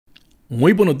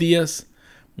Muy buenos días,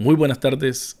 muy buenas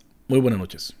tardes, muy buenas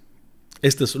noches.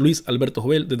 Este es Luis Alberto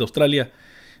Jovel desde Australia,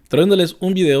 trayéndoles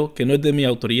un video que no es de mi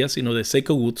autoría, sino de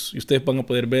Seiko Woods, y ustedes van a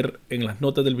poder ver en las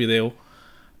notas del video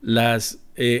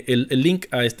el link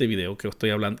a este video que estoy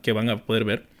hablando, que van a poder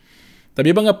ver.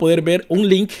 También van a poder ver un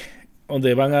link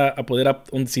donde van a poder,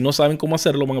 si no saben cómo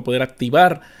hacerlo, van a poder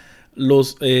activar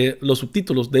los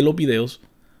subtítulos de los videos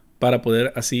para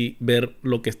poder así ver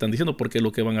lo que están diciendo, porque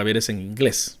lo que van a ver es en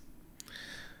inglés.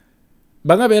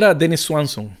 Van a ver a Dennis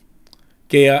Swanson,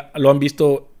 que lo han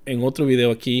visto en otro video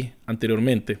aquí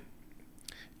anteriormente.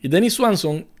 Y Dennis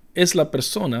Swanson es la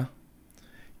persona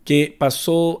que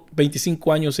pasó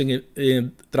 25 años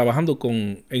trabajando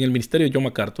en el ministerio de John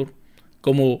Macarthur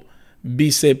como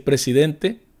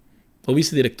vicepresidente o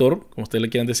vicedirector, como ustedes le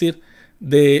quieran decir,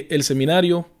 del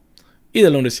seminario y de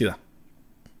la universidad.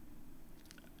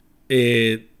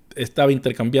 Estaba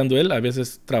intercambiando él, a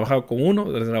veces trabajaba con uno, a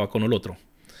veces trabajaba con el otro.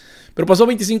 Pero pasó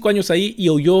 25 años ahí y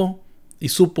oyó y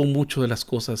supo mucho de las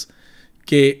cosas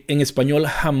que en español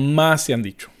jamás se han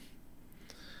dicho.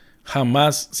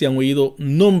 Jamás se han oído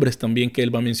nombres también que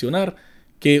él va a mencionar,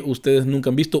 que ustedes nunca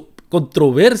han visto,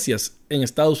 controversias en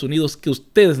Estados Unidos que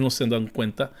ustedes no se dan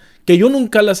cuenta, que yo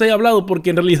nunca las he hablado porque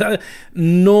en realidad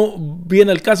no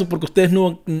viene al caso, porque ustedes,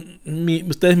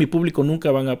 mi público, nunca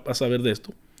van a saber de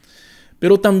esto.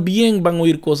 Pero también van a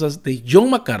oír cosas de John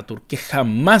Macarthur que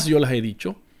jamás yo las he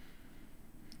dicho,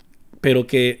 pero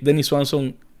que Dennis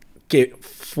Swanson, que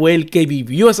fue el que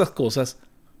vivió esas cosas,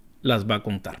 las va a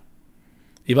contar.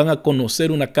 Y van a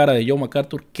conocer una cara de John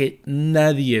Macarthur que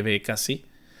nadie ve casi.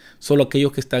 Solo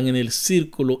aquellos que están en el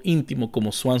círculo íntimo,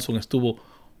 como Swanson estuvo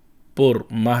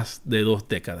por más de 2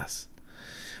 décadas.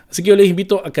 Así que yo les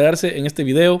invito a quedarse en este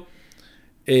video,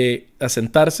 a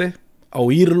sentarse, a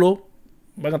oírlo.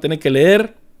 Van a tener que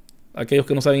leer, aquellos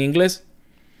que no saben inglés,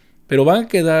 pero van a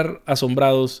quedar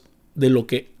asombrados de lo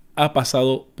que ha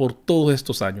pasado por todos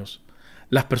estos años.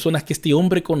 Las personas que este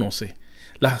hombre conoce,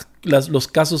 los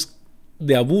casos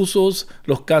de abusos,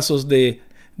 los casos de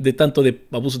tanto de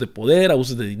abusos de poder,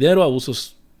 abusos de dinero,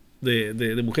 abusos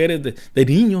de mujeres, de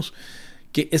niños,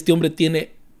 que este hombre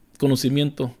tiene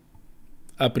conocimiento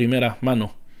a primera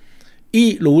mano.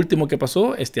 Y lo último que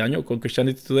pasó este año con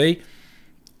Christianity Today,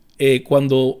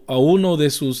 cuando a uno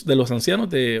de los ancianos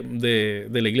de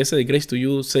la iglesia de Grace to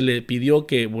You se le pidió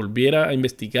que volviera a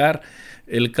investigar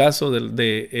el caso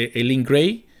de Eileen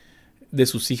Gray, de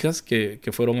sus hijas que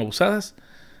fueron abusadas.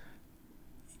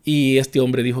 Y este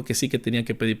hombre dijo que sí, que tenía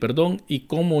que pedir perdón, y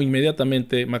como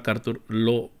inmediatamente Macarthur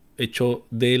lo echó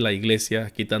de la iglesia,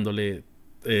 quitándole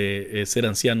ser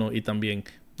anciano y también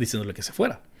diciéndole que se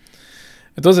fuera.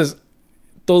 Entonces,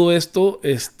 todo esto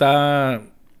está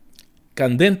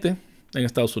candente en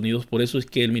Estados Unidos. Por eso es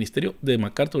que el ministerio de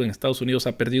Macarthur en Estados Unidos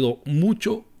ha perdido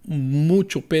mucho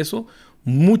peso,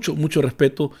 mucho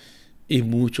respeto y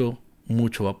mucho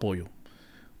apoyo.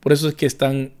 Por eso es que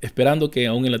están esperando que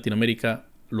aún en Latinoamérica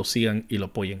lo sigan y lo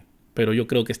apoyen. Pero yo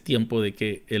creo que es tiempo de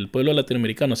que el pueblo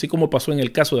latinoamericano, así como pasó en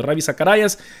el caso de Ravi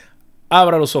Zacharias,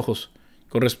 abra los ojos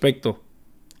con respecto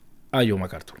a John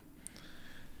Macarthur.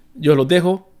 Yo los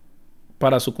dejo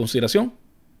para su consideración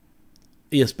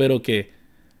y espero que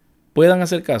puedan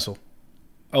hacer caso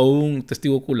a un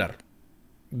testigo ocular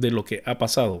de lo que ha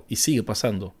pasado y sigue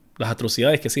pasando, las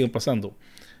atrocidades que siguen pasando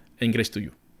en Grace to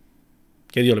You.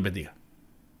 Que Dios les bendiga.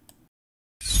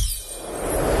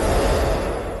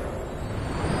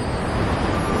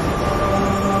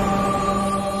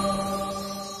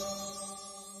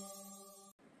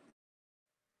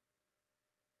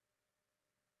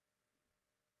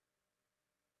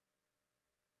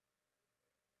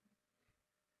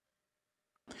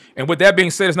 And with that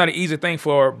being said, it's not an easy thing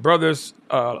for brothers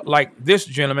like this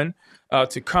gentleman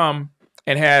to come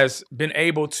and has been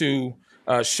able to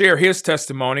share his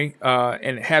testimony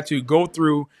and had to go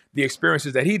through the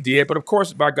experiences that he did. But of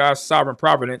course, by God's sovereign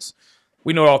providence,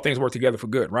 we know all things work together for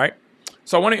good, right?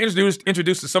 So I want to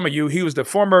introduce to some of you, he was the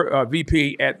former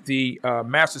VP at the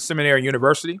Master's Seminary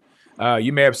University.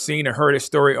 You may have seen or heard his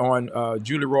story on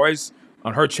Julie Roy's,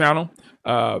 on her channel.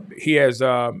 He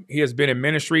has been in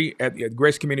ministry at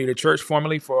Grace Community Church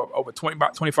formerly for over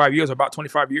 25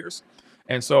 years.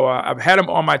 And so I've had him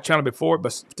on my channel before,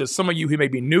 but to some of you, he may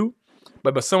be new,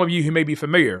 but some of you, he may be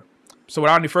familiar. So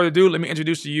without any further ado, let me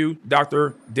introduce to you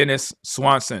Dr. Dennis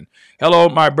Swanson. Hello,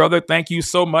 my brother. Thank you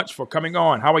so much for coming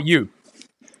on. How are you?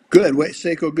 Good.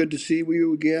 Seiko, good to see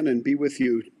you again and be with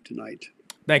you tonight.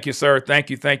 Thank you, sir. Thank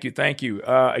you.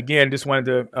 Again, just wanted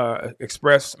to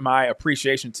express my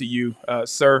appreciation to you,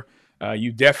 sir.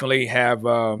 You definitely have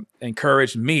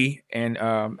encouraged me. And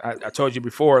I told you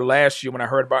before, last year when I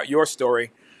heard about your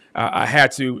story, I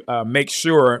had to make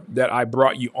sure that I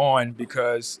brought you on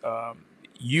because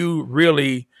you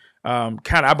really kind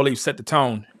of, I believe, set the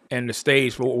tone and the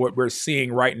stage for what we're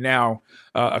seeing right now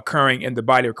occurring in the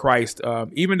body of Christ.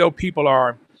 Even though people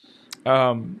are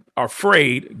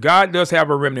afraid, God does have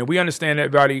a remnant. We understand that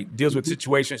everybody deals with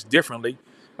situations differently,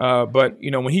 but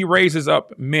when He raises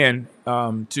up men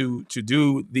to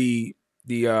do the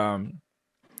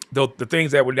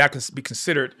things that would not be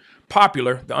considered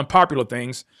popular, the unpopular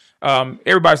things,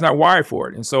 everybody's not wired for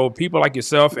it. And so people like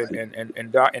yourself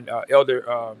and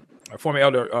Elder, former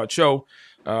Elder Cho,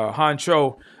 Han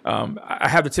Cho, I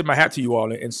have to tip my hat to you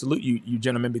all and salute you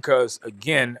gentlemen, because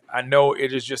again, I know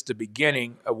it is just the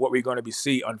beginning of what we're going to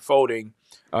see unfolding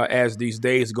as these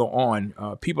days go on.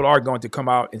 People are going to come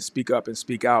out and speak up and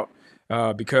speak out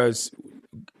because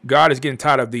God is getting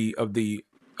tired of the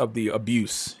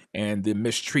abuse and the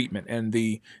mistreatment and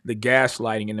the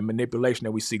gaslighting and the manipulation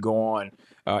that we see go on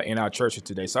in our churches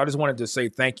today. So I just wanted to say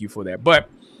thank you for that. But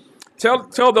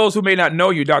tell those who may not know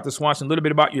you, Dr. Swanson, a little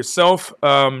bit about yourself,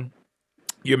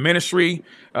 your ministry,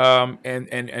 and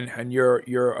your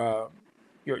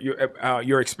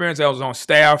experience as on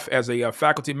staff as a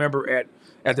faculty member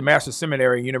at the Master's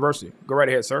Seminary University. Go right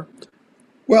ahead, sir.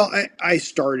 Well, I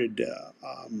started.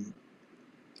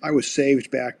 I was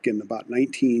saved back in about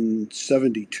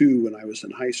 1972 when I was in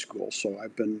high school. So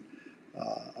I've been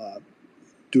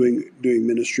doing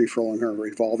ministry for a long time,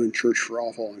 involved in church for a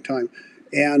long time,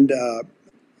 and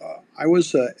I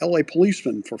was a LA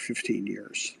policeman for 15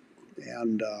 years,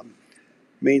 and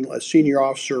mainly a senior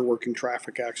officer working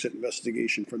traffic accident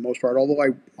investigation for the most part.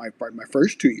 Although my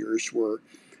first 2 years were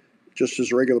just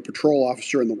as a regular patrol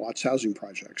officer in the Watts housing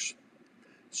projects.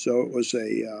 So it was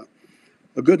a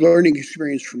good learning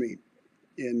experience for me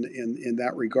in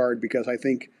that regard, because I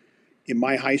think in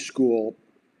my high school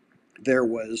there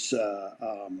was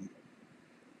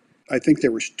I think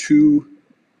there was two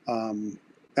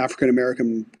African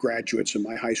American graduates in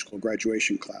my high school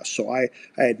graduation class. So I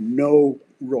had no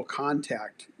real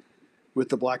contact with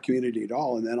the black community at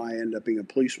all, and then I ended up being a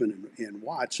policeman in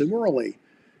Watts, and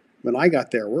when I got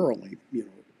there, we're only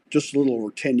just a little over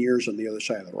 10 years on the other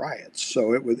side of the riots.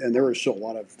 So and there was still a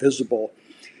lot of visible.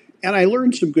 And I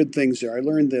learned some good things there. I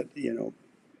learned that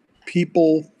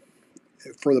people,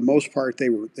 for the most part, they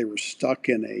were stuck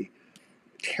in a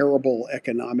terrible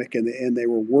economic, and they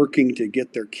were working to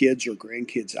get their kids or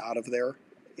grandkids out of there.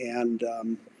 And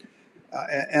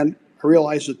I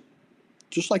realized that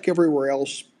just like everywhere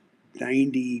else,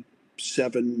 98%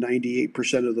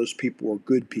 of those people were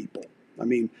good people. I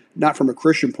mean, not from a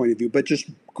Christian point of view, but just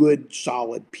good,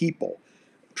 solid people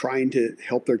trying to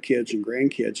help their kids and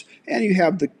grandkids. And you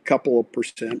have the couple of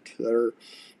percent that are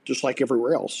just like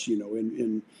everywhere else.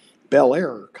 In Bel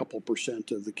Air, a couple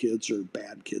percent of the kids are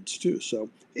bad kids too. So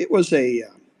it was a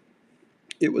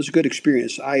good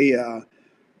experience. I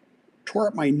tore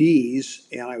up my knees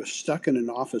and I was stuck in an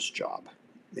office job,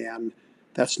 and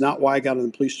that's not why I got in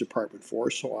the police department for.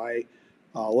 So I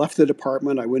left the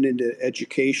department. I went into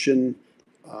education.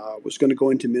 Was going to go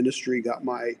into ministry. Got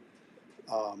my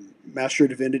Master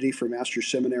of Divinity for Master's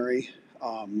Seminary.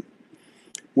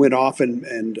 Went off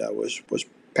and was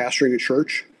pastoring a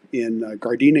church in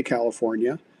Gardena,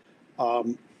 California.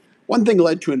 One thing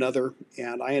led to another,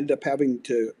 and I ended up having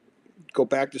to go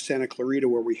back to Santa Clarita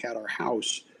where we had our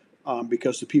house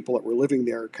because the people that were living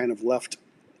there kind of left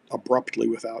abruptly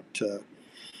without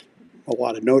a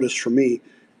lot of notice from me.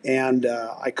 And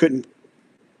I couldn't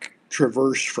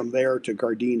traverse from there to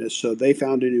Gardena, so they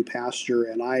found a new pastor,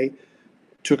 and I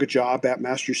took a job at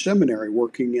Master's Seminary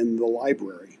working in the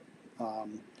library.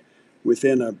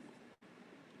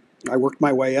 I worked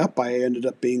my way up. I ended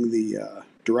up being the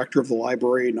director of the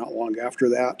library not long after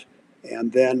that.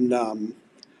 And then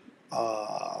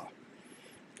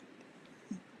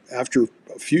after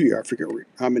a few years, I forget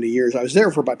how many years, I was there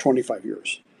for about 25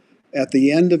 years. At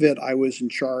the end of it, I was in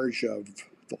charge of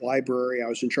the library. I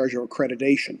was in charge of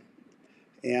accreditation.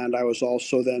 And I was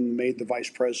also then made the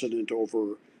vice president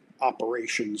over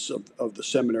operations of the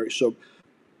seminary. So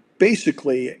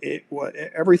basically,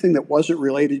 everything that wasn't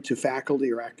related to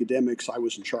faculty or academics, I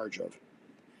was in charge of.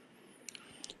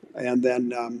 And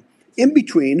then in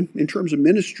between, in terms of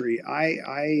ministry,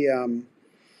 I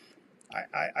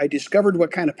discovered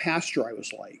what kind of pastor I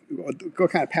was like,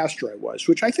 what kind of pastor I was,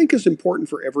 which I think is important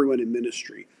for everyone in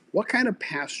ministry. What kind of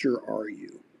pastor are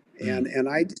you? And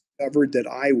I discovered that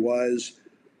I was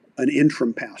an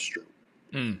interim pastor.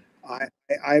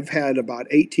 I've had about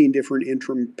 18 different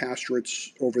interim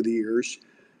pastorates over the years.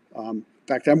 In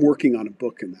fact, I'm working on a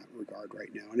book in that regard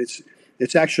right now, and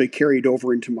it's actually carried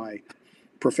over into my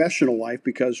professional life,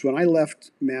 because when I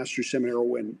left Master's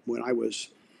Seminary, when I was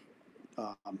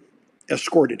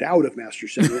escorted out of Master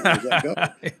Center and let go.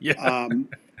 Yeah.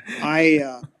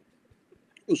 I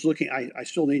was looking. I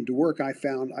still needed to work. I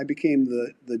became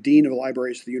the dean of the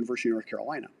libraries at the University of North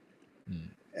Carolina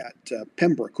at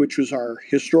Pembroke, which was our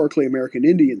historically American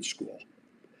Indian school.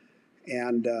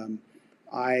 And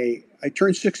I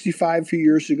turned 65 a few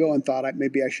years ago and thought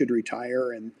maybe I should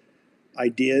retire, and I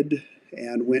did,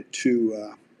 and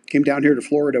came down here to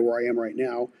Florida where I am right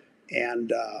now,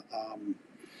 and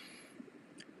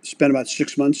spent about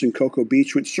 6 months in Cocoa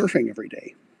Beach, went surfing every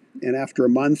day. And after a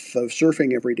month of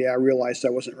surfing every day, I realized I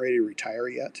wasn't ready to retire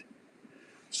yet.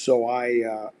 So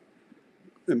I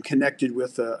am connected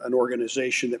with an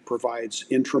organization that provides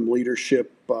interim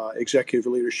leadership, executive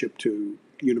leadership to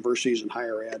universities and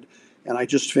higher ed. And I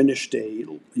just finished a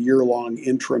year-long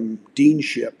interim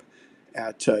deanship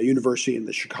at a university in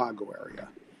the Chicago area.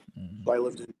 So I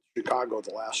lived in Chicago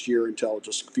the last year until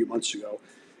just a few months ago.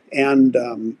 And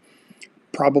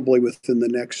probably within the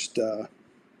next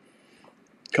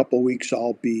couple of weeks,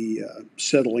 I'll be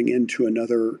settling into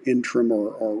another interim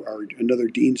or another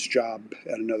dean's job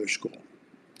at another school.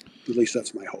 At least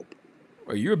that's my hope.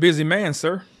 Well, you're a busy man,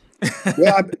 sir.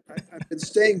 Well, I've been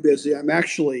staying busy. I'm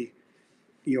actually,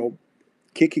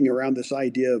 kicking around this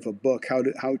idea of a book, how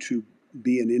to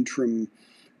be an interim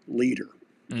leader,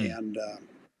 and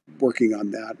working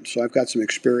on that. So I've got some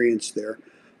experience there.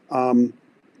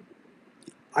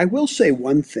 I will say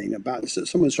one thing about this.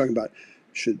 Someone's talking about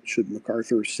should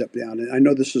Macarthur step down, and I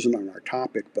know this isn't on our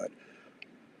topic, but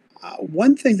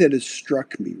one thing that has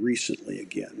struck me recently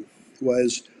again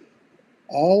was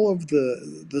all of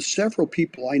the several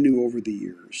people I knew over the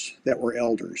years that were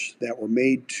elders that were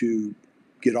made to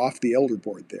get off the elder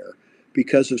board there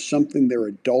because of something their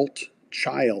adult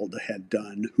child had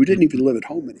done who didn't even live at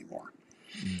home anymore.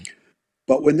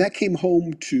 But when that came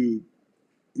home to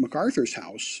Macarthur's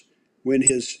house, when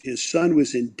his son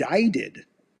was indicted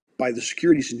by the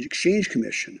Securities and Exchange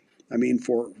Commission, I mean,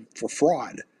 for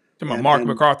fraud. Mark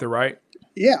Macarthur, right?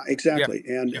 Yeah, exactly.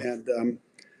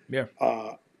 Yeah.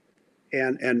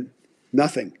 And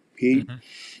nothing.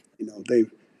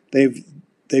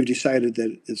 They've decided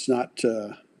that it's not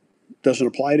doesn't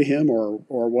apply to him or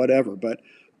whatever. But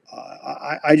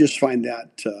I just find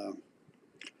that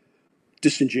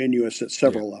disingenuous at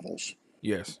several levels.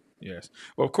 Yes.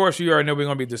 Well, of course, you already know we're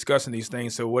going to be discussing these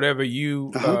things. So whatever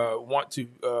you want to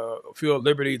feel at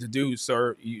liberty to do,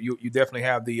 sir, you definitely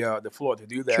have the floor to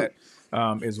do that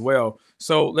as well.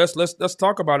 So let's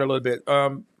talk about it a little bit.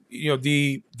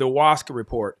 The WASC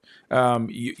report.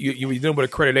 You were dealing with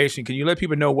accreditation. Can you let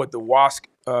people know what the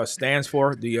WASC stands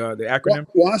for? The acronym.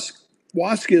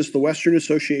 WASC is the Western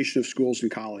Association of Schools and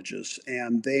Colleges,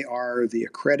 and they are the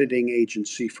accrediting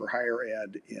agency for higher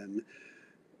ed in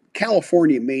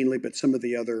California mainly, but some of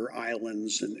the other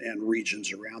islands and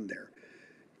regions around there.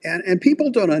 And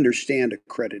people don't understand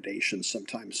accreditation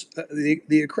sometimes.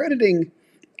 The accrediting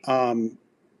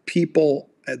people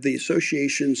at the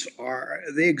associations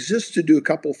they exist to do a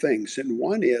couple things. And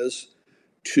one is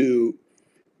to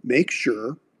make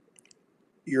sure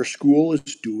your school is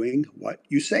doing what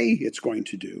you say it's going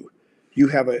to do.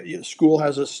 School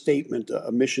has a statement,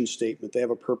 a mission statement. They have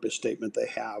a purpose statement. They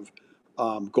have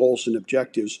goals and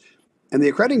objectives. And the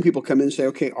accrediting people come in and say,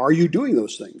 okay, are you doing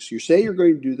those things? You say you're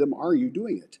going to do them. Are you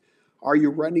doing it? Are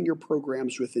you running your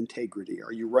programs with integrity?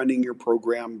 Are you running your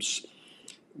programs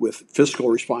with fiscal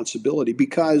responsibility?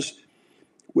 Because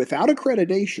without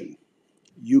accreditation,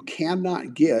 you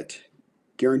cannot get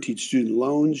guaranteed student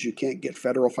loans. You can't get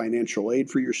federal financial aid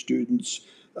for your students.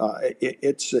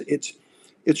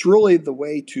 It's really the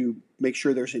way to make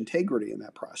sure there's integrity in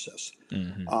that process.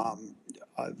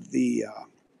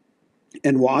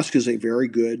 And WASC is a very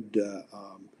good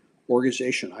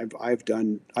organization. I've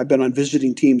been on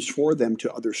visiting teams for them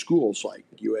to other schools like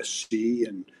USC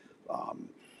and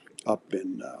up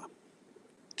in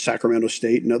Sacramento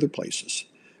State and other places,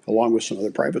 along with some other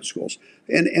private schools.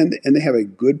 And they have a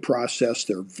good process.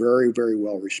 They're very, very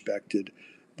well respected.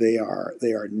 They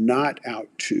are not out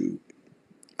to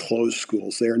close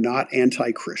schools. They are not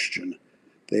anti-Christian.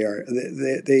 They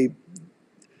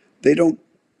don't.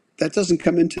 That doesn't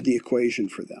come into the equation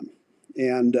for them.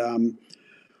 And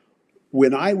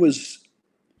when I was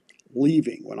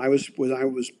leaving, when I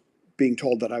was being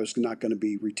told that I was not going to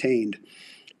be retained,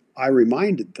 I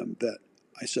reminded them that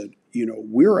I said,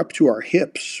 we're up to our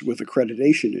hips with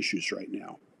accreditation issues right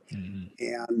now.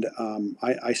 And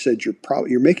I said,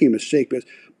 you're making a mistake. But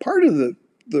part of the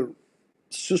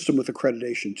system with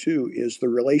accreditation too is the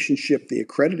relationship the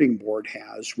accrediting board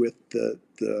has with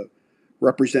the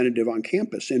representative on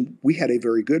campus. And we had a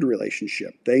very good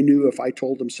relationship. They knew if I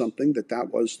told them something that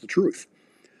was the truth.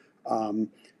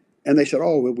 And they said,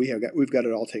 "Oh, well, we've got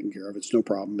it all taken care of. It's no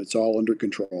problem. It's all under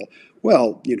control."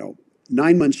 Well,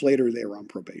 9 months later, they were on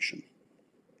probation,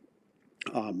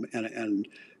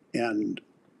 and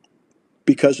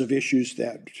because of issues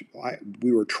that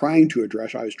we were trying to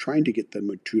address, I was trying to get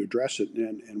them to address it,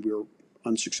 and we were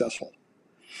unsuccessful.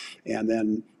 And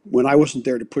then when I wasn't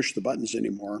there to push the buttons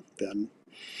anymore, then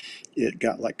it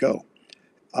got let go.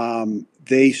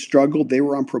 They struggled. They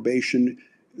were on probation.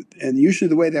 And usually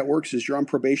the way that works is you're on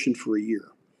probation for a year.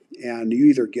 And you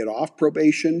either get off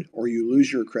probation or you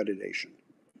lose your accreditation.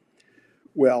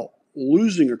 Well,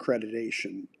 losing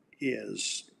accreditation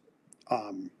is,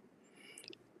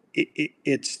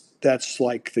 that's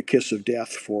like the kiss of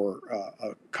death for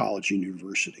a college and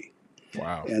university.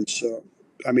 Wow. And so,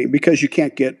 I mean, because you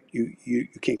can't get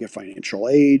financial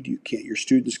aid, your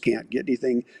students can't get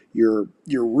anything. You're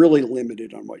really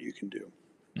limited on what you can do.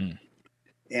 Mm.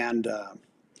 And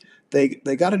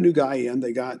they got a new guy in.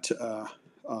 They got a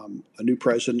new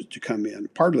president to come in.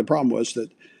 Part of the problem was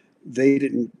that they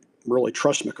didn't really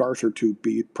trust Macarthur to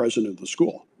be president of the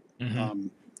school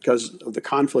because of the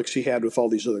conflicts he had with all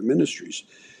these other ministries.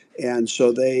 And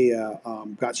so they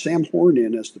got Sam Horn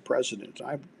in as the president.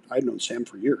 I've known Sam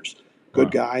for years.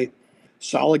 Good guy,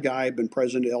 solid guy, been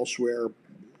president elsewhere,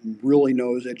 really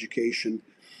knows education,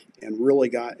 and really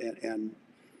got and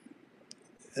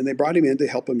they brought him in to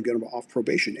help him get him off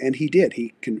probation, and he did.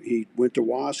 He went to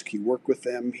WASC, he worked with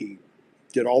them, he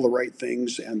did all the right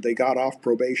things, and they got off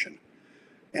probation.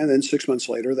 And then 6 months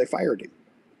later, they fired him.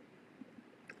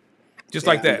 Just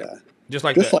like that. Just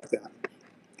like that.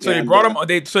 So and, they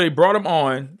brought him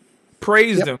on,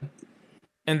 praised him,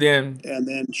 and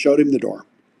then showed him the door.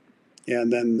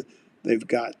 And then they've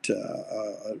got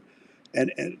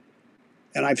and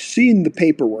I've seen the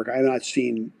paperwork. I've not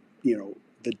seen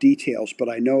the details, but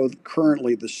I know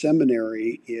currently the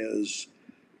seminary is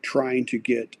trying to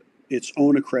get its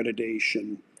own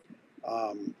accreditation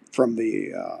from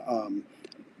the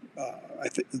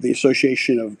the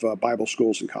Association of Bible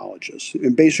Schools and Colleges.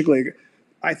 And basically,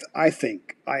 I'm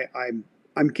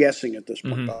guessing at this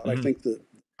point, but I think the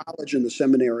college and the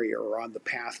seminary are on the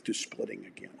path to splitting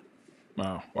again.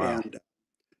 Wow. And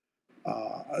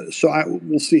so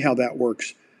we'll see how that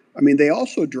works. I mean, they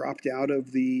also dropped out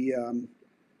of the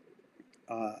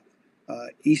ECFA.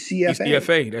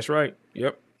 ECFA, that's right.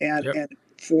 Yep. And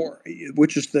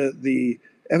which is the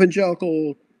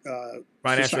Evangelical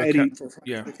Society for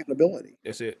Financial Accountability.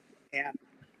 That's it. And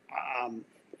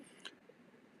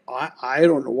I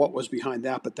don't know what was behind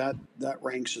that, but that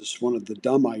ranks as one of the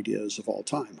dumb ideas of all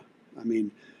time. I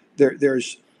mean,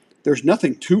 there's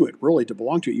nothing to it really to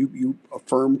belong to. You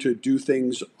affirm to do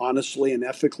things honestly and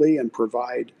ethically and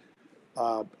provide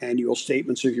annual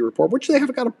statements of your report, which they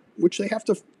have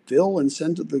to fill and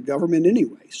send to the government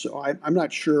anyway. So I'm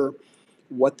not sure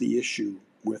what the issue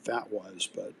with that was,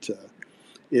 but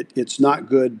it's not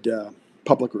good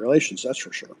public relations, that's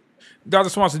for sure. Dr.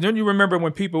 Swanson, don't you remember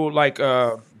when people like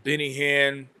Benny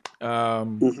Hinn,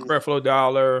 Creflo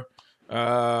Dollar,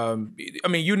 I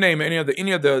mean, you name any of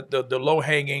the low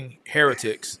hanging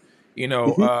heretics,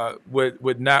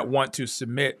 would not want to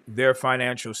submit their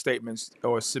financial statements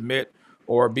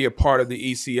or be a part of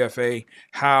the ECFA?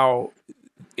 How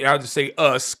I'll just say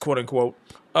us, quote unquote,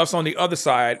 us on the other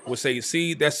side would say,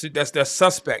 see, that's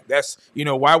suspect. That's,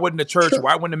 why wouldn't the church,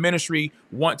 why wouldn't the ministry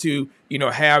want to,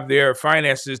 have their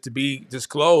finances to be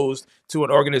disclosed to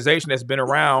an organization that's been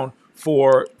around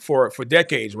for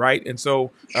decades, right? And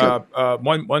so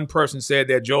one person said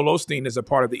that Joel Osteen is a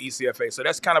part of the ECFA. So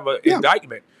that's kind of an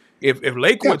indictment. If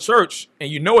Lakewood Church,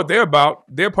 and what they're about,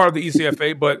 they're part of the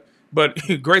ECFA,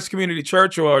 but Grace Community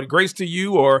Church or Grace to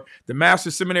You or the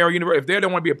Master's Seminary University, if they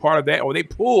don't want to be a part of that, or they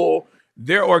pull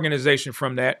their organization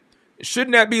from that,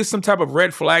 shouldn't that be some type of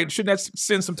red flag? Shouldn't that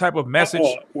send some type of message?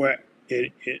 Well,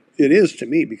 it is to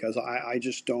me, because I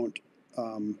just don't.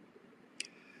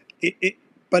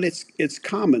 But it's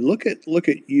common. Look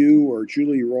at you or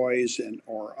Julie Roy's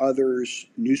or others,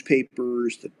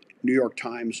 newspapers, the New York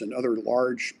Times and other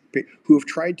large who have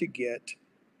tried to get,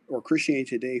 or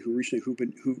Christianity Today,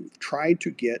 who've tried to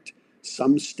get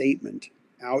some statement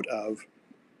out of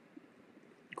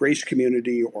Grace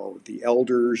Community or the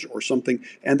elders or something,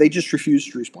 and they just refuse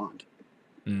to respond.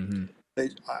 Mm-hmm.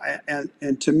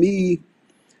 And to me,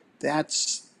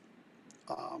 that's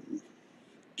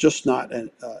just not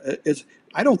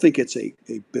I don't think it's a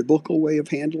biblical way of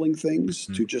handling things,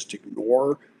 to just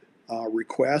ignore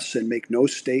requests and make no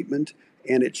statement,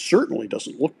 and it certainly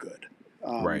doesn't look good.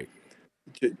 Right.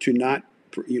 To not,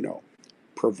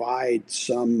 provide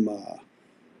some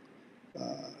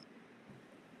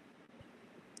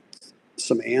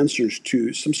answers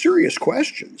to some serious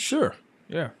questions. Sure.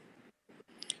 Yeah.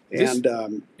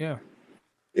 And yeah,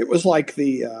 it was like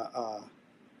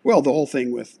well, the whole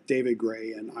thing with David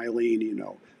Gray and Eileen,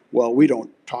 well, we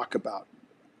don't talk about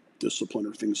discipline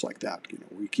or things like that.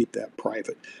 We keep that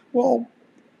private. Well,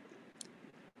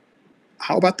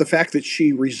 how about the fact that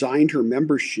she resigned her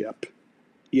membership,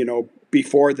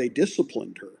 before they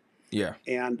disciplined her? yeah,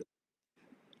 And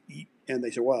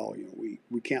they said, well,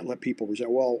 we can't let people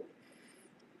resign. Well,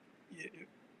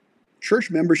 church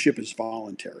membership is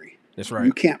voluntary. that's right.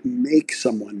 You can't make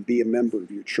someone be a member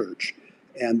of your church.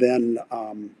 And then,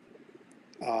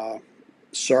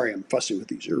 sorry, I'm fussing with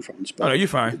these earphones, but Oh no, you're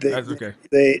fine. That's okay.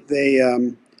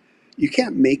 You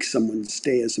can't make someone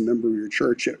stay as a member of your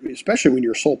church, especially when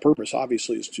your sole purpose,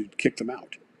 obviously, is to kick them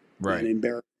out Right. and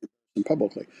embarrass them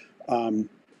publicly.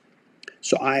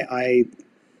 So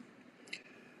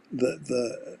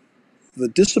the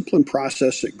discipline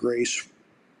process at Grace,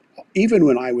 even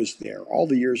when I was there, all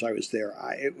the years I was there,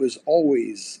 it was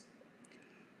always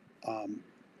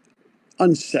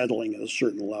unsettling at a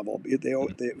certain level.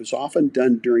 It was often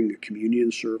done during a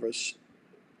communion service.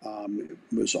 It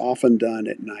was often done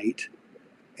at night,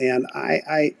 and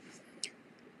I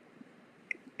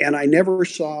never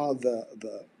saw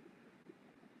the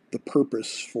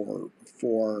purpose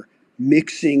for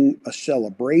mixing a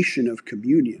celebration of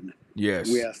communion Yes.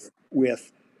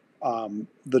 with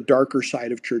the darker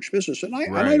side of church business. And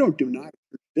I don't deny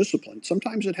discipline.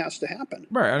 Sometimes it has to happen.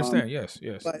 Right. I understand. Yes.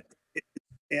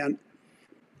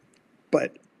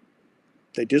 But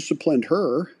they disciplined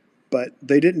her, but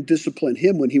they didn't discipline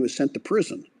him when he was sent to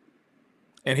prison.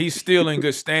 And he's still in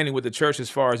good standing with the church as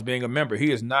far as being a member. He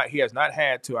has not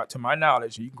had, to my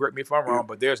knowledge, you can correct me if I'm wrong,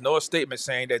 but there's no statement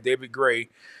saying that David Gray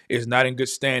is not in good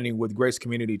standing with Grace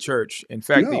Community Church. In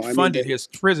fact, they funded his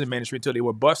prison ministry until they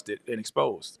were busted and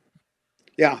exposed.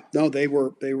 Yeah, no, they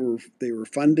were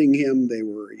funding him.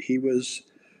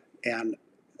 And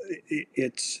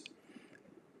it's,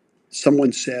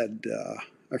 someone said,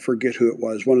 I forget who it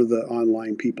was, one of the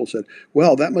online people said,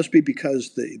 well, that must be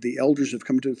because the elders have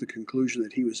come to the conclusion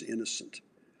that he was innocent.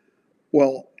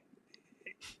 Well,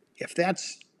 if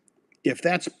that's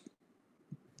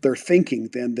their thinking,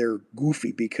 then they're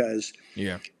goofy, because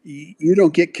you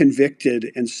don't get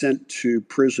convicted and sent to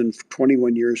prison for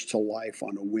 21 years to life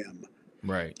on a whim.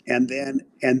 Right. And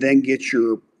then get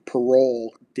your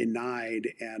parole denied,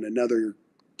 and another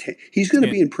he's going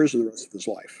to be in prison the rest of his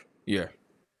life. Yeah.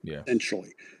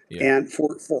 Essentially. Yeah. And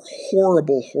for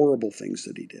horrible things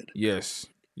that he did. Yes.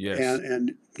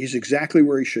 And he's exactly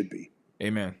where he should be.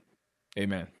 Amen.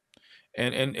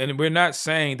 And we're not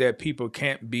saying that people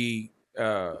can't be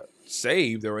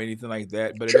saved or anything like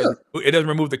that, but it doesn't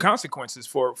remove the consequences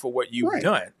for what you've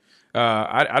done.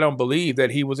 I don't believe that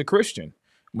he was a Christian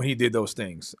when he did those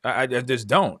things. I just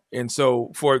don't. And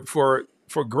so for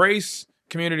Grace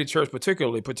Community Church,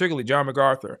 particularly John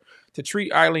MacArthur, to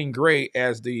treat Eileen Gray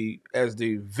as the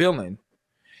villain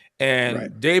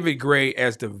and David Gray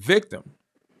as the victim,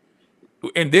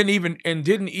 and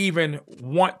didn't even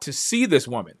want to see this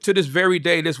woman. To this very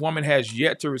day, this woman has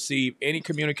yet to receive any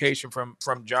communication from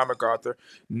John MacArthur,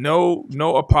 no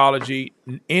apology,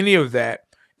 any of that.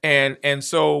 And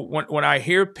so when I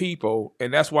hear people,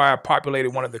 and that's why I populated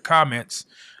one of the comments,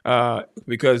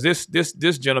 because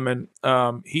this gentleman,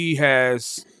 he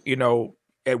has,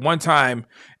 at one time,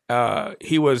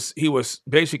 he was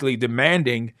basically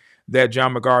demanding that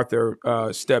John MacArthur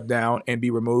step down and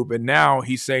be removed, and now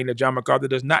he's saying that John MacArthur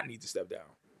does not need to step down.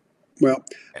 Well,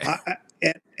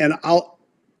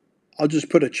 I'll just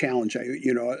put a challenge.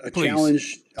 Please.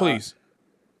 Challenge. Please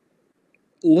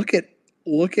look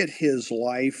at his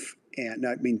life, and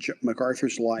I mean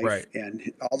MacArthur's life,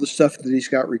 and all the stuff that he's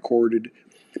got recorded.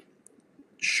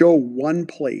 Show one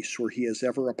place where he has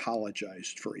ever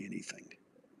apologized for anything.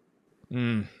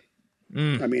 I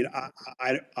mean,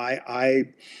 I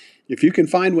if you can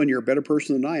find one, you're a better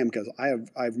person than I am, because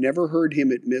I've never heard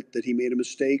him admit that he made a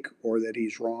mistake or that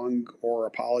he's wrong or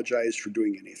apologize for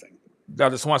doing anything.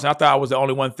 Dr. Swanson, I thought I was the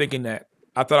only one thinking that.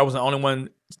 I thought I was the only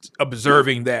one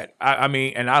observing that. I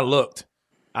mean, and I looked.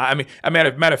 I mean,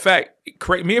 matter of fact,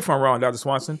 correct me if I'm wrong, Dr.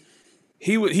 Swanson.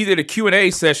 He did a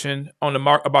Q&A session on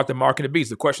about the mark of the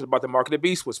beast. The question about the mark of the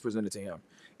beast was presented to him,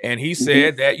 and he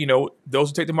said that those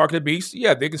who take the mark of the beast,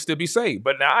 they can still be saved.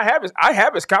 But now I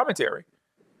have his commentary.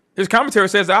 His commentary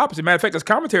says the opposite. Matter of fact, his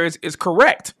commentary is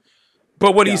correct.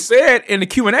 But what he said in the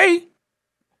Q&A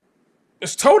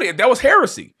is that was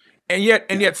heresy. And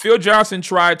yet Phil Johnson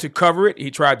tried to cover it. He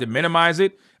tried to minimize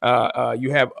it.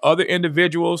 You have other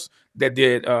individuals that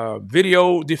did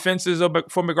video defenses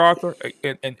for MacArthur,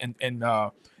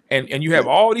 and you have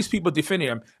all these people defending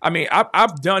him. I mean,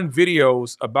 I've done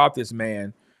videos about this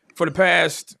man for the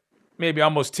past maybe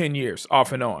almost 10 years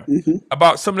off and on Hmm.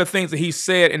 about some of the things that he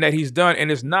said and that he's done. And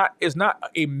it's not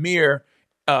a mere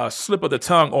slip of the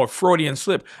tongue or Freudian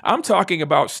slip. I'm talking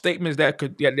about statements that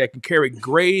can carry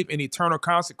grave and eternal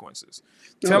consequences.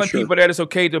 Oh, Telling sure. people that it's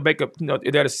okay to bake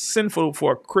that it's sinful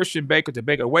for a Christian baker to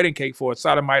bake a wedding cake for a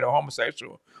sodomite or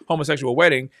homosexual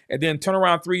wedding, and then turn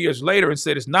around 3 years later and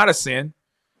said it's not a sin.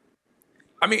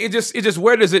 I mean, it just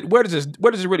where does it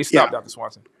really stop, Yeah. Dr.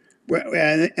 Swanson? Well,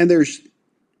 and there's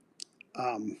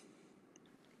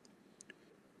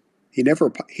he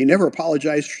never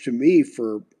apologized to me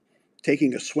for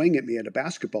taking a swing at me at a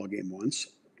basketball game once.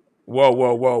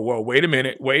 Whoa! Wait a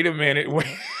minute! Wait,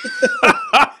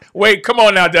 wait! Come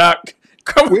on now, Doc.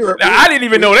 I didn't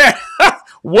even know that.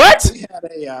 What?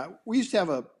 We used to have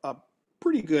a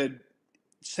pretty good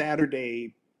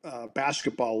Saturday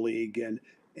basketball league, and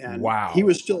he Wow!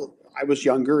 was still. I was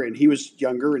younger, and he was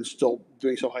younger, and still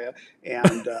doing so high.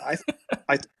 And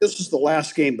I this is the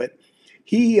last game, but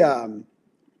he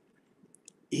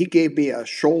he gave me a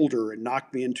shoulder and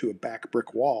knocked me into a back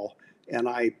brick wall, and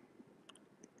I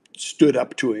stood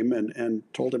up to him and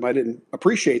told him I didn't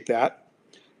appreciate that,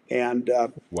 and he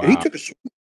Wow! took a swing.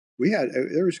 We had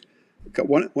there was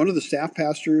one of the staff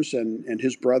pastors and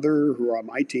his brother who were on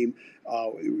my team,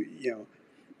 and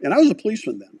I was a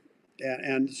policeman then,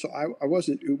 and so I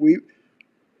wasn't.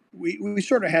 We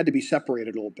sort of had to be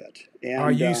separated a little bit. And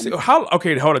Are you how?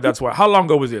 Okay, hold on. That's why. How long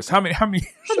ago was this? How many? so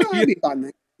I'd be about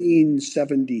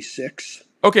 1976.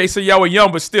 Okay, so y'all were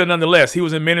young, but still, nonetheless, he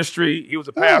was in ministry. He was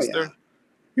a pastor. Oh yeah,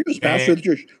 he was pastor of the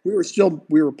church. We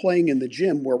were playing in the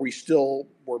gym where we still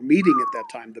were meeting at that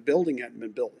time. The building hadn't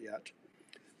been built yet,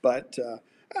 but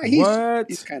What?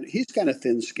 he's kind of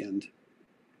thin skinned.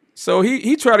 So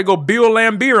he tried to go Bill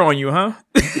Lambier on you, huh?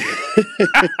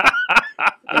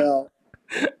 Well,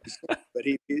 but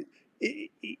it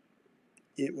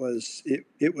was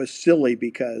silly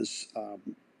because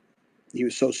he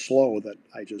was so slow that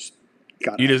I just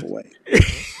got out of the way.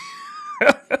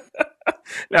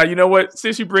 Now you know what?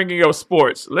 Since you're bringing up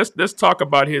sports, let's talk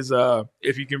about his.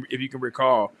 If you can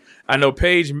recall, I know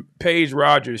Paige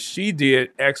Rogers. She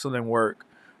did excellent work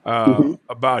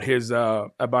about his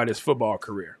football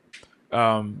career.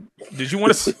 Did you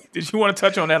want to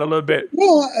touch on that a little bit?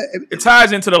 Well, it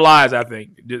ties into the lies, I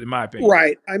think, in my opinion.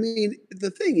 Right. I mean,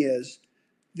 the thing is,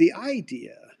 the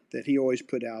idea that he always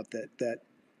put out that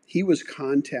he was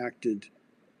contacted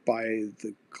by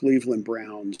the Cleveland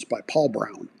Browns by Paul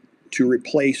Brown to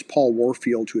replace Paul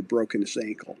Warfield, who had broken his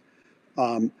ankle,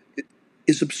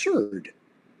 is absurd.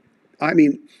 I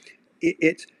mean,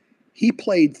 he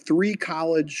played 3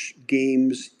 college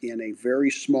games in a very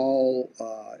small.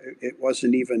 It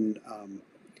wasn't even.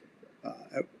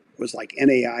 It was like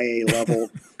NAIA level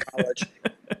college.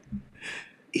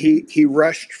 He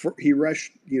rushed for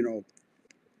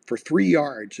 3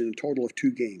 yards in a total of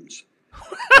 2 games.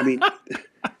 I mean,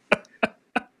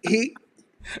 he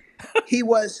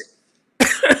was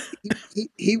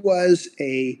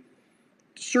a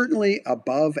certainly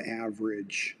above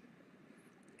average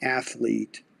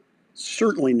athlete,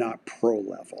 certainly not pro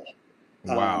level.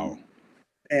 Wow.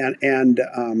 And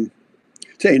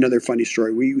tell you another funny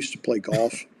story. We used to play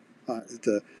golf.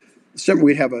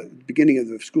 We'd have a beginning of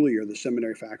the school year. The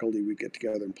seminary faculty would get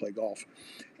together and play golf,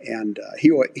 and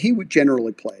he would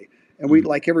generally play. And we,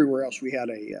 like everywhere else, we had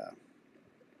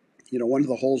one of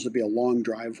the holes would be a long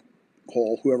drive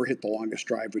hole. Whoever hit the longest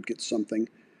drive would get something.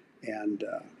 And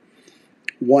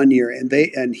one year,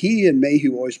 and he and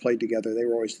Mayhew always played together. They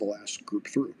were always the last group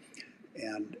through.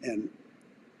 And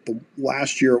the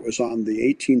last year it was on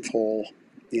the 18th hole,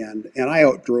 and I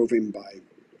outdrove him by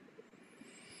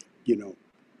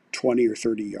 20 or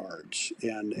 30 yards,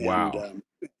 and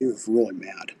he was really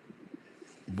mad.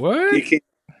 What? He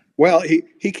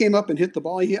came up and hit the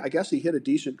ball. I guess he hit a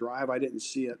decent drive. I didn't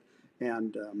see it,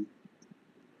 and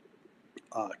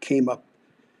came up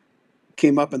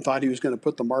and thought he was going to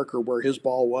put the marker where his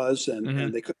ball was,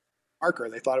 and they couldn't marker.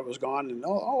 They thought it was gone, and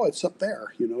it's up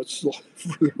there. It's still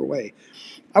further away.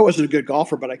 I wasn't a good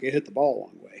golfer, but I could hit the ball a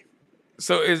long way.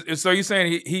 So you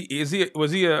saying is he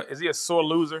a sore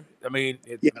loser? I mean,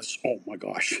 yes. Oh my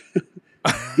gosh,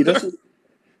 he doesn't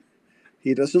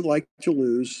like to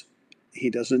lose. He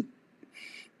doesn't,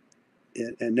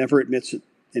 and never admits that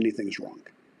anything's wrong.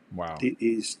 Wow.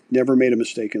 He's never made a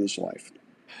mistake in his life.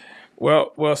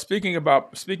 Well. Speaking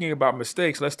about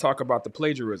mistakes, let's talk about the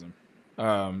plagiarism.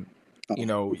 You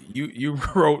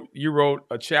wrote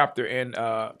a chapter in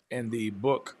the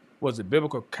book. Was it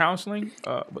Biblical Counseling?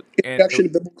 Introduction to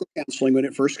Biblical Counseling when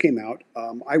it first came out.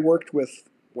 I worked with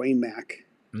Wayne Mack.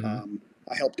 I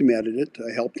helped him edit it.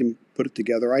 I helped him put it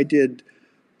together. I did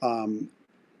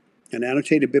an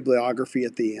annotated bibliography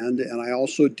at the end, and I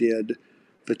also did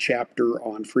the chapter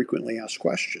on frequently asked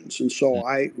questions. And so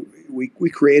we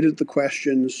created the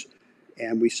questions,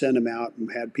 and we sent them out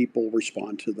and had people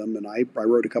respond to them. And I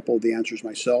wrote a couple of the answers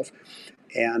myself,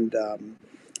 and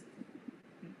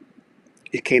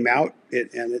it came out.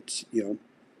 And it's,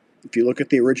 if you look at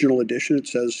the original edition, it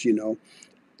says,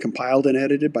 compiled and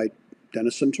edited by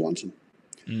Dennis M. Swanson.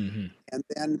 Mm-hmm. And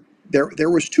then there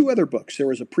was two other books. There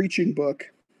was a preaching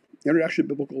book, Introduction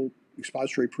to Biblical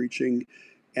Expository Preaching,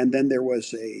 and then there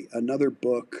was another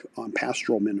book on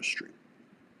pastoral ministry.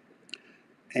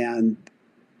 And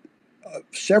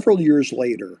several years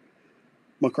later,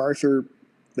 Macarthur,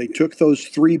 they took those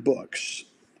three books,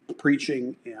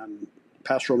 preaching and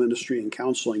pastoral ministry and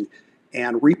counseling,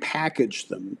 and repackaged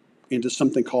them into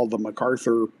something called the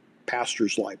Macarthur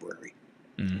Pastor's Library.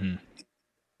 Mm-hmm.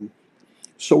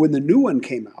 So when the new one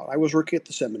came out, I was working at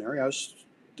the seminary. I was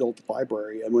still at the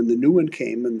library. And when the new one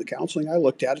came in the counseling, I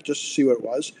looked at it just to see what it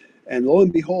was. And lo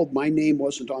and behold, my name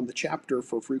wasn't on the chapter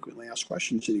for frequently asked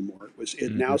questions anymore.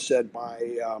 It now said by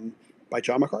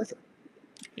John Macarthur.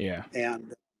 Yeah.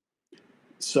 And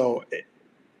so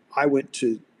I went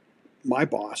to my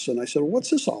boss and I said, well, what's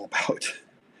this all about?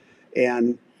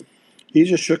 And he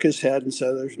just shook his head and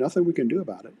said, there's nothing we can do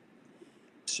about it.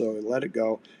 So I let it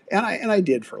go. And I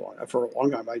did for a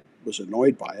long time. I was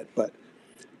annoyed by it, but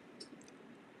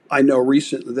I know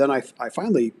recently, then I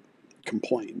finally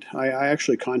complained. I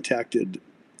actually contacted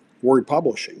Word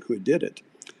Publishing, who did it,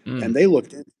 and they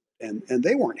looked in, and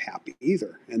they weren't happy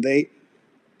either. And they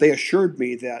assured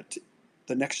me that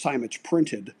the next time it's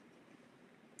printed,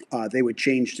 they would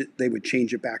change it. They would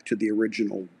change it back to the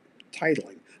original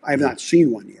titling. I have not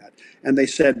seen one yet, and they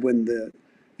said in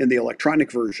the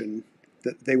electronic version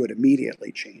that they would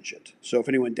immediately change it. So if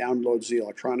anyone downloads the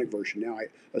electronic version now, I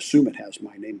assume it has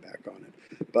my name back on it.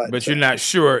 But you're not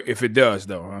sure if it does,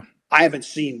 though, huh? I haven't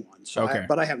seen one, so Okay.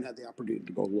 but I haven't had the opportunity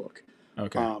to go look.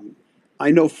 Okay.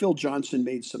 I know Phil Johnson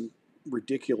made some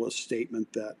ridiculous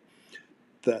statement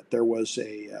that there was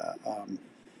a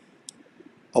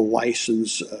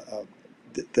license,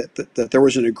 that there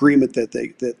was an agreement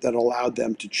that allowed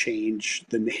them to change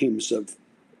the names of,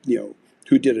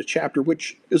 who did a chapter,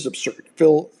 which is absurd.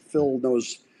 Phil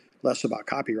knows less about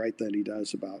copyright than he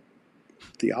does about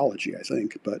theology, I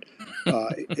think, but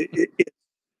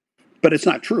but it's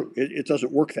not true. It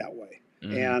doesn't work that way.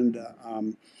 And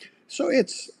so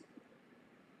it's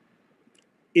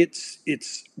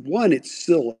one, it's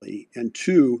silly, and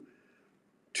two,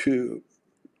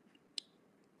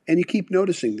 and you keep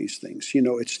noticing these things.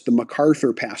 It's the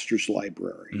Macarthur Pastor's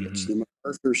Library. It's the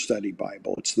Macarthur Study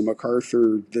Bible. It's the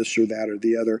Macarthur this or that or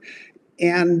the other.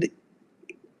 And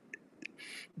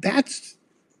that's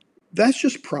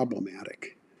just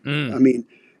problematic. I mean,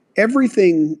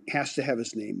 everything has to have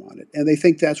his name on it. And they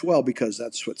think that's because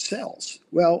that's what sells.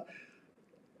 Well,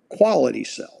 quality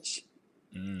sells.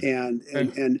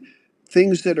 And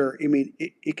things that are,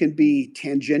 it can be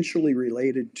tangentially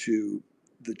related to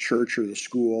the church or the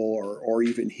school or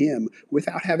even him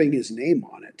without having his name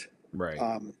on it. Right.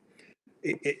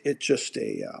 It's just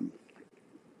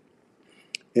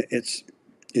it's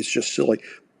just silly.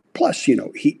 Plus,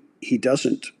 he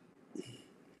doesn't.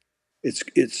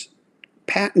 It's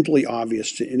patently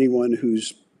obvious to anyone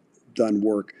who's done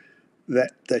work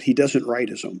that he doesn't write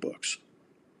his own books.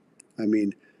 I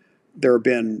mean, there have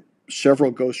been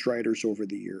several ghostwriters over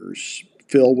the years.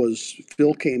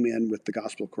 Phil came in with the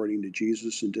Gospel According to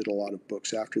Jesus and did a lot of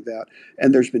books after that.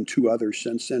 And there's been two others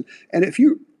since then. And if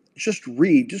you just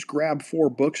grab 4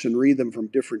 books and read them from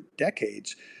different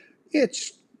decades,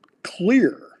 it's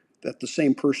clear that the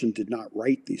same person did not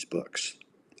write these books.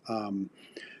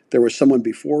 There was someone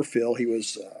before Phil. He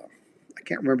was, I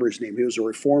can't remember his name. He was a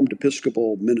Reformed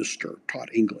Episcopal minister,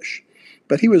 taught English.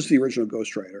 But he was the original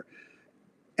ghostwriter.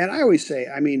 And I always say,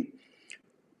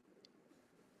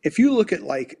 if you look at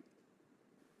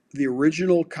the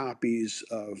original copies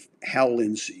of Hal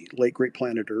Lindsey, Late Great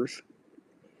Planet Earth,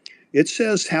 it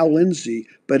says Hal Lindsey,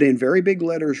 but in very big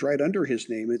letters right under his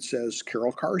name, it says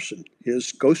Carol Carson,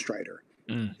 his ghostwriter.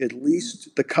 At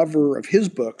least the cover of his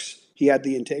books, he had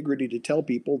the integrity to tell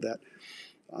people that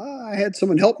I had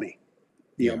someone help me,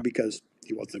 because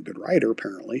he wasn't a good writer,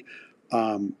 apparently.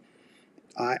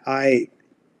 I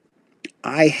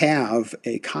have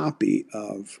a copy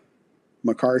of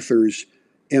Macarthur's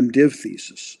MDiv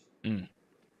thesis,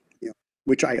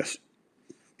 which I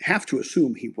have to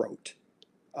assume he wrote.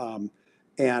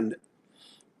 And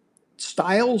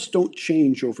styles don't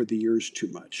change over the years too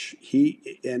much. He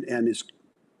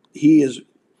is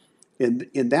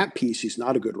in that piece. He's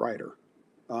not a good writer,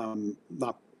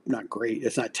 not not great.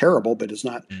 It's not terrible, but it's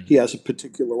not. Mm. He has a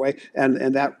particular way,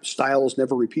 and that style is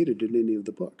never repeated in any of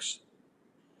the books.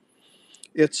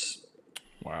 It's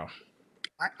Wow.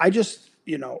 I just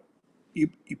you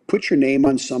put your name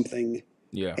on something,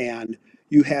 Yeah. and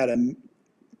you had well,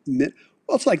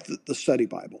 it's like the study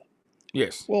Bible.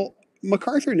 Yes. Well,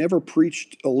 MacArthur never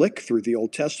preached a lick through the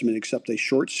Old Testament except a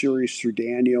short series through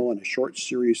Daniel and a short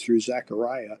series through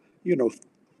Zechariah,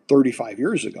 35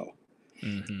 years ago.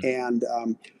 Mm-hmm. And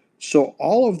so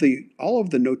all of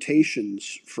the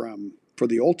notations for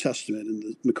the Old Testament in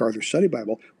the MacArthur Study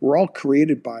Bible were all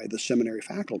created by the seminary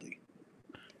faculty.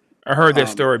 I heard that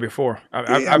story before.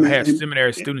 I I've mean, had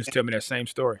seminary students tell me that same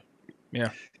story. Yeah.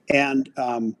 and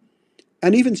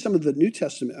even some of the New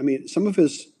Testament. I mean,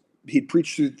 he'd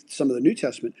preached through some of the New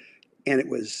Testament, and it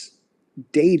was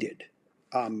dated.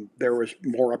 There was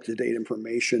more up to date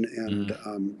information,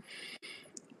 and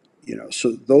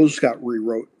so those got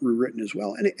rewritten as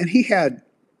well. And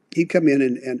he'd come in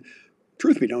and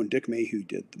truth be known, Dick Mayhew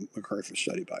did the MacArthur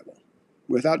Study Bible.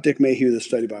 Without Dick Mayhew, the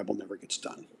Study Bible never gets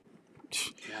done.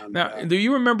 And, now, do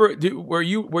you remember? Were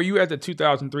you at the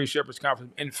 2003 Shepherds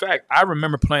Conference? In fact, I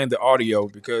remember playing the audio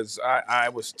because I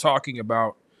was talking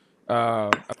about.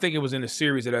 I think it was in the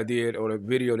series that I did or the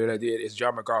video that I did. Is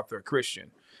John MacArthur a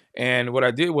Christian? And what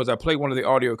I did was I played one of the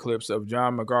audio clips of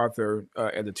John MacArthur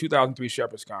at the 2003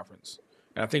 Shepherds Conference,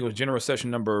 and I think it was General Session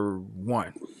number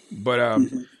 1. But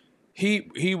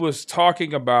he was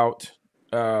talking about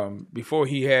before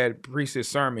he had preached his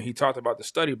sermon. He talked about the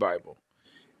study Bible.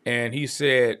 And he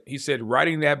said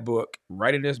writing this book,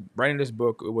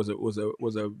 it was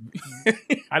a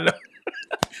I know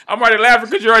I'm already laughing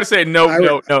because you already said no.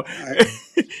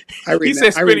 He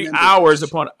said spending hours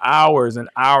upon hours and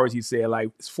hours. He said I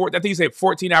think he said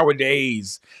 14-hour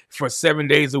days for 7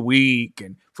 days a week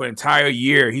and for an entire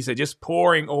year. He said just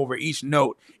poring over each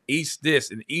note, each this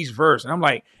and each verse. And I'm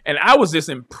like, and I was just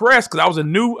impressed because I was a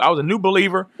new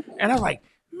believer, and I was like,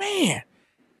 man.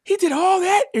 He did all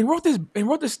that and wrote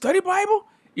this study Bible,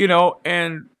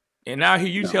 and now here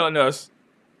you telling us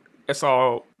that's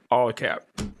all a cap,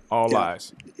 all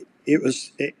lies.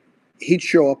 He'd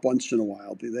show up once in a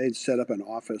while. They'd set up an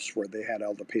office where they had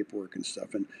all the paperwork and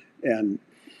stuff, and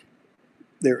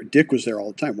Dick was there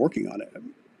all the time working on it.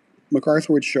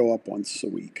 MacArthur would show up once a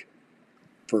week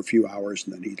for a few hours,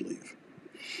 and then he'd leave.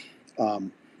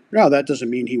 Now that doesn't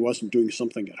mean he wasn't doing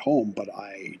something at home, but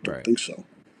I don't think so.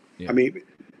 Yeah. I mean.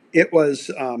 It was,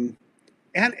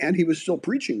 and he was still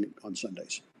preaching on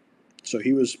Sundays, so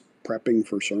he was prepping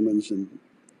for sermons and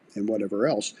whatever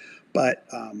else. But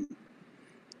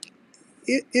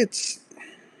it's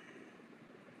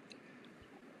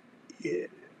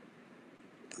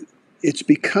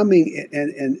becoming,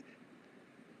 and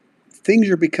things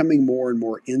are becoming more and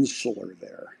more insular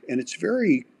there, and it's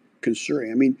very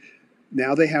concerning. I mean,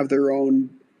 now they have their own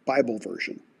Bible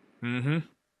version,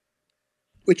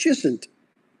 which isn't.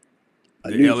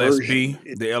 The LSB,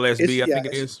 I think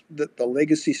it is the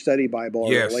Legacy Study Bible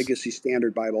or the Legacy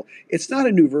Standard Bible. It's not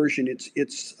a new version.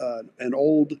 It's an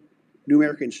old New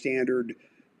American Standard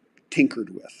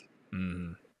tinkered with.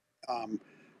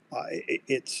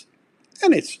 It's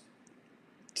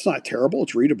not terrible.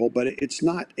 It's readable, but it's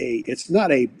not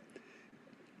a.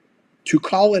 To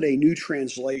call it a new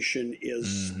translation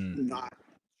is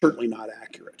certainly not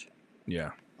accurate. Yeah.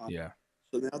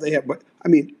 So now they have,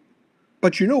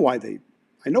 but you know why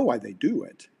I know why they do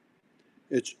it.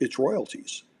 It's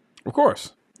royalties. Of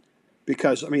course.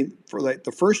 Because for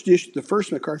the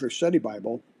first MacArthur Study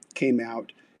Bible came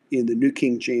out in the New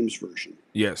King James Version.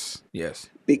 Yes.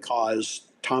 Because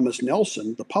Thomas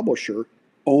Nelson, the publisher,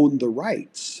 owned the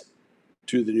rights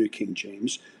to the New King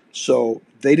James, so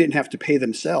they didn't have to pay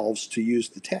themselves to use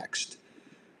the text.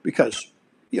 Because,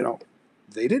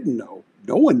 they didn't know.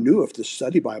 No one knew if the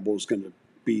Study Bible was going to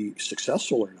be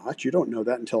successful or not. You don't know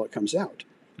that until it comes out.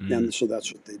 And so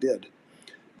that's what they did.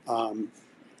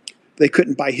 They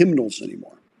couldn't buy hymnals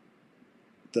anymore.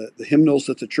 The hymnals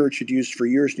that the church had used for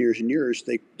years and years and years,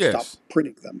 they stopped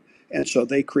printing them. And so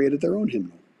they created their own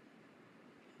hymnal.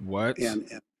 What? And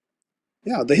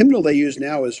yeah, the hymnal they use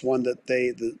now is one that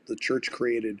the church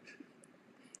created,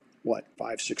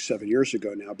 5, 6, 7 years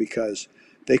ago now, because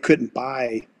they couldn't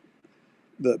buy.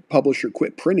 The publisher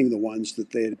quit printing the ones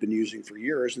that they had been using for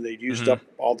years, and they'd used up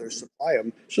all their supply of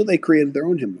them. So they created their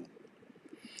own hymnal.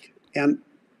 And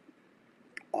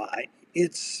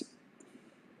it's,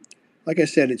 like I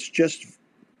said, it's just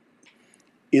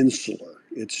insular.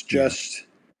 It's just,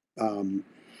 I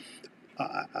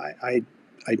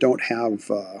don't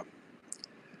have,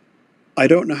 I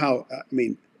don't know how,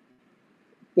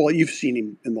 well, you've seen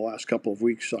him in the last couple of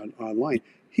weeks online.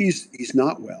 He's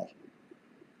not well.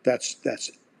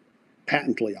 That's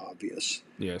patently obvious.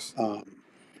 Yes.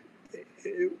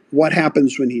 What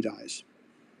happens when he dies?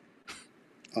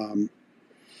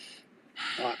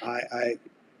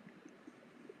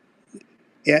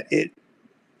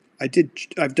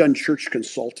 I've done church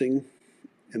consulting,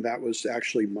 and that was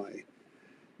actually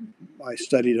I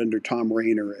studied under Tom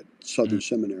Rayner at Southern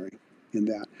Seminary in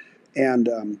that.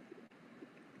 And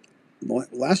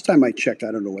last time I checked,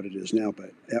 I don't know what it is now,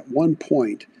 but at one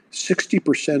point,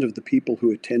 60% of the people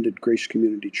who attended Grace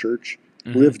Community Church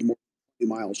lived more than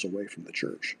 20 miles away from the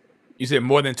church. You said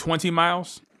more than 20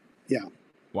 miles? Yeah.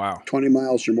 Wow. 20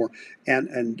 miles or more.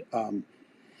 And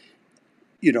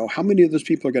you know, how many of those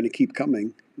people are going to keep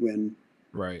coming when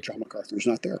John MacArthur's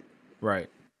not there? Right.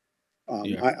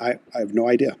 I have no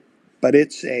idea. But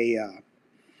it's a...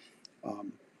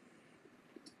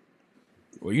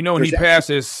 well, you know, when he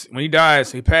passes, when he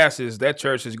dies, he passes, that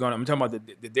church is going to... I'm talking about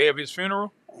the day of his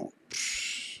funeral?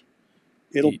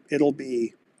 It'll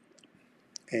be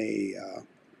a...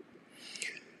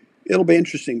 it'll be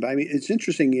interesting. But I mean, it's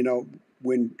interesting, you know,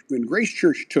 when Grace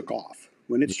Church took off,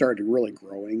 when it started really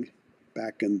growing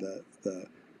back in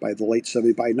by the late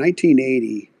 70s, by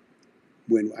 1980,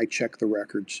 when I checked the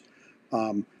records,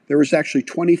 there was actually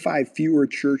 25 fewer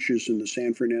churches in the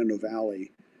San Fernando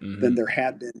Valley than there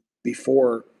had been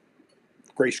before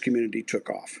Grace Community took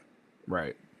off.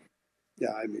 Right.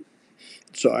 Yeah, I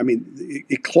mean,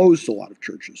 it closed a lot of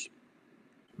churches.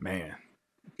 Man.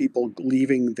 People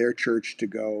leaving their church to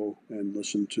go and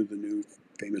listen to the new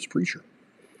famous preacher.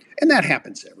 And that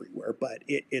happens everywhere, but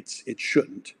it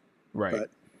shouldn't. Right. But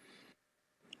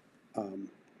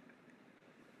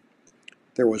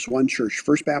there was one church,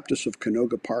 First Baptist of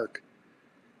Canoga Park,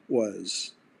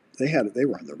 they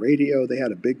were on the radio. They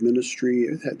had a big ministry.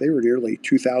 They were nearly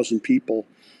 2,000 people.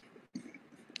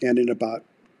 And in about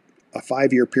a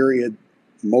 5-year period,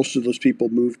 most of those people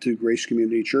moved to Grace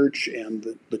Community Church,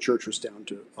 and the church was down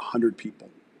to 100 people.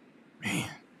 Man.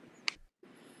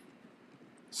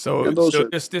 So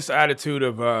this attitude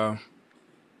of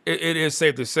it is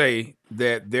safe to say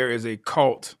that there is a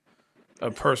cult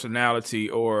of personality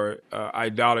or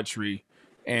idolatry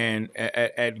and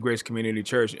at Grace Community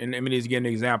Church. And let me just give an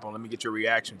example. Let me get your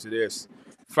reaction to this.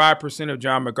 5% of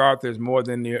John MacArthur is more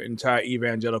than the entire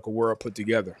evangelical world put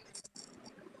together.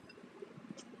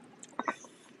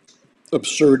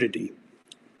 Absurdity.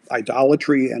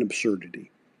 Idolatry and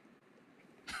absurdity.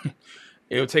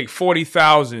 It would take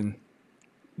 40,000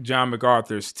 John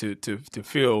MacArthur's to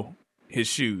fill his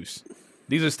shoes.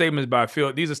 These are statements by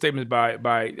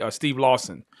Steve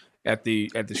Lawson at the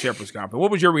Shepherd's Conference.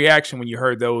 What was your reaction when you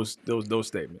heard those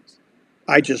statements?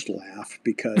 I just laugh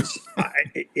because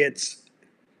it's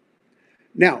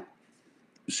now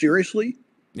seriously.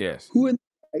 Yes. Who in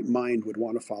their right mind would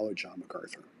want to follow John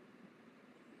MacArthur?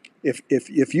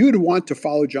 If you'd want to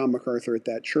follow John MacArthur at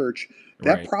that church,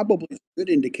 that probably is a good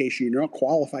indication you're not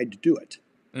qualified to do it.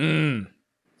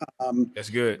 That's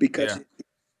good because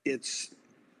it's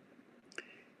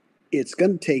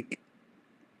going to take.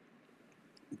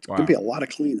 It's going to be a lot of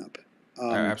cleanup.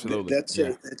 Absolutely, that's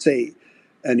an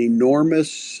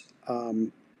enormous.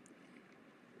 And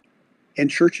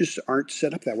churches aren't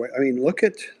set up that way. I mean, look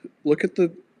at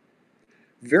the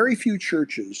very few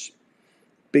churches,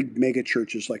 big mega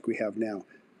churches like we have now,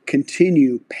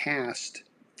 continue past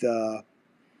the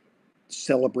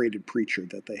celebrated preacher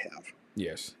that they have.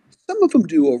 Yes. Some of them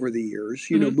do over the years.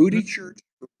 You know, Moody Church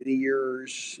for many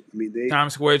years. I mean,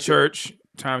 Times Square Church.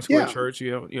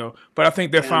 You know. But I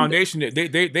think their foundation,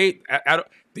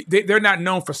 they're not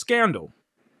known for scandal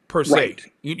per se. Right.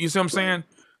 You see what I'm saying?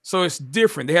 So it's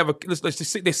different. They have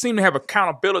they seem to have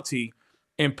accountability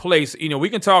in place. You know, we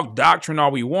can talk doctrine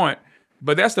all we want,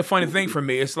 but that's the funny thing for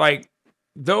me. It's like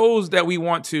those that we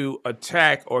want to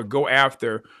attack or go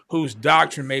after, whose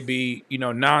doctrine may be, you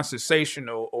know,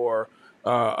 non-sensational or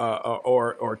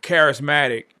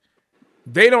charismatic,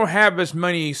 they don't have as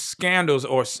many scandals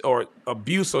or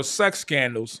abuse or sex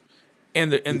scandals in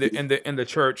the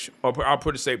church, or I'll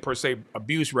put it per se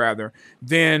abuse rather,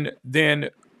 than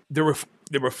the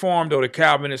Reformed or the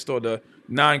Calvinist or the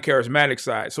non-charismatic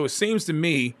side. So it seems to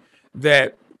me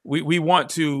that we want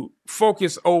to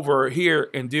focus over here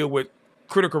and deal with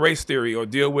critical race theory, or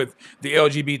deal with the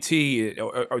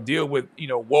LGBT, or deal with, you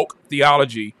know, woke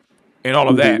theology and all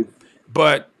of that.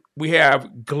 But we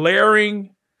have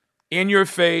glaring, in your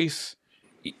face,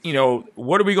 you know,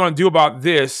 what are we going to do about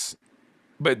this?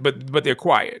 But they're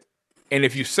quiet. And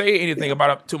if you say anything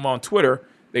about it to them on Twitter,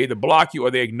 they either block you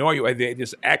or they ignore you, or they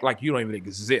just act like you don't even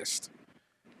exist.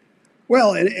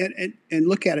 Well, and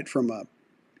look at it from a,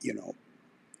 you know,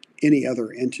 any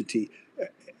other entity.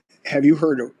 have you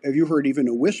heard even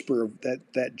a whisper of that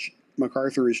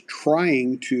MacArthur is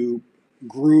trying to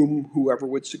groom whoever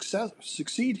would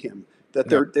succeed him? That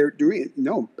No. they're doing it?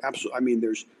 No, absolutely. I mean,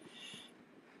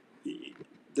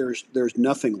 there's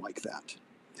nothing like that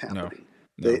happening.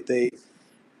 No. They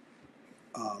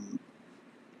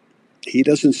he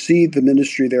doesn't see the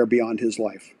ministry there beyond his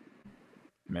life.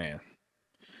 Man.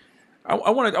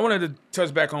 I wanted to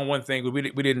touch back on one thing. We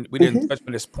didn't touch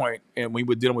on this point, and we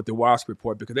were dealing with the WASP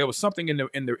report, because there was something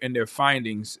in their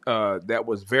findings that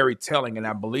was very telling, and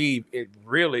I believe it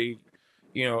really,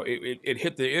 it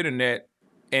hit the internet,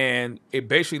 and it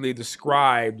basically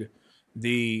described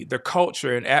the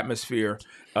culture and atmosphere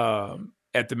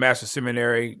at the Master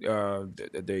Seminary,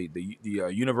 the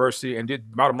university, and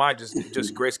bottom line,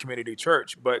 just Grace Community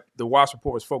Church. But the WASP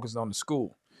report was focused on the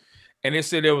school. And it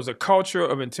said there was a culture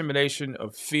of intimidation,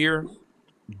 of fear,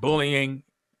 bullying,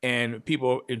 and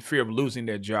people in fear of losing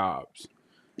their jobs.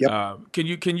 Yep. Can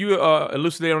you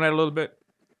elucidate on that a little bit?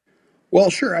 Well,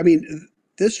 sure. I mean,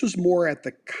 this was more at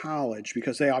the college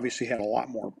because they obviously had a lot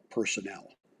more personnel,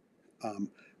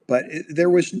 but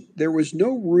there was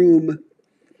no room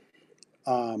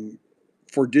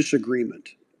for disagreement.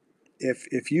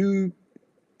 If you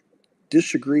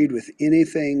disagreed with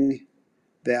anything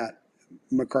that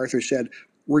MacArthur said,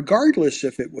 regardless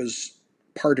if it was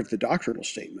part of the doctrinal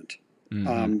statement,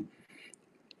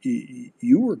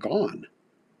 you were gone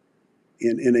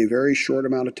in a very short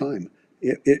amount of time.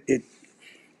 It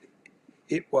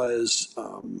was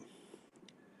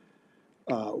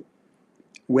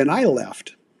when I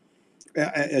left.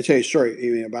 I tell you a story,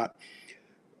 Amy, about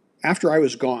after I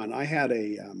was gone. I had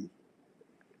a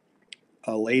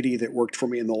lady that worked for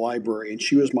me in the library, and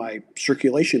she was my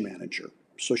circulation manager.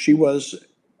 So she was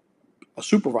a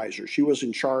supervisor. She was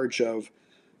in charge of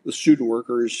the student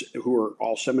workers, who were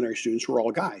all seminary students, who were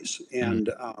all guys. And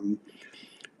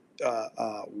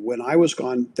when I was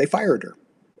gone, they fired her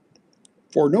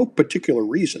for no particular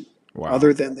reason,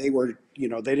 other than they were,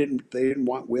 they didn't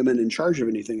want women in charge of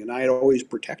anything, and I had always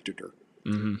protected her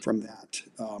from that.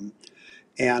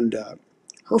 And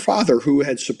her father, who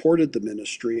had supported the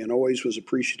ministry and always was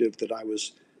appreciative that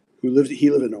he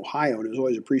lived in Ohio, and was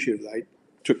always appreciative that I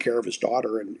took care of his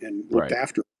daughter and looked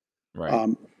after her.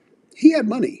 Right. He had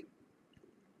money,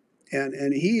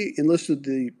 and he enlisted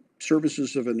the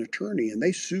services of an attorney, and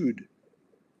they sued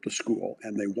the school,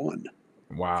 and they won.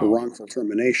 Wow. For wrongful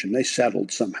termination. They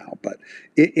settled somehow, but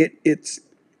it's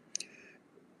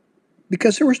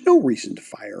because there was no reason to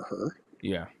fire her.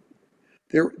 Yeah.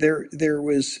 There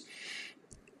was,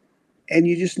 and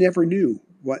you just never knew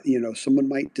what, someone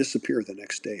might disappear the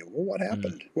next day. Well, what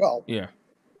happened? Well, yeah,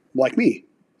 like me,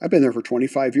 I've been there for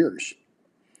 25 years.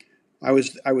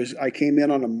 I came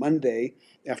in on a Monday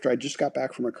after I just got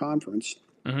back from a conference.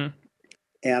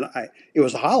 And it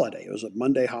was a holiday. It was a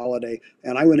Monday holiday,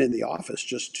 and I went in the office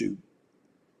just to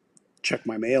check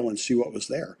my mail and see what was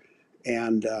there.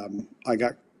 And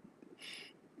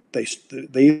they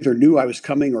either knew I was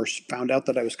coming or found out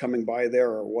that I was coming by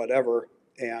there or whatever,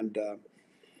 and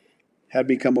had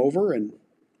me come over and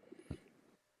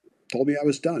told me I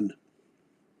was done.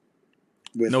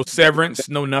 No severance,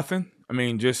 no nothing. I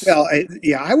mean, just I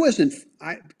wasn't.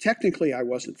 Technically, I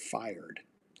wasn't fired.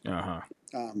 I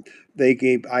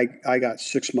got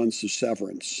 6 months of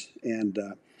severance, and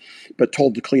but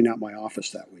told to clean out my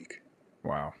office that week.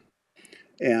 Wow.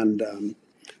 And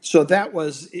so that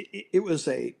was it. Was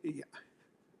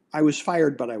I was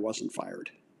fired, but I wasn't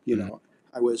fired.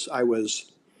 I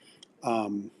was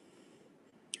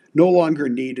no longer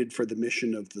needed for the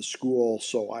mission of the school,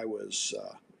 so I was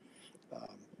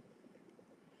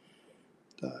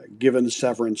given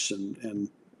severance and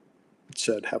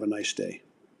said, "Have a nice day."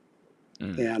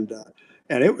 And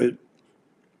it was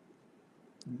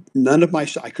none of I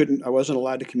wasn't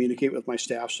allowed to communicate with my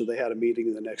staff, so they had a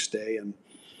meeting the next day and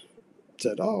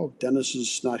said, "Oh, Dennis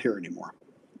is not here anymore."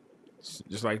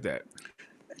 Just like that.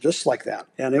 Just like that.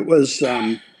 And it was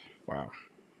wow.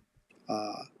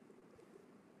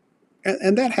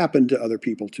 And that happened to other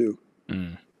people too.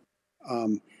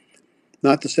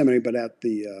 Not the seminary, but at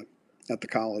the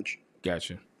college.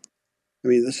 Gotcha. I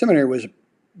mean, the seminary wasn't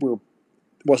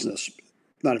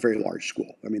not a very large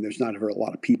school. I mean, there's not a very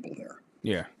lot of people there.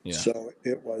 Yeah. So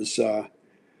it was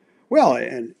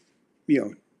and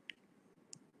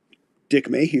Dick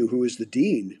Mayhew, who was the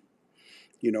dean,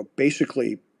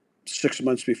 basically 6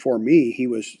 months before me, he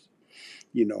was,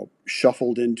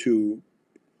 shuffled into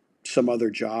some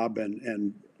other job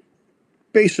and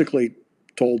basically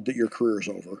told that your career is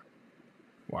over.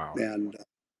 Wow. And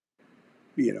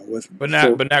but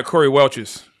not Corey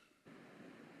Welch's.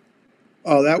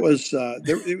 Oh, that was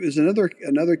it was another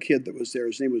kid that was there.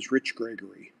 His name was Rich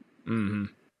Gregory, Hmm.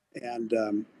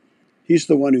 and he's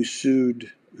the one who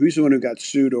sued. He's the one who got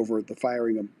sued over the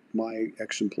firing of my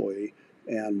ex-employee,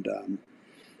 and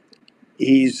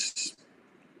he's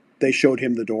they showed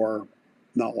him the door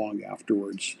not long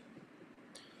afterwards.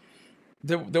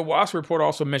 The Wasp report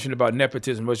also mentioned about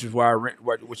nepotism, which is why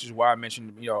I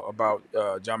mentioned about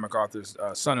John MacArthur's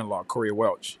son-in-law, Corey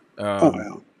Welch. Oh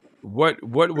yeah. What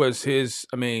was his?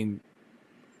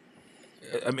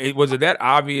 Was it that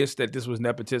obvious that this was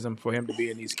nepotism for him to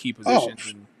be in these key Oh,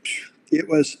 positions? And it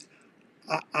was.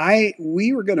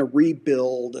 We were going to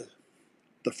rebuild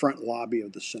the front lobby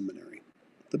of the seminary.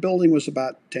 The building was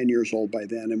about 10 years old by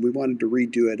then, and we wanted to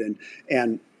redo it.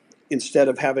 And instead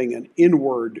of having an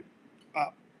inward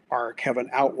arc, have an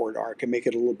outward arc and make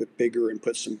it a little bit bigger and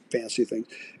put some fancy things.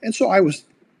 And so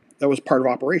that was part of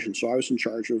operations. So I was in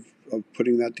charge of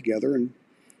putting that together and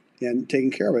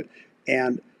taking care of it.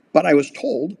 But I was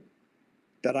told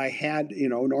that I had,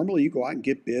 normally you go out and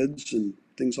get bids and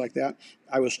things like that.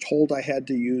 I was told I had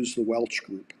to use the Welch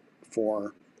Group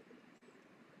for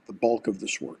the bulk of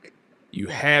this work. you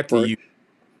had to use.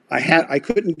 I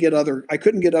couldn't get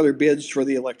other bids for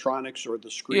the electronics or the Yeah.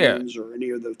 screens or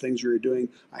any of the things we were doing.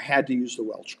 I had to use the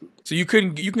Welch Group. So you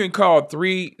couldn't call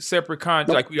 3 separate contracts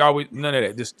Nope. like we always, none of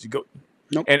that. Just to go.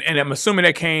 Nope. And I'm assuming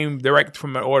that came direct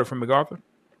from an order from MacArthur.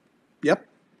 Yep.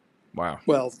 Wow.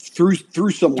 Well,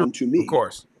 through someone to me. Of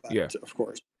course. Yeah. Of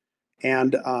course.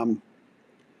 And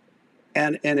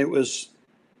it was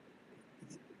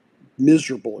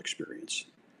miserable experience.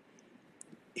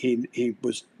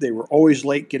 They were always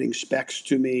late getting specs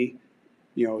to me.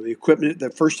 The equipment, the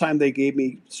first time they gave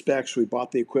me specs, we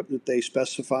bought the equipment they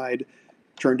specified.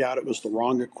 Turned out it was the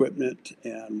wrong equipment,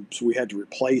 and so we had to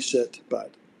replace it,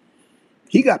 but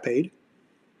he got paid.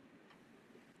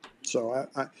 So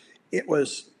it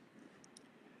was,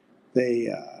 a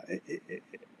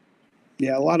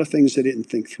lot of things they didn't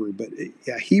think through, but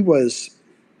he was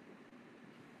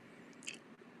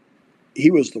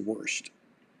the worst.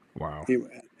 Wow.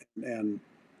 And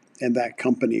that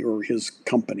company, or his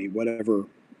company, whatever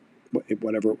it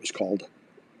was called.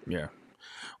 Yeah.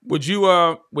 Would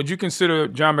you consider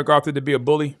John MacArthur to be a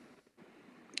bully?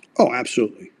 Oh,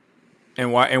 absolutely.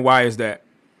 And why is that?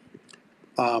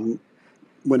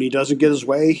 When he doesn't get his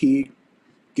way, he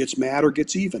gets mad or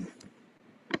gets even.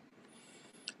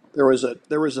 There was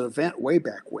an event way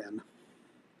back when,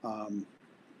 I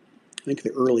think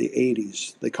the early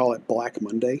 '80s. They call it Black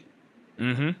Monday.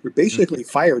 Mm-hmm. We basically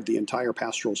fired the entire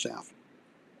pastoral staff.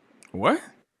 What?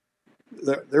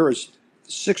 There was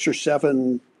 6 or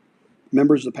 7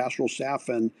 members of the pastoral staff,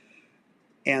 and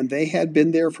they had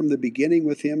been there from the beginning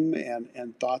with him,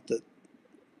 and thought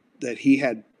that he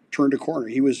had turned a corner.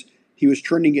 He was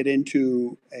turning it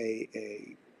into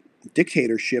a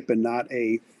dictatorship and not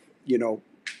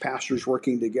pastors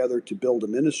working together to build a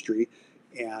ministry.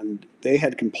 And they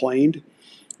had complained,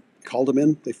 called him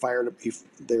in, they fired him.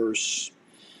 There's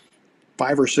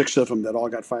 5 or 6 of them that all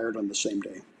got fired on the same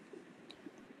day.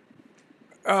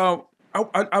 I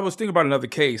was thinking about another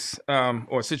case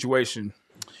or situation.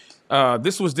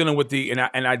 This was dealing with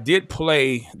and I did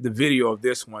play the video of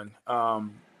this one.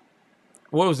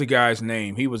 What was the guy's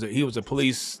name? He was a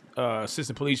police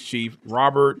assistant police chief,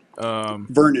 Robert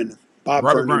Vernon. Bob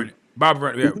Vernon. Bob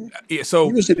Vernon. Yeah. Mm-hmm. Yeah. So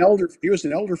he was an elder. He was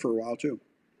an elder for a while too.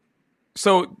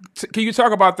 So can you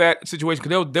talk about that situation?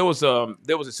 Because there was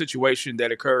a situation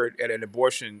that occurred at an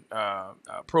abortion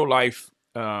pro-life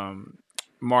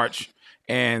march,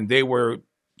 and they were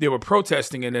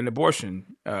protesting at an abortion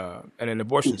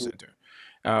Mm-hmm. center.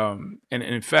 And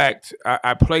in fact,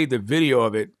 I played the video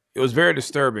of it. It was very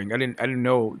disturbing. I didn't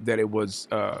know that it was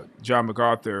John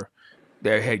MacArthur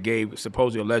that had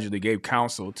supposedly allegedly gave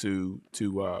counsel to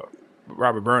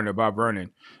Bob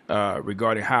Vernon,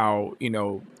 regarding how,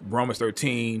 Romans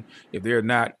 13, if they're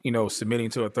not, submitting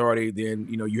to authority, then,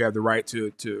 you have the right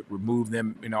to remove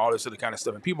them, all this other kind of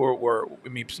stuff. And people were,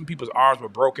 some people's arms were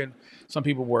broken. Some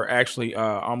people were actually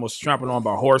almost trampled on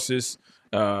by horses.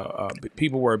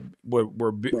 People were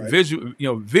Right.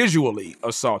 visually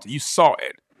assaulted. You saw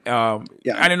it. Yeah.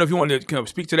 I didn't know if you wanted to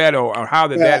speak to that, or how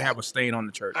did that have a stain on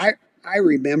the church? I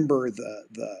remember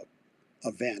the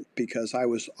event because I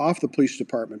was off the police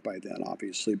department by then,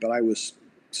 obviously, but I was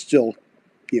still,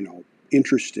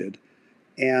 interested.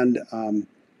 And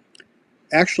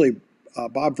actually,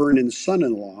 Bob Vernon's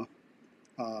son-in-law,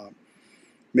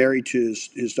 married to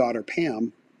his daughter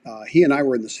Pam, he and I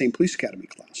were in the same police academy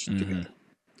class together.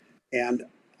 And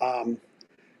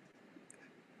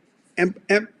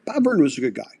Bob Vernon was a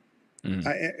good guy.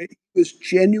 He was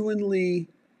genuinely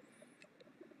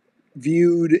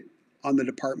viewed on the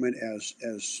department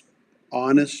as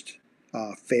honest,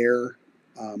 fair.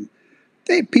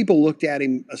 People looked at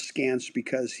him askance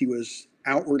because he was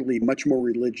outwardly much more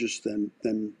religious than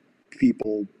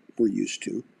people were used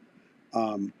to.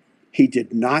 He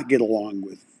did not get along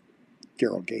with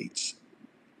Daryl Gates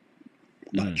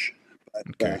much. But,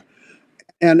 Okay.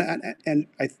 and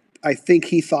I think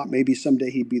he thought maybe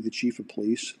someday he'd be the chief of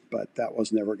police, but that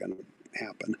was never going to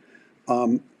happen.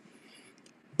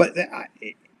 But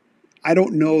I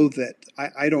don't know that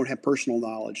I don't have personal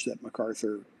knowledge that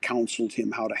Macarthur counseled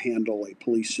him how to handle a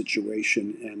police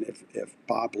situation, and if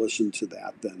Bob listened to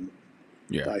that, then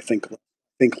Yeah. I think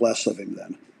less of him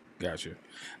then. Gotcha.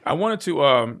 I wanted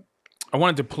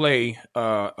to play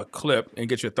a clip and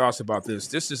get your thoughts about this.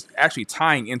 This is actually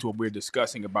tying into what we're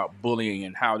discussing about bullying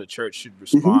and how the church should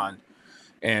respond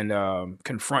and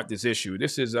confront this issue.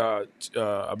 This is, I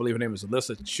believe her name is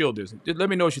Alyssa Childers. Let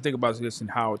me know what you think about this and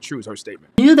how true is her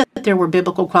statement. Knew that there were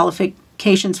biblical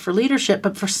qualifications for leadership,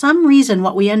 but for some reason,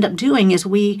 what we end up doing is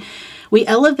we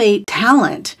elevate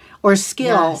talent or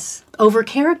skill over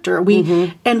character.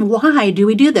 And why do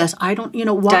we do this? I don't,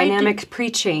 why dynamic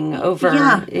preaching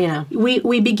over,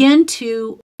 we begin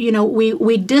to,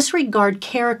 we disregard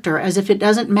character as if it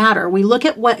doesn't matter. We look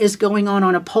at what is going on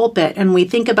a pulpit and we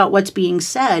think about what's being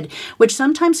said, which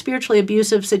sometimes spiritually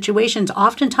abusive situations,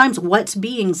 oftentimes what's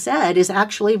being said is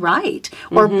actually right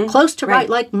or close to right.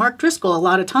 Like Mark Driscoll a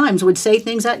lot of times would say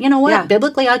things that,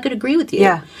 biblically I could agree with you.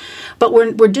 Yeah. But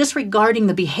we're disregarding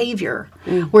the behavior.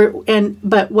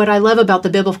 But what I love about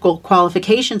the biblical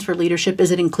qualifications for leadership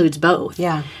is it includes both.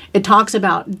 Yeah. It talks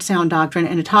about sound doctrine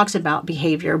and it talks about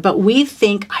behavior. But we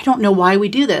think, I don't know why we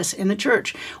do this in the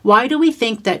church. Why do we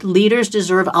think that leaders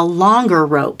deserve a longer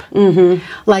rope?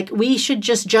 Like we should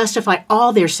just justify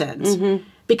all their sins.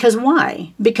 Because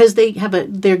why? Because they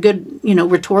have they're good,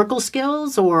 rhetorical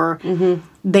skills, or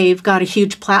they've got a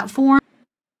huge platform.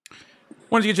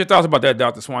 Wanted to get your thoughts about that,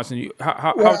 Dr. Swanson.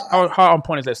 How on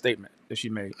point is that statement that she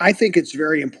made? I think it's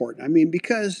very important. I mean,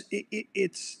 because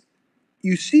it's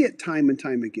you see it time and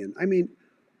time again. I mean,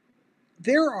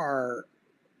 there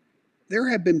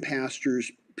have been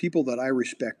pastors, people that I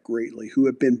respect greatly, who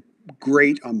have been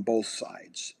great on both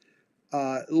sides.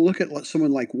 Look at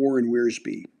someone like Warren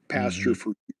Wiersbe, pastor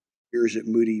for years at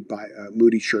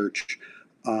Moody Church.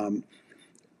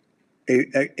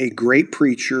 A great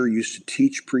preacher, used to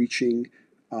teach preaching.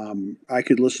 I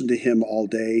could listen to him all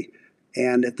day.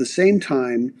 And at the same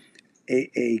time,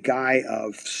 a guy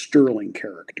of sterling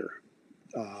character,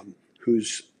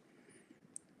 whose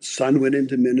son went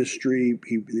into ministry.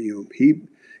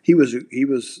 He was,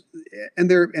 and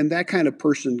that kind of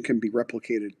person can be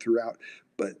replicated throughout.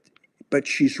 But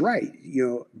she's right.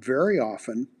 Very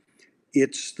often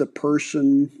it's the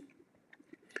person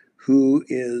who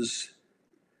is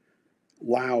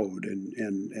loud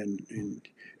and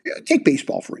take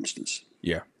baseball, for instance.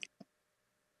 Yeah.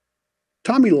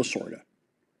 Tommy Lasorda.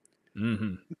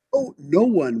 No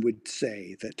one would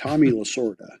say that Tommy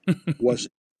Lasorda was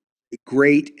a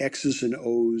great X's and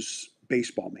O's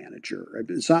baseball manager.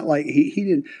 It's not like he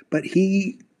didn't, but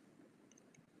he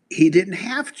didn't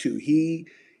have to. He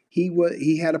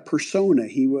had a persona.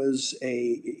 He was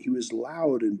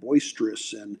loud and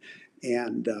boisterous and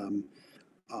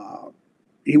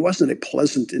he wasn't a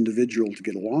pleasant individual to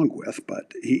get along with,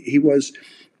 but he was.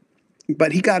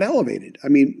 But he got elevated. I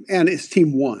mean, and his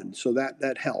team won, so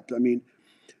that helped. I mean,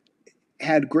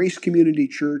 had Grace Community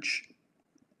Church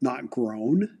not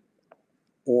grown,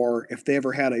 or if they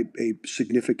ever had a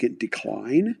significant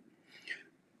decline,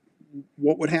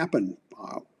 what would happen?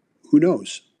 Who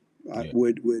knows?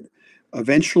 Would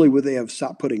they have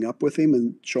stopped putting up with him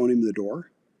and shown him the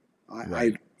door?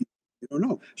 I don't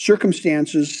know.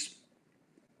 Circumstances.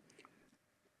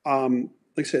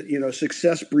 Like I said,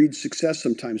 success breeds success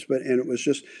sometimes, but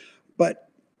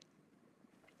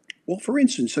for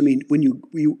instance, I mean, when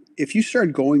if you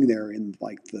started going there in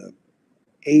like the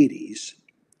 80s,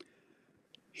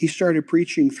 he started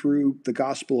preaching through the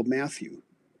Gospel of Matthew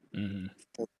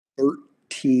for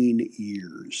 13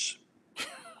 years.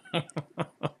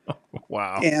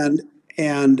 Wow. And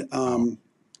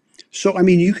so I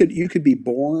mean, you could be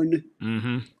born,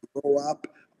 grow up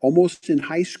almost in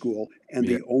high school, and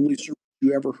the only sermons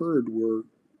you ever heard were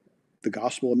the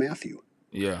Gospel of Matthew.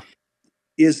 Yeah.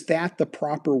 Is that the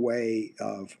proper way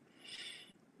of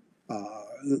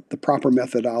the proper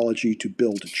methodology to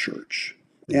build a church?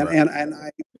 And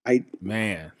I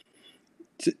man,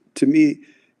 to me,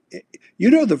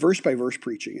 the verse by verse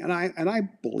preaching, and I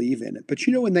believe in it. But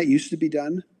when that used to be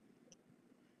done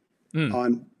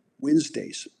on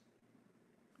Wednesdays,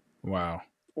 wow,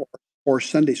 or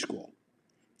Sunday school.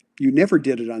 You never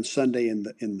did it on Sunday in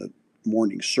the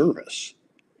morning service.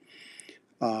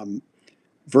 Vernon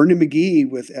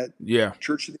McGee at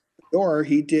Church of the Door,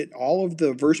 he did all of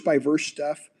the verse by verse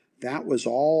stuff. That was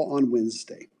all on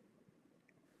Wednesday.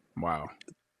 Wow.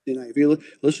 You know, if you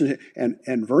listen to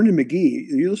and Vernon McGee,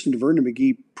 you listen to Vernon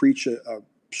McGee preach a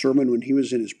sermon when he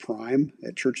was in his prime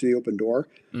at Church of the Open Door.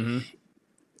 Mm-hmm.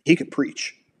 He could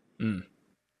preach,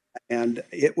 and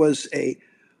it was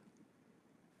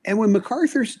and when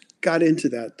Macarthur got into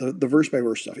that, the verse by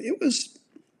verse stuff, it was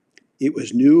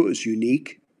new, it was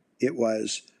unique, it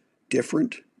was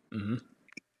different,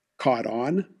 caught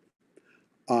on.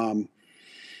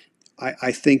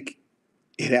 I think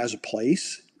it has a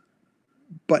place,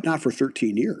 but not for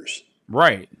 13 years.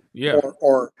 Right. Yeah.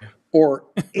 Or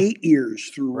 8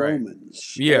 years through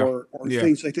Romans. Yeah. Or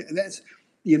things like that. And that's,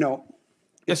 you know,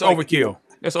 it's like, overkill. You know,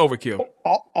 it's overkill.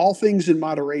 All things in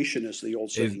moderation, as the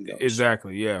old saying goes.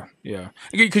 Exactly. Yeah. Yeah.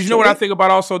 Because you know what I think about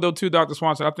also though too, Dr.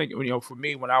 Swanson. I think, you know, for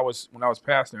me when I was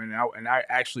pastoring, and I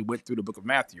actually went through the book of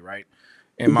Matthew, right?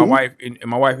 And my wife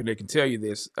and they can tell you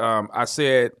this. I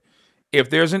said, if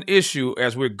there's an issue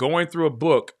as we're going through a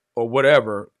book or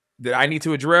whatever that I need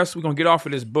to address, we're gonna get off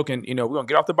of this book and, you know, we're gonna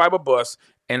get off the Bible bus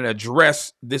and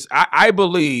address this. I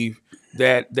believe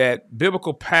that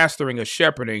biblical pastoring or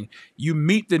shepherding, you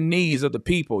meet the needs of the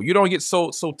people. You don't get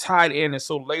so tied in and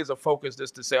so laser focused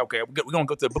just to say, okay, we're gonna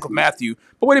go to the book of Matthew.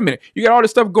 But wait a minute, you got all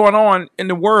this stuff going on in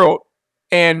the world,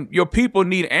 and your people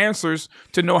need answers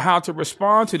to know how to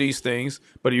respond to these things.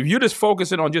 But if you're just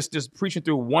focusing on just preaching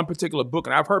through one particular book,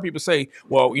 and I've heard people say,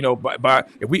 well, you know,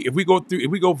 if we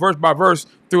go verse by verse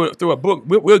through a book,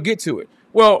 we'll get to it.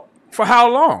 Well, for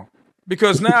how long?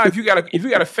 Because now if you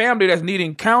got a family that's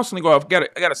needing counseling, or I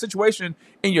got a situation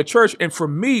in your church, and for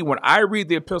me, when I read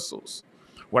the epistles,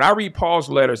 when I read Paul's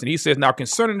letters, and he says, now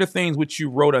concerning the things which you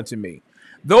wrote unto me,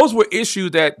 those were issues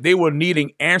that they were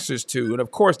needing answers to. And of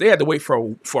course, they had to wait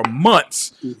for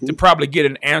months to probably get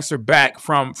an answer back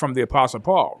from the Apostle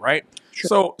Paul, right?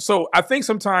 Sure. So I think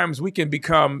sometimes we can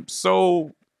become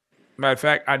so, matter of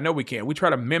fact, I know we can. We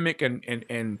try to mimic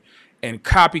and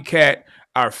copycat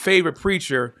our favorite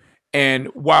preacher. And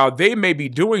while they may be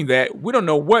doing that, we don't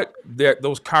know what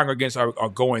those congregants are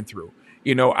going through.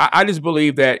 You know, I just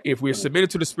believe that if we're submitted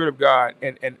to the Spirit of God,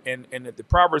 and the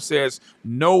proverb says,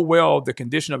 know well the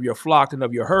condition of your flock and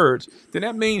of your herds, then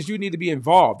that means you need to be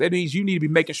involved. That means you need to be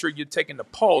making sure you're taking the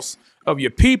pulse of your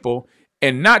people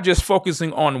and not just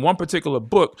focusing on one particular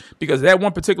book, because that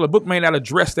one particular book may not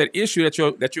address that issue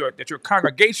that your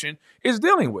congregation is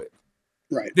dealing with.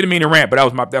 Right. Didn't mean to rant,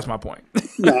 but that's my point.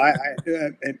 No, I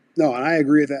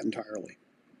agree with that entirely.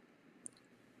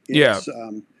 It's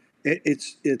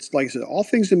like I said, all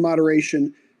things in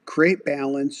moderation, create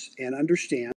balance, and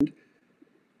understand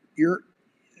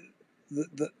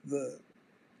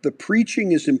the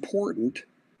preaching is important.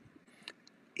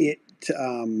 It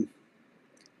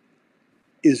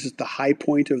is at the high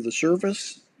point of the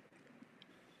service.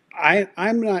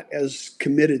 I'm not as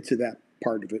committed to that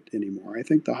part of it anymore. I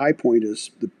think the high point is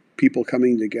the people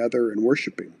coming together and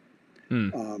worshiping,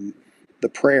 the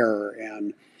prayer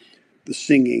and the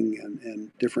singing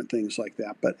and different things like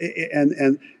that. But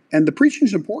and the preaching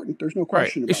is important. There's no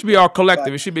question about it. It should be all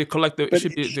collective. It should be a collective. It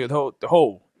should be the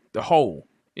whole.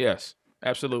 Yes,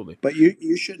 absolutely. But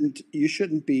you shouldn't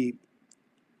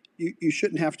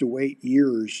have to wait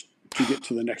years to get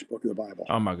to the next book of the Bible.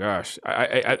 Oh my gosh,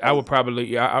 I would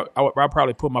probably I would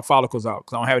probably pull my follicles out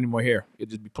because I don't have any more hair. It'd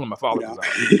just be pulling my follicles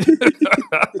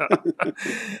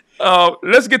out.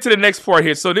 Let's get to the next part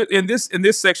here. So in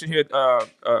this section here,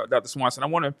 Dr. Swanson, I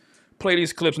want to play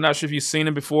these clips. I'm not sure if you've seen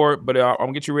them before, but I'm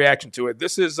gonna get your reaction to it.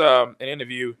 This is an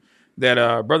interview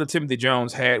that Brother Timothy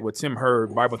Jones had with Tim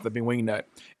Hurd, Bible Thumping Wingnut,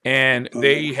 and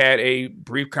they had a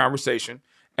brief conversation.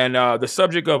 And the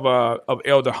subject of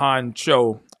Elder Han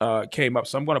Cho came up.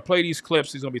 So I'm going to play these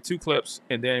clips. These are going to be 2 clips,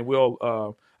 and then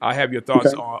I'll have your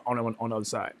thoughts on the other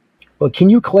side. But can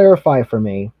you clarify for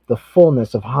me the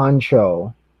fullness of Han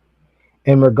Cho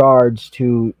in regards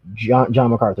to John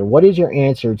Macarthur? What is your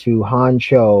answer to Han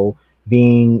Cho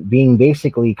being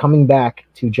basically coming back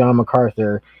to John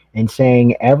Macarthur and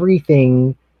saying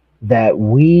everything that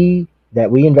we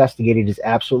investigated is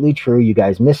absolutely true? You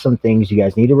guys missed some things. You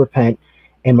guys need to repent.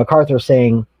 And Macarthur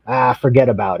saying, forget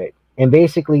about it. And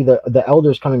basically the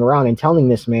elders coming around and telling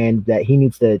this man that he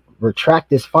needs to retract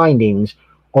his findings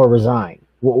or resign.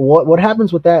 What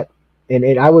happens with that?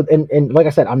 And like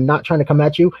I said, I'm not trying to come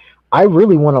at you. I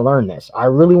really want to learn this. I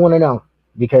really want to know,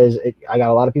 because I got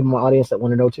a lot of people in my audience that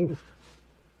want to know too.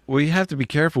 Well, you have to be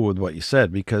careful with what you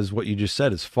said, because what you just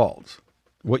said is false.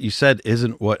 What you said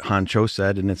isn't what Han Cho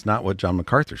said, and it's not what John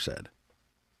Macarthur said.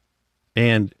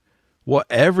 And What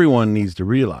everyone needs to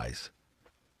realize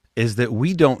is that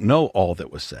we don't know all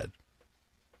that was said.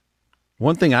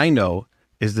 One thing I know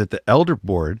is that the elder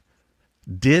board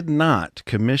did not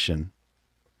commission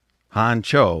Han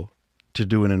Cho to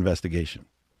do an investigation.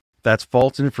 That's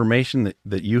false information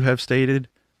that you have stated.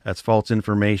 That's false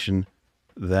information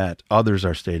that others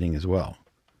are stating as well.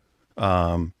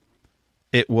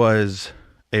 It was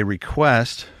a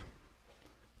request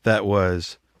that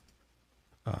was,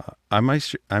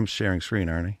 I'm sharing screen,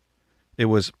 aren't I? It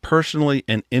was personally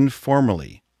and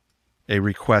informally a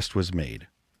request was made.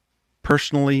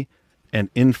 Personally and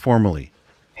informally.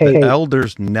 Hey, The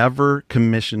elders never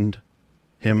commissioned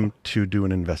him to do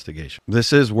an investigation.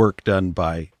 This is work done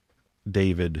by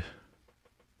David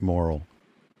Morrill.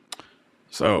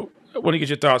 So I want to get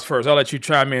your thoughts first. I'll let you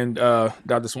chime in,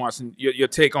 Dr. Swanson, your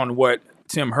take on what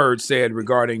Tim Hurd said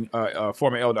regarding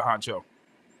former elder Han Cho.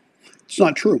 It's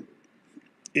not true.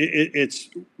 He's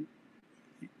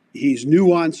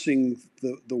nuancing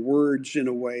the words in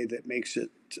a way that makes it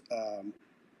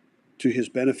to his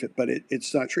benefit, but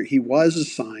it's not true. He was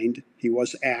assigned. He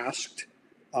was asked.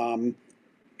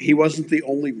 He wasn't the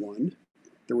only one.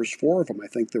 There was 4 of them, I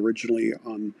think, originally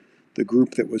on the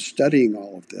group that was studying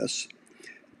all of this,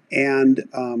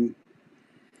 and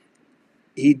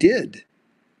he did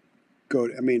go.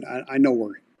 I mean, I know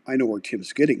where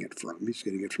Tim's getting it from. He's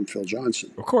getting it from Phil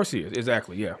Johnson. Of course he is.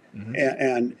 Exactly. Yeah. Mm-hmm.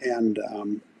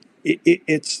 And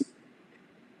it's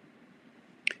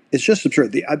just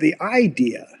absurd. The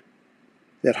idea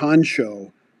that Han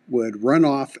Cho would run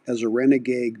off as a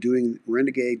renegade doing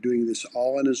this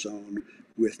all on his own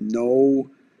with no,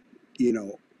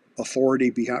 authority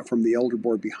from the elder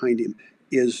board behind him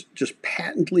is just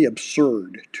patently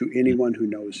absurd to anyone who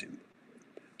knows him.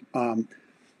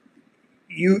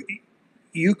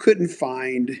 You couldn't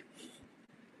find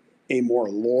a more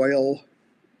loyal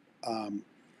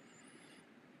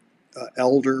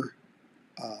elder,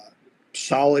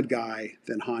 solid guy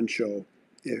than Han Cho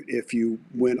if you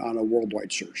went on a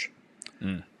worldwide search.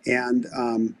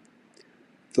 And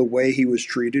the way he was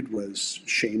treated was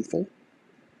shameful.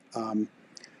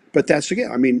 But that's,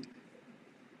 again, I mean,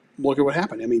 look at what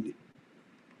happened. I mean,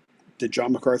 did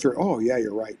John MacArthur, oh, yeah,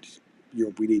 you're right.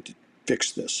 We need to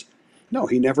fix this. No,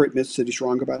 he never admits that he's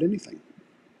wrong about anything.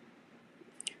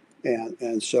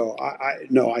 And so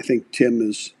I think Tim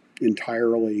is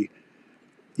entirely,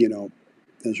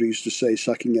 as we used to say,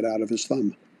 sucking it out of his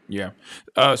thumb. Yeah.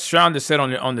 Sean just said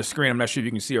on the screen, I'm not sure if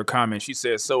you can see her comment. She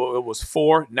says, so it was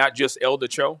 4, not just Elder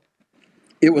Cho?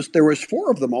 There was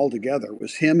 4 of them altogether. It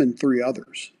was him and 3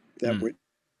 others that would.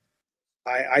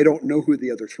 I don't know who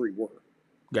the other 3 were.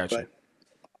 Gotcha. But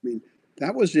I mean,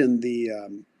 that was in the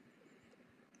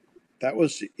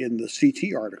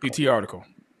CT article. CT article.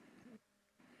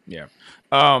 Yeah.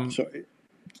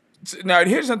 Now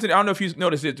here's something. I don't know if you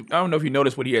noticed it. I don't know if you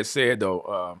noticed what he had said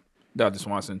though, Dr.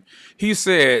 Swanson. He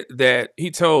said that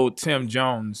he told Tim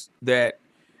Jones that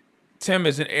Tim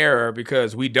is in error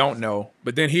because we don't know.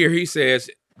 But then here he says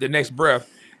the next breath,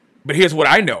 but here's what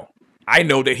I know. I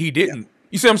know that he didn't. Yeah.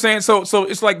 You see what I'm saying? So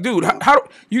it's like, dude, how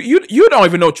you don't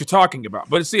even know what you're talking about.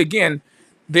 But see, again,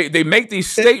 they make these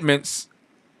statements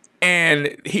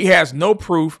and he has no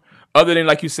proof other than,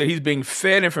 like you said, he's being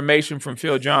fed information from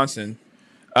Phil Johnson.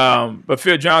 But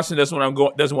Phil Johnson doesn't want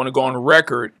to go on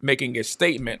record making a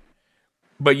statement,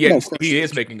 but yet he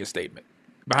is making a statement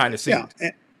behind the scenes.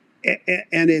 Yeah,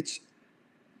 and it's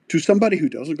to somebody who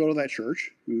doesn't go to that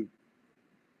church, who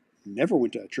never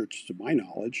went to that church, to my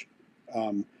knowledge.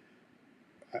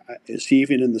 Is he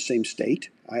even in the same state?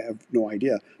 I have no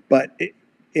idea. But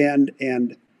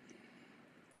and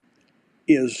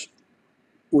is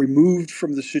removed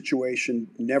from the situation.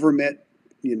 Never met,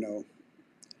 the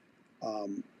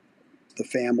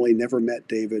family. Never met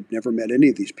David. Never met any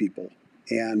of these people.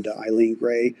 And Eileen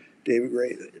Gray, David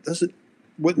Gray,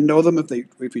 wouldn't know them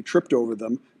if he tripped over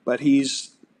them. But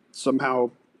he's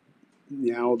somehow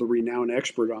now the renowned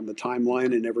expert on the timeline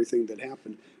and everything that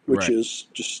happened, which is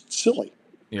just silly.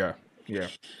 Yeah.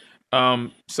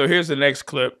 So here's the next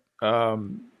clip.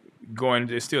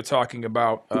 They're still talking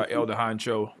about Elder Han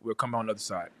Cho. We'll come on the other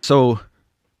side. So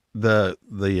the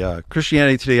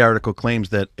Christianity Today article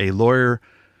claims that a lawyer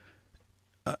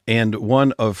and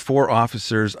one of 4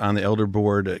 officers on the elder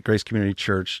board at Grace Community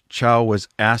Church, Chow, was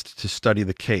asked to study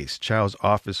the case. Chow's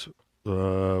office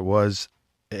was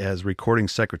as recording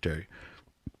secretary.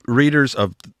 Readers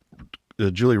of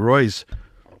Julie Roy's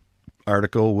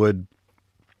article would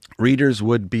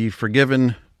be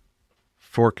forgiven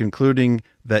for concluding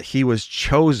that he was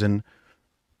chosen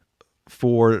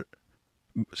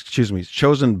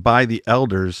by the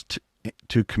elders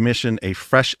to commission a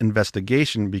fresh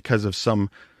investigation because of some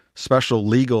special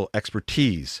legal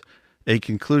expertise, a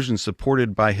conclusion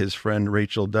supported by his friend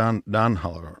Rachel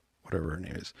Donholler, whatever her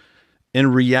name is.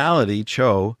 In reality,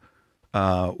 Cho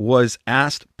was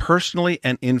asked personally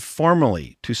and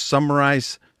informally to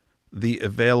summarize the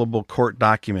available court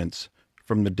documents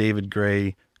from the David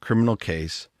Gray criminal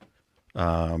case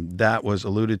that was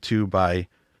alluded to by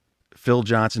Phil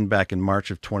Johnson back in March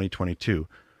of 2022.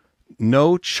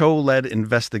 No Cho-led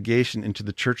investigation into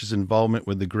the church's involvement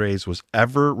with the Grays was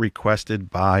ever requested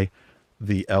by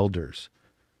the elders.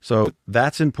 So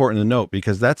that's important to note,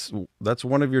 because that's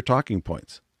one of your talking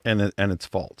points, and it's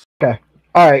false. Okay.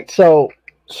 All right. So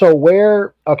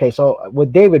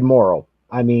with David Morrow,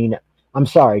 I mean, I'm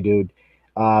sorry, dude.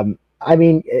 I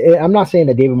mean, I'm not saying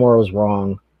that David Morrow is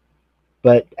wrong,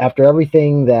 but after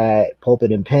everything that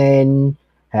Pulpit and Pen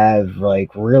have like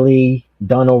really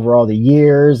done over all the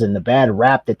years and the bad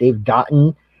rap that they've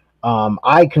gotten,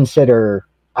 I consider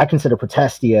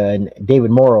Protestia and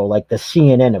David Morrow like the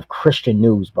CNN of Christian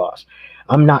news, boss.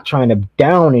 I'm not trying to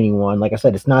down anyone. Like I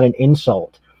said, it's not an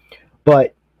insult,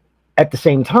 but at the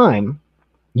same time,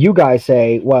 you guys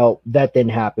say, well, that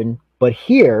didn't happen, but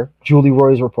here Julie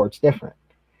Roy's report's different.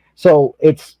 So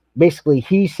it's basically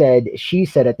he said, she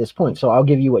said at this point. So I'll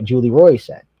give you what Julie Roy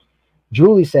said.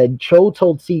 Julie said, Cho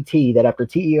told CT that after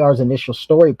TER's initial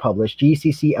story published,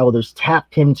 GCC elders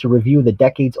tapped him to review the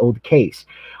decades-old case.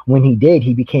 When he did,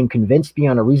 he became convinced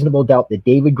beyond a reasonable doubt that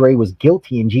David Gray was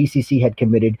guilty and GCC had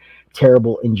committed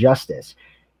terrible injustice.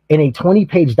 In a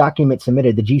 20-page document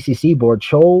submitted to the GCC board,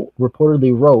 Cho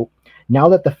reportedly wrote, now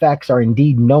that the facts are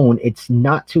indeed known, it's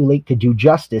not too late to do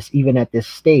justice, even at this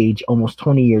stage, almost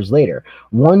 20 years later.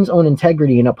 One's own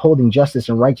integrity in upholding justice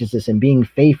and righteousness and being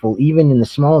faithful, even in the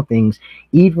small things,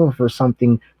 even for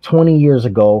something 20 years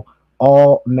ago,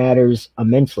 all matters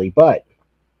immensely. But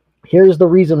here's the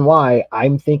reason why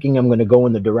I'm thinking I'm going to go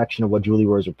in the direction of what Julie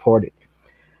Roy's reported.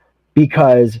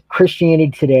 Because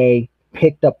Christianity Today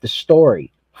picked up the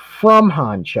story from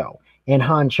Han Cho, and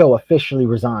Han Cho officially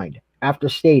resigned after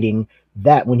stating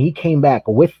that when he came back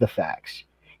with the facts,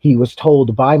 he was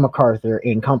told by Macarthur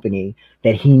and company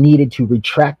that he needed to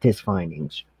retract his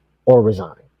findings or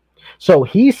resign. So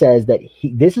he says that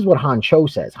this is what Han Cho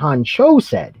says. Han Cho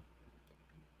said,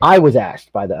 I was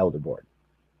asked by the elder board.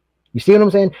 You see what I'm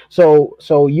saying?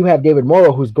 So you have David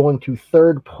Morrow, who's going to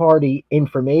third-party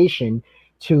information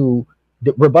to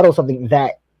rebuttal something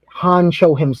that Han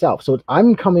Cho himself. So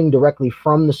I'm coming directly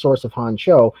from the source of Han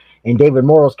Cho, and David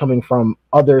Morrow's coming from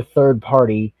other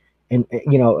third-party and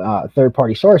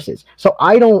third-party sources. So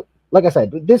I don't, like I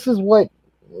said, this is what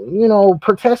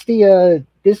Protestia.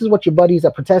 This is what your buddies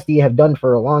at Protestia have done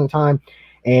for a long time,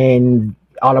 and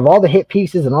out of all the hit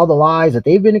pieces and all the lies that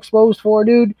they've been exposed for,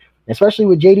 dude, especially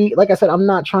with JD. Like I said, I'm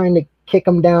not trying to kick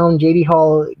them down. JD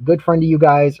Hall, good friend of you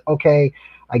guys. Okay.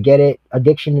 I get it.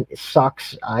 Addiction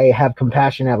sucks. I have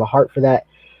compassion. I have a heart for that.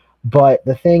 But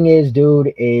the thing is,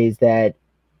 dude, is that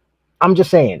I'm just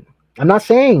saying, I'm not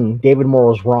saying David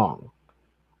Morrow's wrong.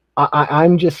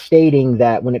 I'm just stating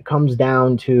that when it comes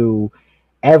down to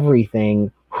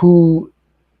everything,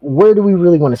 where do we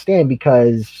really want to stand?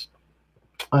 Because,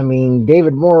 I mean,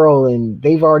 David Morrow, and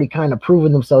they've already kind of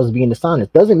proven themselves being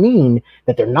dishonest. Doesn't mean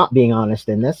that they're not being honest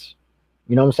in this.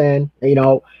 You know what I'm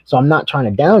saying? So I'm not trying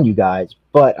to down you guys,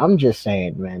 but I'm just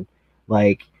saying, man,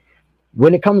 like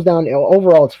when it comes down,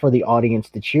 overall, it's for the audience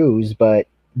to choose, but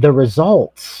the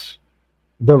results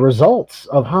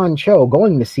of Han Cho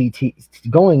going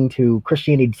to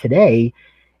Christianity Today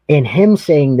and him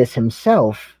saying this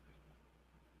himself,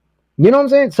 you know what I'm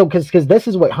saying? So, because this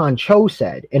is what Han Cho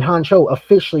said, and Han Cho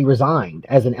officially resigned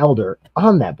as an elder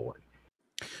on that board.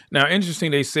 Now,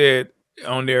 interesting, they said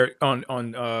on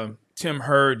Tim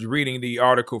Hurd's reading the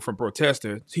article from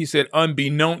Protester, he said,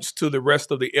 unbeknownst to the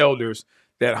rest of the elders,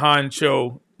 that Han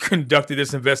Cho conducted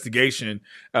this investigation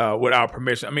without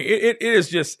permission. I mean, it is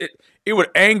just, it would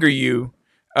anger you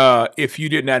if you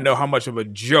did not know how much of a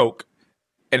joke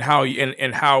and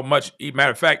how much,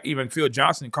 matter of fact, even Phil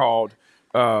Johnson called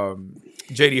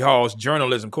J.D. Hall's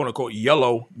journalism, quote unquote,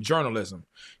 yellow journalism.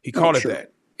 He called it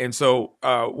that. And so,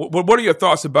 what are your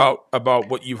thoughts about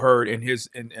what you've heard in his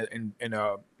in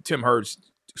Tim Hurd's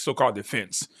so-called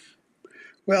defense?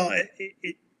 Well,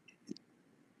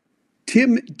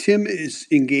 Tim is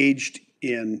engaged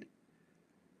in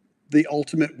the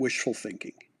ultimate wishful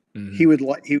thinking. Mm-hmm. He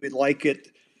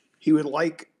would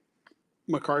like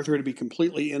Macarthur to be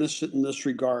completely innocent in this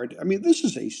regard. I mean, this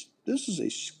is a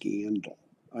scandal.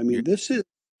 I mean, this is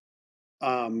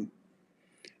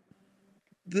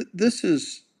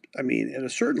I mean, at a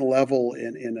certain level,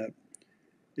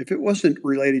 if it wasn't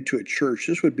related to a church,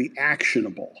 this would be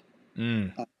actionable.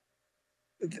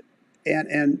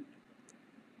 and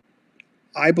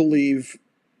I believe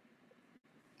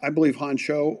Han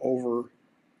Cho over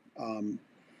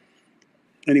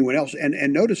anyone else.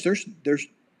 And notice there's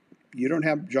you don't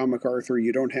have John Macarthur,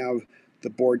 you don't have the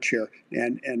board chair.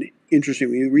 And interesting,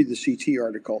 when you read the CT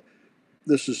article,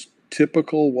 this is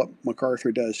typical what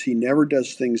Macarthur does. He never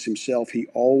does things himself. He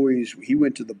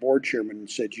went to the board chairman and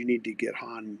said, "You need to get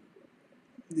Han,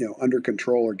 under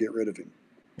control or get rid of him."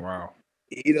 Wow.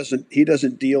 He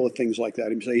doesn't deal with things like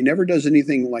that himself. He never does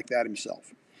anything like that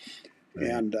himself.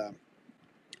 Right.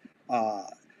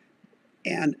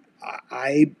 And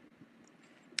I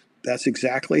that's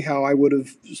exactly how I would have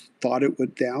thought it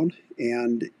went down,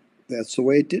 and that's the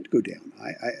way it did go down.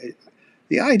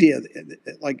 The idea,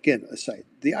 like again, aside,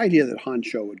 the idea that Han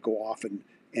Cho would go off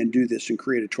and do this and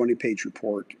create a 20-page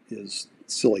report is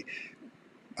silly.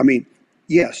 I mean,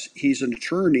 yes, he's an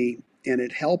attorney, and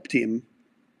it helped him.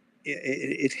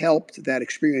 It helped that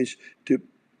experience to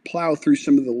plow through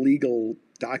some of the legal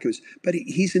documents. But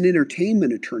he's an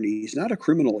entertainment attorney. He's not a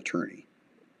criminal attorney.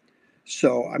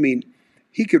 So, I mean,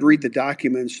 he could read the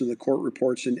documents and the court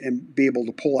reports and be able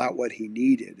to pull out what he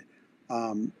needed.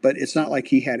 But it's not like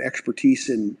he had expertise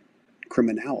in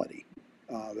criminality.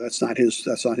 That's not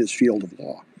his field of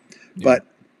law. Yeah.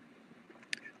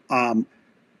 But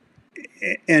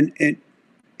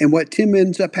and what Tim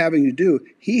ends up having to do,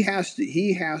 he has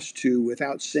to,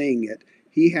 without saying it,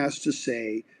 he has to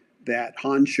say that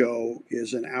Han Cho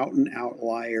is an out and out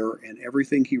liar, and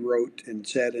everything he wrote and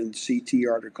said in CT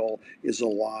article is a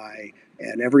lie,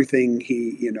 and everything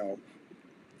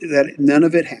that none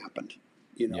of it happened,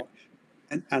 Yeah.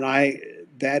 and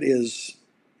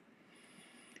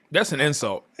that's an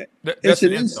insult. That's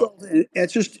an insult.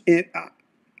 It's just,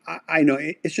 I know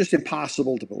it's just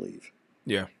impossible to believe.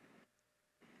 Yeah.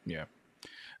 Yeah.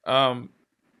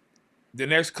 The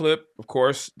next clip, of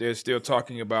course, they're still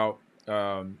talking about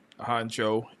Han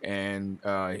Cho, and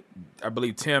I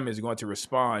believe Tim is going to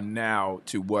respond now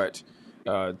to what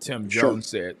Tim Jones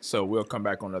said. So we'll come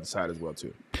back on the other side as well,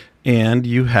 too. And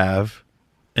you have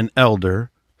an elder,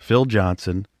 Phil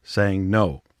Johnson, saying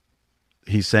no.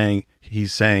 He's saying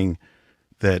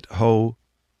that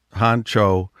Han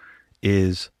Cho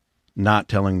is not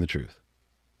telling the truth.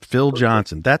 Phil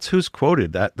Johnson, that's who's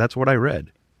quoted. That's what I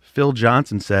read. Phil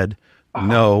Johnson said,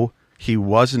 no, he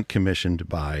wasn't commissioned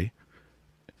by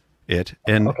it.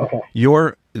 And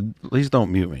please don't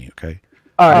mute me, okay?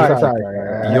 All right, sorry.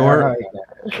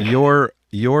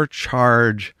 Your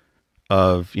charge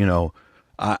of,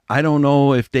 I don't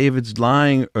know if David's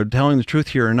lying or telling the truth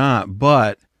here or not,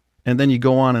 but, and then you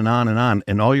go on and on and on,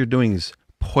 and all you're doing is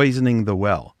poisoning the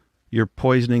well. You're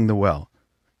poisoning the well.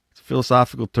 It's a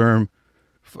philosophical term.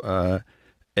 What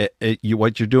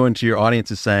you're doing to your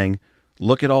audience is saying,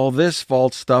 look at all this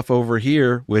false stuff over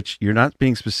here, which you're not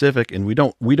being specific, and we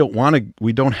don't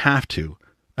have to.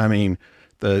 I mean,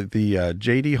 the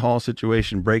JD Hall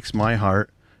situation breaks my heart,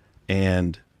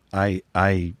 and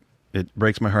it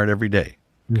breaks my heart every day.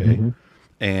 Okay. Mm-hmm.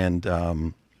 And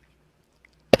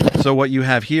so what you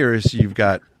have here is you've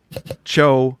got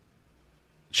Cho's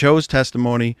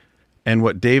testimony, and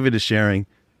what David is sharing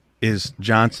is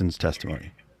Johnson's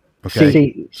testimony.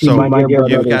 Okay.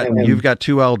 You've got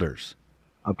two elders.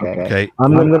 Okay.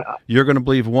 You're going to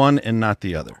believe one and not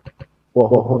the other. Well,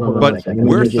 hold on. But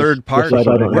we're third party.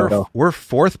 We're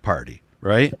fourth party,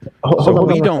 right? So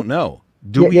we don't know.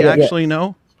 Do we actually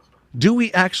know? Do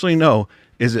we actually know?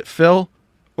 Is it Phil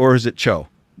or is it Cho?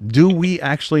 Do we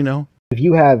actually know? If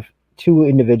you have two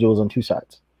individuals on two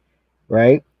sides,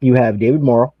 right? You have David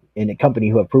Morrow and a company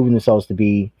who have proven themselves to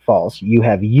be false. We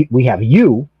have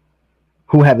you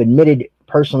who have admitted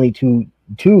personally to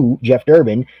Jeff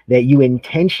Durbin that you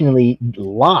intentionally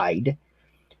lied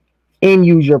and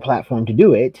use your platform to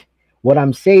do it. What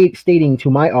I'm stating to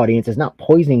my audience is not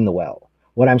poisoning the well.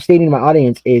 What I'm stating to my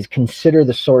audience is consider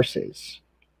the sources.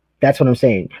 That's what I'm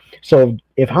saying. So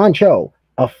if Han Cho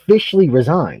officially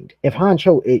resigned, if Han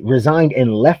Cho resigned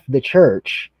and left the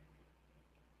church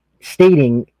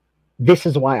stating, this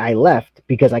is why I left,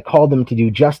 because I called them to do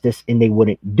justice and they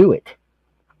wouldn't do it,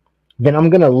 then I'm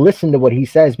going to listen to what he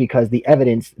says, because the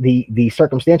evidence, the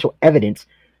circumstantial evidence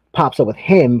pops up with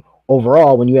him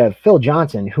overall. When you have Phil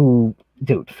Johnson,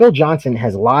 Phil Johnson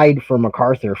has lied for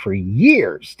Macarthur for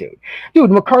years, dude.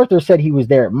 Macarthur said he was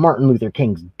there at Martin Luther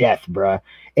King's death, bruh.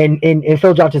 And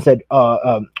Phil Johnson said,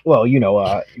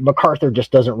 Macarthur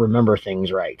just doesn't remember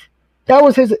things right. That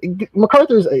was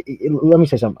MacArthur's, let me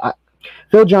say something.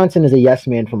 Phil Johnson is a yes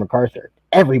man for Macarthur.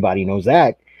 Everybody knows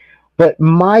that. But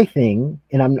my thing,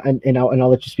 and I'll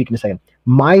let you speak in a second.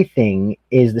 My thing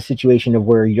is the situation of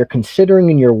where you're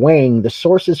considering and you're weighing the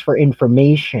sources for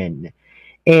information,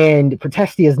 And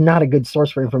Protesti is not a good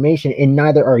source for information, and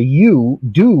neither are you,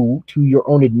 due to your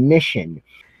own admission.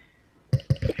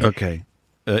 Okay.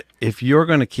 If you're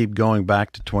going to keep going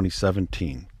back to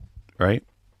 2017, right?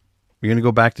 You're going to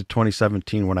go back to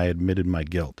 2017 when I admitted my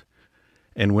guilt.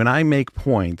 And when I make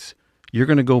points, you're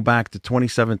going to go back to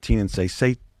 2017 and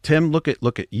say, Tim, look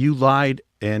at, you lied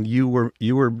and you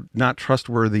were not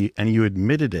trustworthy and you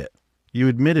admitted it. You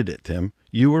admitted it, Tim.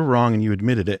 You were wrong and you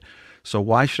admitted it. So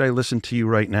why should I listen to you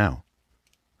right now?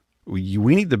 We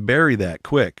need to bury that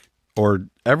quick, or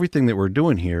everything that we're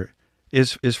doing here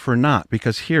is for naught.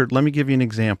 Because here, let me give you an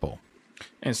example.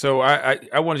 And so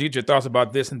I want to get your thoughts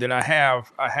about this, and then I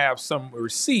have some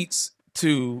receipts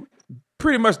to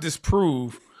pretty much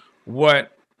disprove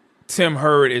what Tim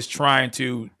Hurd is trying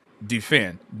to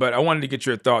defend. But I wanted to get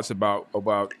your thoughts about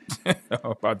about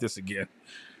this again.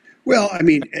 Well, I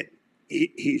mean,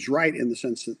 he's right in the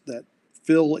sense that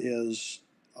Phil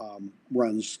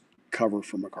runs cover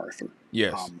for Macarthur.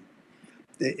 Yes.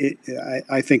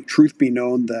 I think, truth be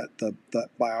known, that the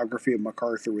biography of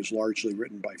Macarthur was largely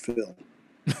written by Phil.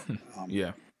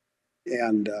 Yeah.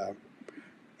 And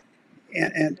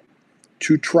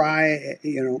to try,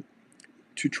 to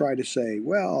say,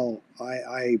 well,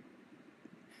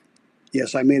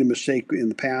 yes, I made a mistake in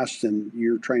the past, and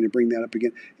you're trying to bring that up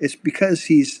again. It's because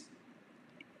he's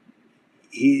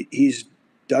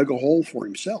dug a hole for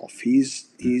himself.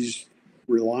 He's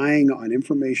relying on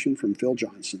information from Phil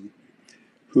Johnson,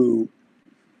 who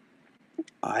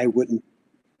I wouldn't.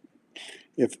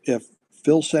 If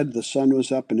Phil said the sun was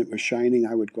up and it was shining,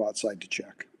 I would go outside to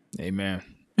check. Amen.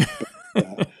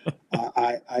 But,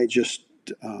 I just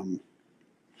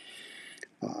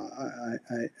I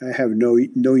have no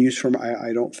use for him.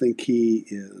 I don't think he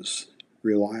is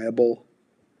reliable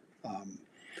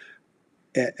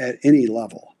at any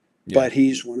level. Yeah. But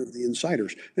he's one of the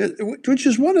insiders, which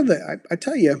is one of the. I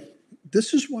tell you,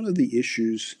 this is one of the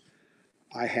issues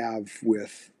I have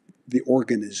with the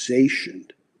organization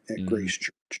at Grace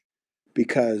Church,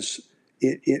 because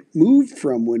it moved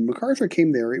from when Macarthur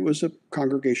came there. It was a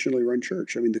congregationally run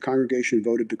church. I mean, the congregation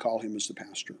voted to call him as the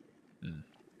pastor.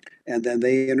 And then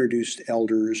they introduced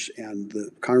elders, and the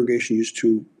congregation used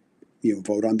to,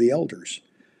 vote on the elders.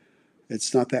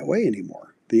 It's not that way anymore.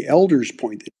 The elders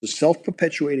point, it's a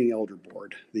self-perpetuating elder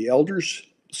board. The elders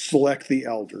select the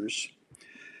elders,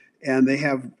 and they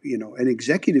have, an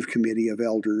executive committee of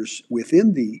elders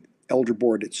within the elder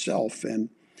board itself. And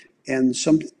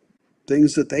some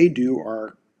things that they do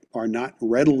are not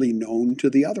readily known to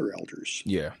the other elders.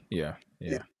 Yeah.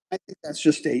 And I think that's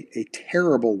just a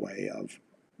terrible way of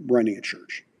running a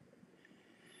church.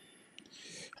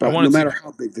 But no matter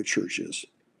how big the church is.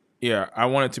 Yeah, I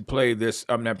wanted to play this.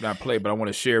 I'm not play, but I want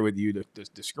to share with you the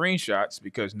screenshots,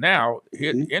 because now,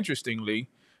 interestingly,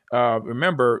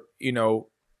 remember, Tim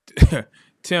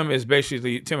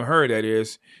Hurd, that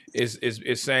is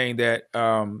saying that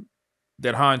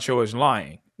that Honcho is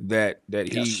lying, that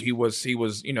he was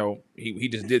he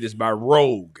just did this by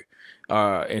rogue.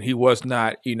 And he was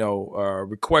not,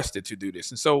 requested to do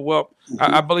this. And so, well,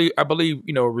 I believe,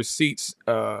 receipts,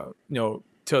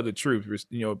 tell the truth.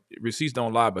 Receipts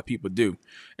don't lie, but people do.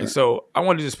 And so I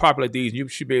want to just populate these, and you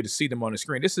should be able to see them on the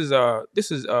screen. This is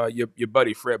your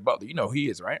buddy Fred Butler. You know who he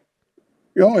is, right?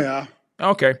 Oh yeah.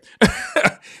 Okay.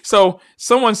 So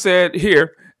someone said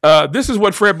here, this is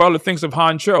what Fred Butler thinks of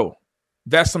Honcho.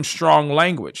 That's some strong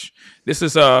language. This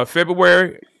is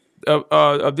February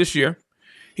of this year.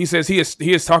 He says he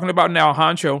is talking about now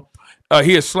Honcho.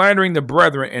 He is slandering the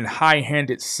brethren in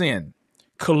high-handed sin,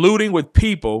 colluding with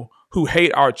people who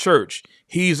hate our church.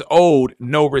 He's owed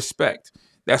no respect.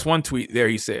 That's one tweet there,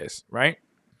 he says, right?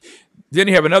 Then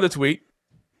you have another tweet.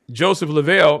 Joseph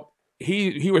Lavelle,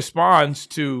 he responds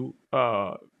to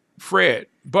Fred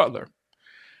Butler.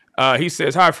 He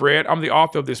says, "Hi, Fred. I'm the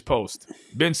author of this post.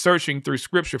 Been searching through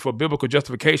scripture for biblical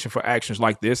justification for actions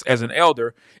like this. As an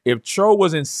elder, if Cho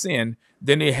was in sin,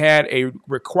 then they had a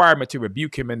requirement to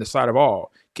rebuke him in the sight of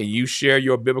all. Can you share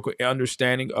your biblical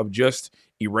understanding of just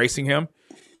erasing him?"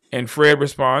 And Fred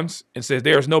responds and says,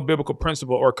 "There is no biblical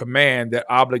principle or command that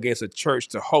obligates a church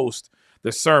to host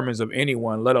the sermons of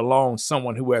anyone, let alone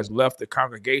someone who has left the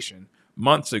congregation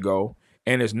months ago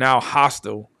and is now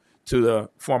hostile to the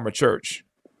former church."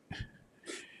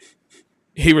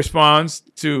 He responds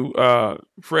to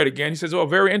Fred again. He says, "Oh,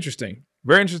 very interesting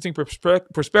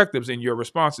perspectives in your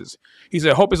responses." He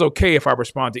said, "Hope it's okay if I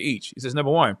respond to each." He says,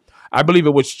 "Number one, I believe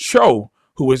it was Cho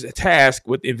who was tasked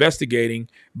with investigating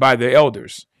by the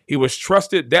elders. He was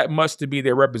trusted that much to be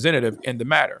their representative in the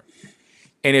matter.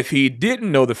 And if he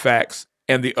didn't know the facts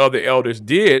and the other elders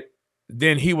did,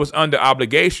 then he was under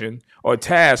obligation or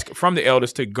task from the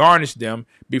elders to garnish them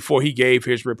before he gave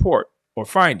his report or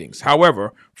findings.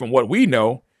 However, from what we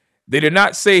know, they did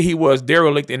not say he was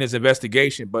derelict in his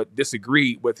investigation, but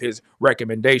disagreed with his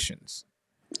recommendations.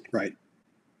 Right.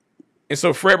 And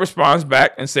so Fred responds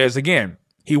back and says again,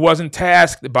 he wasn't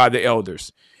tasked by the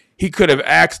elders. He could have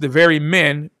asked the very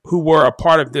men who were a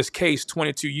part of this case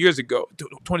 22 years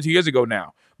ago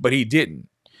now, but he didn't.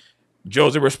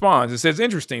 Joseph responds and says,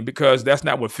 interesting, because that's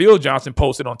not what Phil Johnson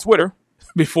posted on Twitter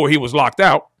before he was locked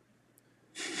out.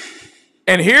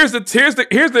 And here's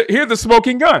the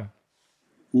smoking gun.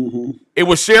 Mm-hmm. It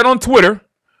was shared on Twitter,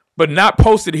 but not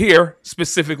posted here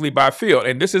specifically by Phil.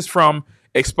 And this is from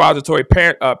Expository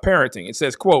Parenting. It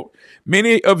says, quote,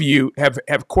 many of you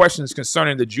have questions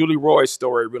concerning the Julie Roy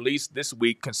story released this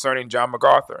week concerning John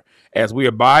Macarthur. As we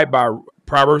abide by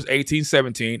Proverbs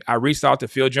 18:17, I reached out to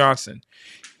Phil Johnson.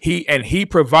 He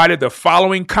provided the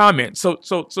following comment. So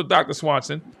Dr.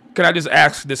 Swanson, can I just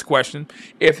ask this question?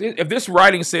 If this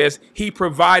writing says he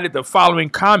provided the following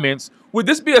comments, would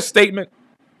this be a statement?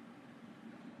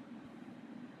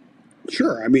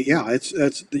 Sure. I mean, yeah,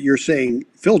 you're saying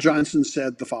Phil Johnson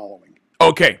said the following.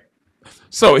 Okay.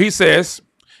 So he says,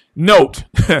 note,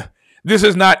 this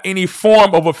is not any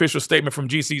form of official statement from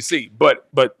GCC, but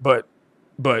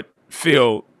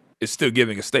Phil is still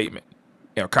giving a statement,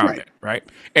 comment, right?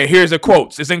 And here's the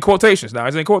quotes. It's in quotations now.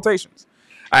 It's in quotations.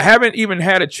 I haven't even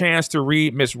had a chance to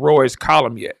read Miss Roy's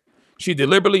column yet. She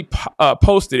deliberately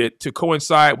posted it to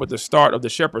coincide with the start of the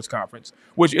Shepherd's Conference,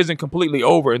 which isn't completely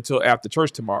over until after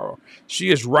church tomorrow. She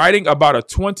is writing about a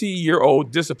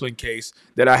 20-year-old discipline case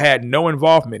that I had no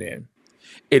involvement in.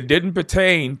 It doesn't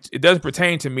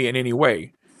pertain to me in any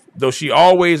way, though she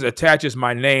always attaches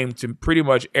my name to pretty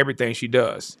much everything she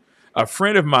does. A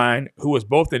friend of mine who is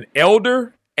both an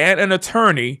elder and an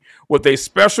attorney with a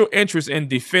special interest in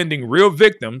defending real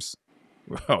victims,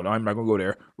 oh, no, I'm not going to go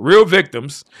there. Real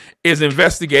victims is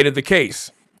investigating the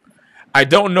case. I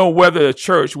don't know whether the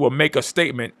church will make a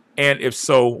statement, and if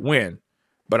so, when.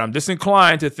 But I'm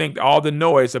disinclined to think all the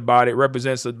noise about it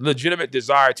represents a legitimate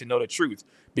desire to know the truth,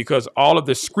 because all of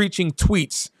the screeching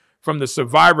tweets from the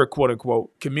survivor, quote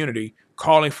unquote, community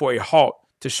calling for a halt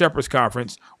to Shepherd's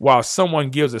Conference while someone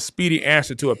gives a speedy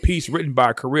answer to a piece written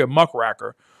by a career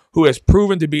muckraker who has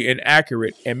proven to be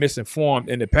inaccurate and misinformed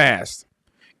in the past.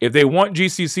 If they want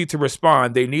GCC to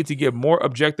respond, they need to give more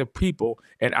objective people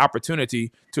an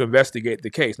opportunity to investigate the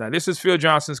case. Now, this is Phil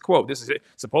Johnson's quote. This is it.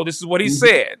 Suppose this is what he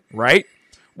said, right?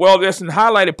 Well, there's a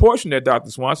highlighted portion there, Dr.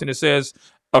 Swanson. It says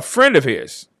a friend of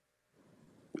his,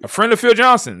 a friend of Phil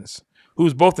Johnson's,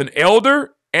 who's both an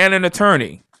elder and an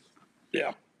attorney.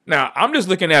 Yeah. Now, I'm just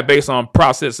looking at based on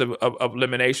process of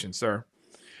elimination, sir.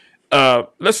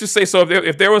 Let's just say, so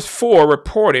if there was 4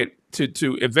 reported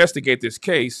to investigate this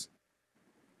case,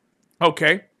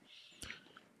 okay.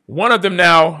 One of them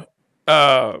now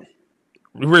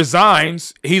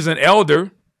resigns. He's an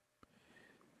elder.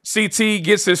 CT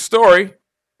gets his story.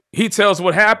 He tells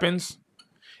what happens.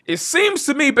 It seems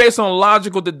to me, based on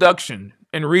logical deduction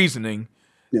and reasoning,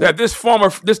 that this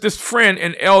friend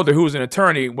and elder who was an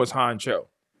attorney was Han Cho.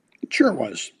 Sure it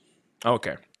was.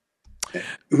 Okay.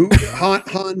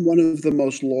 Han, one of the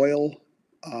most loyal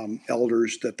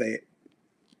elders that they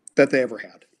ever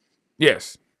had.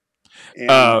 Yes.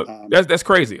 And, that's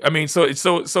crazy. I mean, so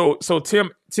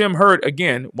Tim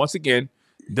Hurd once again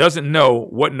doesn't know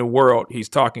what in the world he's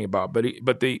talking about, but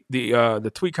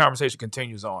the tweet conversation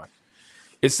continues on.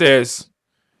 It says,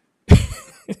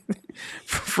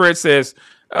 Fred says,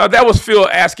 that was Phil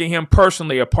asking him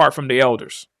personally apart from the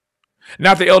elders,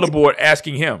 not the elder board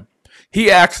asking him. He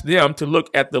asked them to look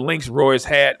at the links Roy's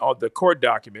had on the court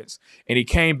documents, and he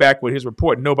came back with his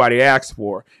report nobody asked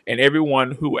for, and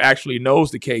everyone who actually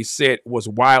knows the case said was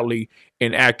wildly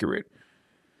inaccurate.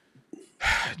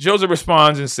 Joseph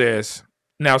responds and says,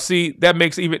 now see, that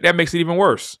makes it even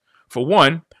worse. For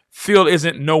one, Phil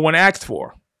isn't no one asked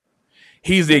for.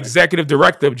 He's the executive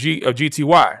director of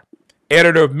GTY,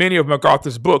 editor of many of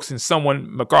MacArthur's books, and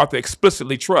someone MacArthur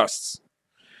explicitly trusts.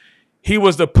 He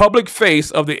was the public face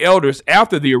of the elders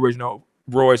after the original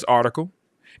Roy's article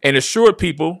and assured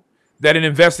people that an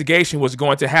investigation was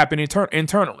going to happen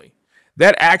internally.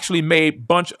 That actually made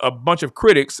a bunch of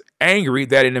critics angry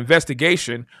that an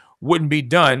investigation wouldn't be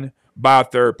done by a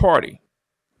third party.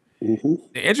 Mm-hmm.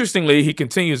 Interestingly, he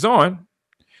continues on.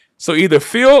 So either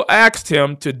Phil asked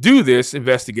him to do this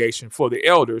investigation for the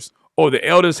elders, or the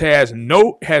elders has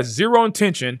zero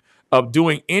intention of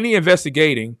doing any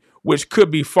investigating, which could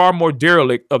be far more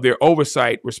derelict of their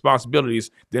oversight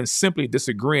responsibilities than simply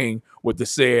disagreeing with the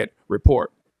said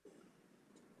report.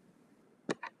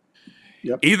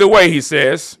 Yep. Either way, he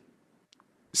says,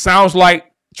 Sounds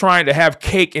like trying to have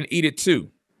cake and eat it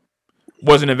too.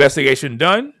 Was an investigation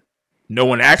done? No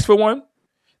one asked for one?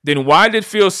 Then why did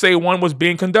Phil say one was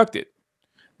being conducted?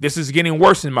 This is getting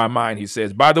worse in my mind, he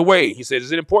says. By the way, he says,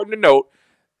 is it important to note,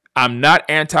 I'm not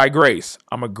anti-grace.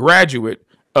 I'm a graduate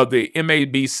of the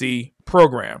MABC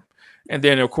program. And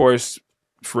then, of course,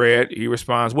 Fred, he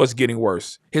responds, what's getting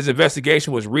worse? His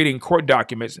investigation was reading court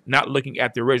documents, not looking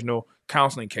at the original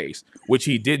counseling case, which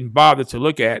he didn't bother to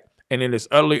look at. And it is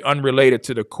utterly unrelated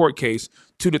to the court case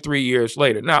 2 to 3 years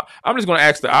later. Now, I'm just going to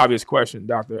ask the obvious question,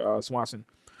 Dr. Swanson.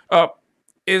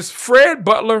 Is Fred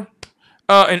Butler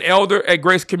an elder at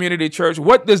Grace Community Church?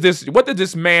 What does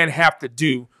this man have to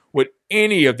do with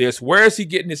any of this? Where is he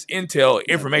getting this intel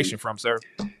information from, sir?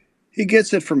 He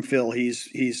gets it from Phil.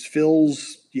 He's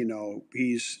Phil's,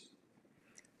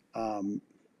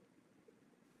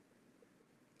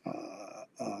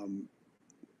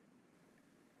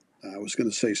 I was going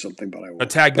to say something, but I won't. A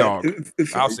tag dog.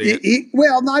 I'll say it.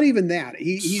 Well, not even that.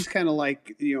 He's kind of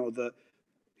like,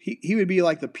 he would be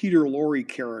like the Peter Lorre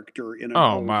character in an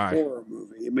old horror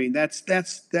movie. I mean,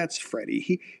 that's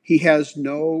Freddie. He has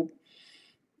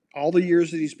all the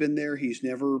years that he's been there, he's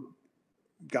never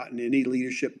gotten any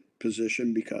leadership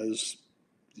position because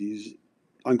he's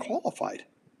unqualified.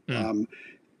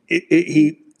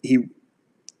 He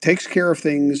takes care of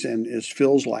things and is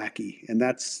Phil's lackey, and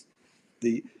that's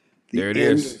there it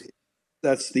is.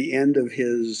 That's the end of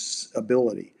his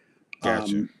ability.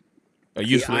 Gotcha. A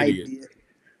useful idiot.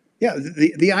 Yeah,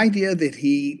 the idea that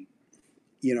he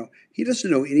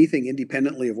doesn't know anything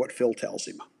independently of what Phil tells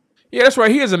him. Yeah, that's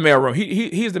right. He is a mailroom.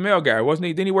 He's the mail guy, wasn't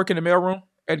he? Didn't he work in the mailroom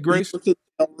at Grace? He works in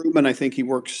the mailroom, and I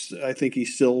think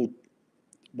he's still,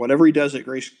 whatever he does at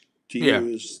Grace to you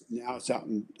is now it's out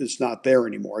and it's not there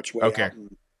anymore. It's way out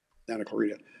in Santa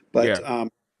Clarita. But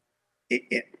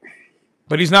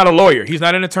but he's not a lawyer. He's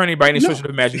not an attorney by any stretch of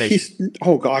imagination.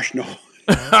 Oh gosh, no.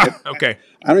 Okay.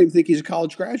 I don't even think he's a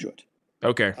college graduate.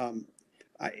 Okay.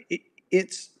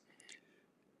 It's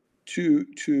to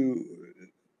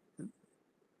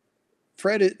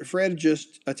Fred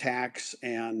just attacks,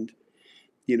 and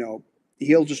he'll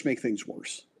just make things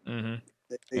worse. Mm-hmm.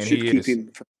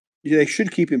 They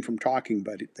should keep him from talking,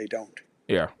 but they don't.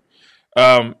 Yeah.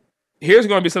 Here's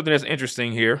going to be something that's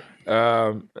interesting here.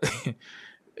 They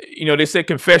say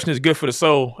confession is good for the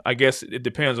soul. I guess it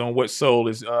depends on what soul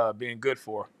is being good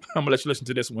for. I'm gonna let you listen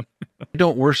to this one. I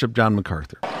don't worship John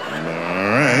Macarthur. All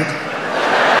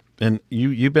right. And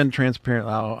you've been transparent.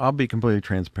 I'll be completely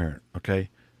transparent. Okay.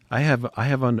 I have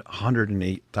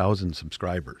 108,000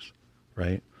 subscribers,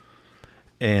 right?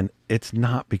 And it's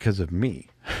not because of me.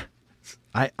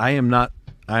 I am not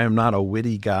a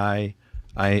witty guy.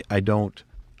 I'm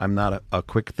not a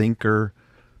quick thinker.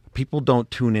 People don't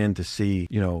tune in to see,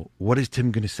 what is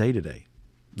Tim going to say today?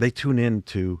 They tune in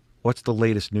to what's the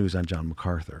latest news on John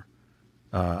Macarthur.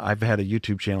 I've had a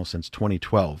YouTube channel since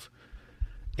 2012.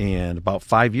 And about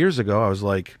 5 years ago, I was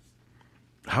like,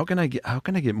 how can I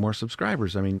get more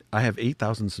subscribers? I mean, I have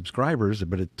 8,000 subscribers,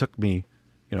 but it took me,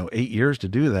 8 years to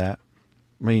do that.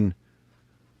 I mean,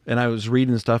 and I was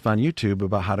reading stuff on YouTube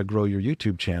about how to grow your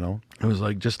YouTube channel. It was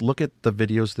like, just look at the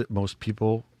videos that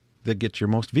get your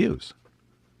most views.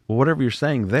 Well, whatever you're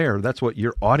saying there, that's what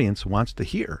your audience wants to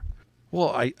hear.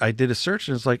 Well, I did a search,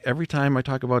 and it's like every time I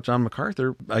talk about John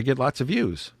Macarthur, I get lots of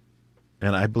views.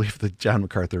 And I believe that John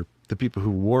Macarthur, the people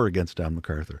who war against John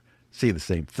Macarthur, see the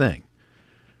same thing.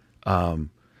 And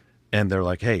they're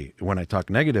like, hey, when I talk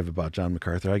negative about John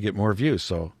Macarthur, I get more views.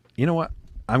 So you know what?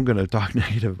 I'm going to talk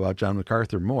negative about John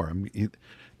Macarthur more.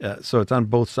 So it's on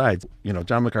both sides.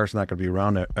 John MacArthur's not going to be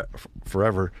around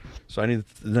forever, so I need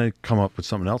to come up with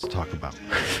something else to talk about.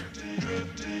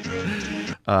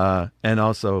 And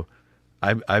also,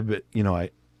 I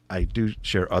do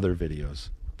share other videos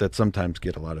that sometimes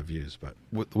get a lot of views. But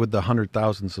with the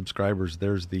 100,000 subscribers,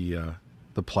 there's the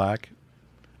plaque.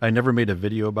 I never made a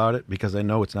video about it because I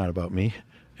know it's not about me,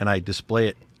 and I display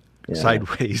it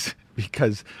sideways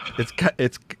because it's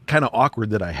kind of awkward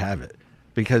that I have it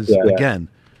because again.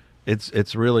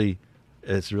 It's really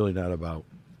not about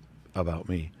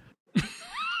me.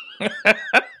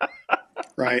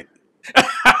 Right.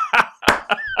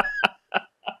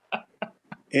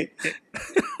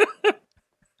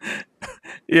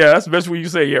 Yeah, that's the best way you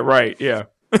say. Yeah, right. Yeah.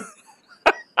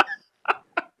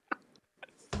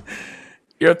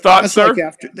 Your thoughts, sir?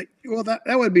 Like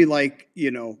that would be like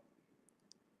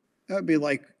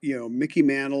Mickey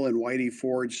Mantle and Whitey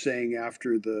Ford saying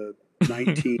after the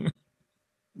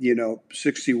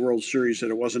 60 World Series that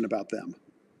it wasn't about them,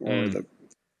 or the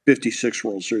 56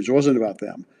 World Series. It wasn't about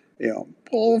them. Well,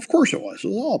 of course it was. It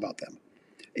was all about them.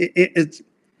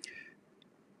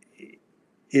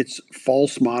 it's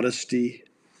false modesty,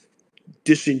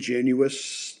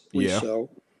 disingenuously so.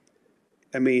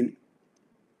 I mean,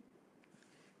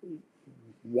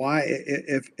 why,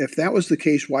 if that was the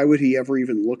case, why would he ever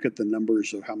even look at the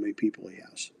numbers of how many people he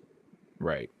has?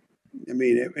 Right. I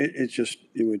mean, it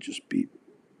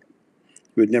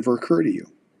would never occur to you.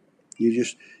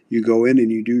 You go in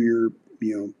and you do your,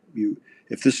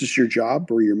 if this is your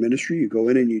job or your ministry, you go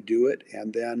in and you do it,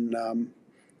 and then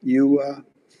you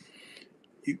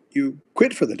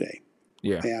quit for the day.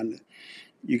 Yeah. And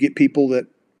you get people that,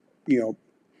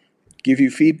 give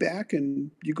you feedback,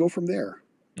 and you go from there.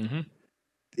 Mm-hmm.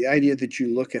 The idea that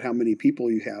you look at how many people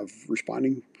you have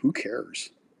responding, who cares?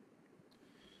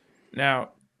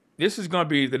 Now, this is going to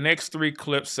be the next 3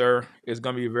 clips, sir, is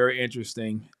going to be very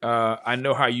interesting. I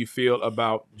know how you feel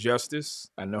about justice.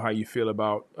 I know how you feel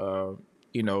about,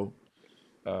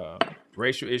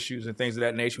 racial issues and things of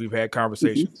that nature. We've had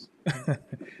conversations.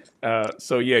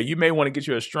 So, yeah, you may want to get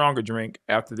you a stronger drink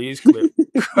after these clips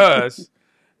because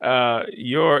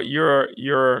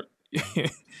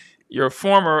your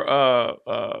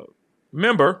former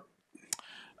member,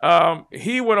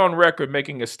 he went on record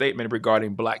making a statement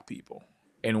regarding black people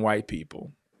and white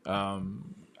people.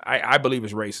 I believe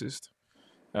is racist.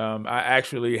 I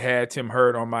actually had Tim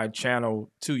Hurd on my channel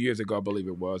 2 years ago, I believe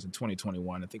it was, in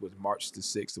 2021. I think it was March the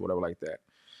 6th or whatever like that.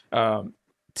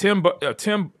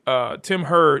 Tim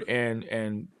Hurd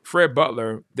and Fred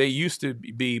Butler, they used to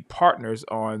be partners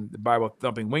on the Bible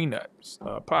Thumping Wingnuts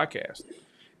podcast.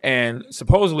 And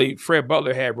supposedly Fred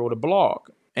Butler had wrote a blog.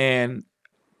 And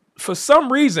for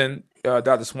some reason,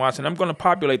 Dr. Swanson, I'm going to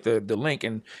populate the link.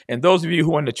 And those of you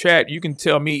who are in the chat, you can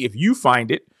tell me if you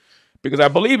find it, because I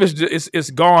believe it's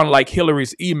gone like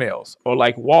Hillary's emails or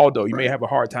like Waldo. You may have a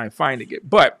hard time finding it.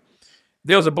 But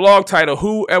there was a blog title,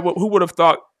 who would have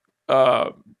thought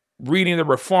reading the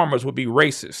Reformers would be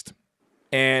racist?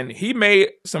 And he made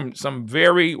some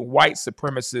very white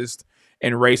supremacist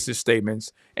and racist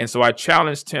statements. And so I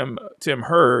challenged Tim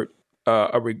Hurd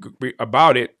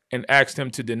about it and asked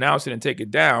him to denounce it and take it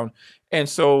down. And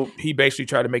so he basically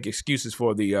tried to make excuses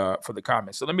for the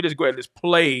comments. So let me just go ahead and just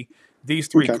play these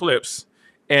 3 clips,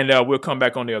 and we'll come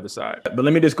back on the other side. But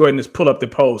let me just go ahead and just pull up the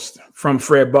post from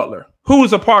Fred Butler, who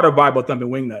is a part of Bible Thumping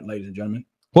Wingnut, ladies and gentlemen.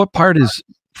 What part is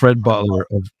Fred Butler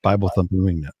of Bible Thumping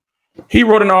Wingnut? He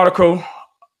wrote an article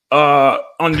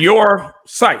on your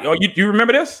site. Oh, you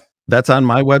remember this? That's on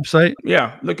my website?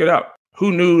 Yeah, look it up.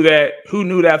 Who knew that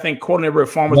I think quoting the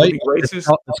Reformers would be racist?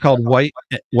 It's called white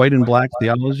and black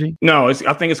theology? No, I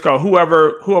think it's called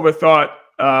whoever thought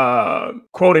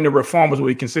quoting the Reformers would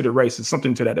be considered racist,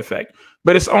 something to that effect.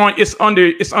 But it's under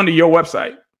your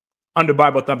website, under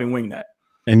Bible Thumping Wingnut.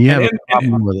 And you have a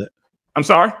problem with it. I'm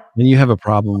sorry? And you have a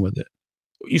problem with it.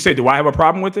 You say, do I have a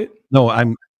problem with it? No,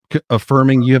 I'm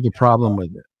affirming you have a problem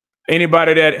with it.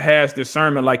 Anybody that has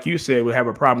discernment, like you said, would have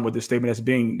a problem with the statement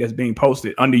that's being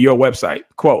posted under your website.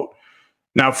 Quote.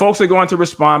 Now, folks are going to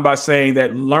respond by saying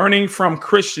that learning from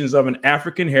Christians of an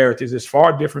African heritage is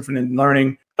far different from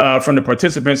learning from the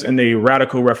participants in the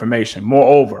Radical Reformation.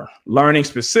 Moreover, learning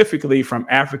specifically from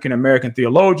African-American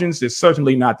theologians is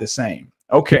certainly not the same.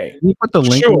 Okay. Can you put the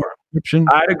link in the description?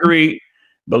 I'd agree,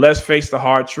 but let's face the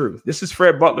hard truth. This is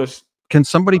Fred Butler's. Can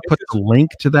somebody put the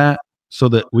link to that so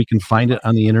that we can find it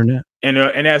on the internet? And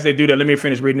as they do that, let me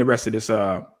finish reading the rest of this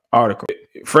article.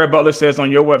 Fred Butler says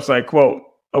on your website, quote,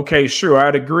 okay, sure,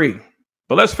 I'd agree.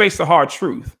 But let's face the hard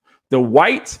truth. The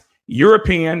white,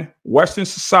 European, Western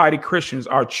society Christians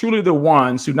are truly the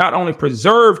ones who not only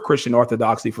preserve Christian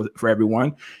orthodoxy for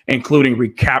everyone, including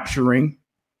recapturing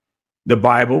the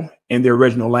Bible in the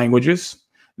original languages.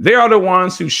 They are the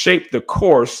ones who shape the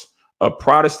course of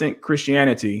Protestant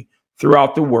Christianity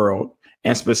throughout the world,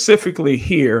 and specifically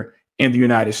here in the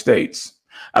United States.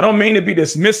 I don't mean to be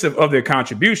dismissive of their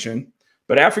contribution,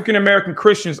 but African-American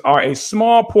Christians are a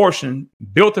small portion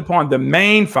built upon the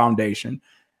main foundation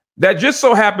that just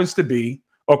so happens to be,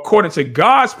 according to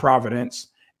God's providence,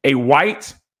 a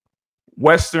white,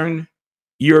 Western,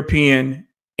 European,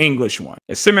 English one.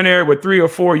 A seminary with 3 or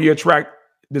 4 year track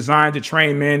designed to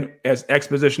train men as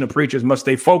expositional preachers must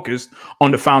stay focused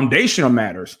on the foundational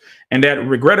matters, and that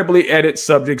regrettably edit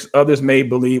subjects others may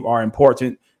believe are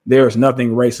important. There is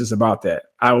nothing racist about that.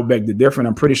 I will beg to differ.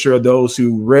 I'm pretty sure those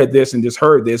who read this and just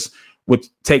heard this would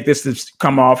take this to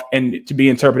come off and to be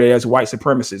interpreted as white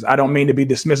supremacists. I don't mean to be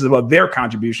dismissive of their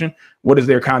contribution. What is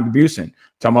their contribution?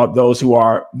 Talking about those who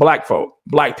are black folk,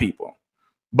 black people.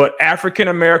 But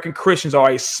African-American Christians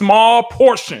are a small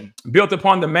portion built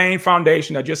upon the main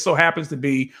foundation that just so happens to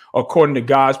be, according to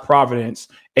God's providence,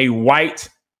 a white,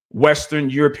 Western,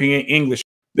 European, English.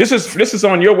 This is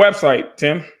on your website,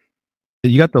 Tim.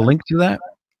 You got the link to that?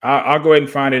 I'll go ahead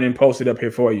and find it and post it up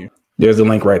here for you. There's the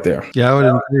link right there. Yeah, I would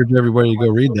encourage everybody to go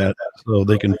read that so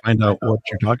they can find out what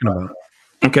you're talking about.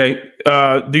 Okay.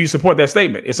 Do you support that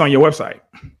statement? It's on your website.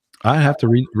 I'd have to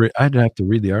read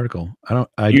the article. You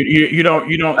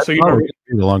don't. So you don't read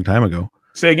it a long time ago.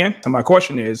 Say again. So my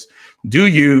question is, do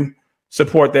you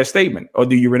support that statement or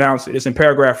do you renounce it? It's in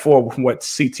paragraph 4 from what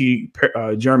C.T.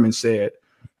 German said.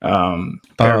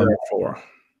 Paragraph 4.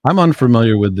 I'm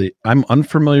unfamiliar with the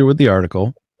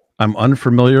article. I'm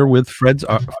unfamiliar with Fred's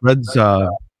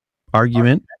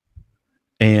argument.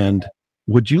 And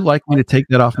would you like me to take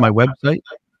that off my website?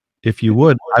 If you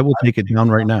would, I will take it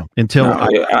down right now I'm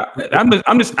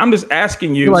just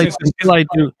asking you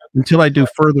until I do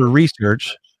further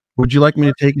research. Would you like me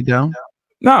to take it down?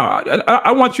 No,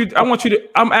 I want you to.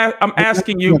 I'm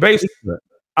asking you based.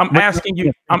 I'm asking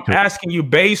you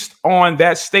based on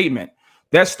that statement.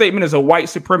 That statement is a white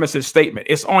supremacist statement.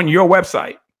 It's on your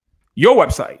website. Your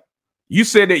website. You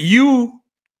said that you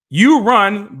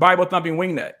run Bible Thumping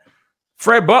Wingnet.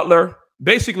 Fred Butler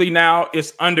basically now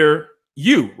is under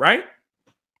you, right?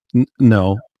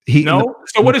 No.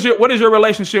 So what is your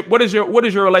relationship? What is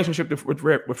your relationship with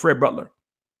Fred Butler?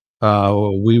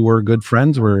 We were good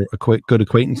friends. We're good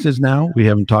acquaintances now. We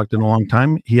haven't talked in a long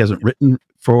time. He hasn't written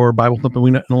for Bible Thumping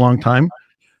Wingnet in a long time,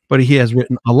 but he has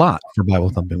written a lot for Bible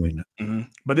Thumping Wingnet. Mm-hmm.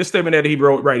 But this statement that he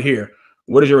wrote right here,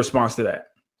 what is your response to that?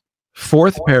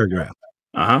 4th paragraph.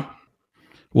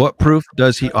 What proof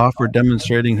does he offer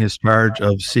demonstrating his charge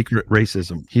of secret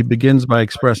racism? He begins by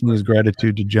expressing his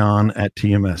gratitude to John at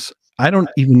TMS. I don't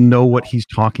even know what he's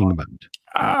talking about.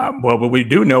 Well, what we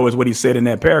do know is what he said in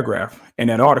that paragraph, in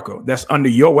that article. That's under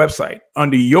your website,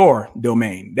 under your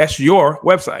domain. That's your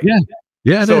website.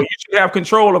 Yeah. So you should have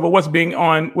control over what's being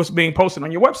posted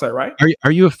on your website, right?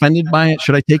 Are you offended by it?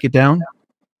 Should I take it down?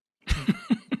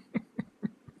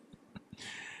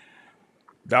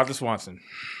 Dr. Swanson.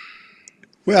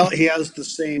 Well, he has the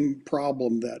same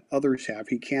problem that others have.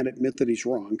 He can't admit that he's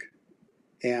wrong.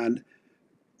 And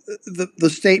the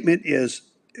statement is,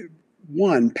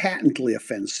 one, patently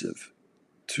offensive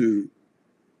to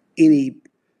any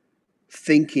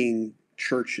thinking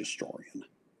church historian.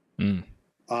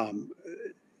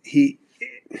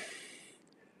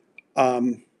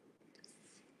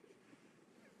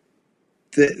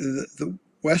 The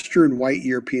Western white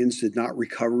Europeans did not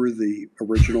recover the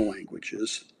original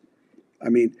languages. I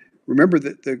mean, remember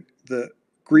that the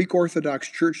Greek Orthodox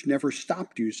Church never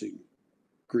stopped using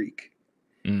Greek.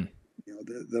 You know,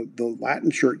 the Latin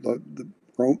Church, the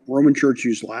Roman Church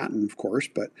used Latin, of course,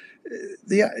 but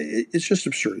it's just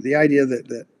absurd. The idea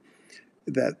that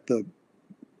the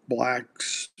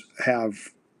blacks have,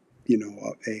 you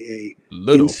know, a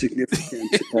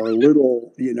insignificant or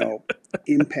little, you know,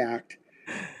 impact.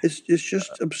 It's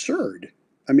just absurd.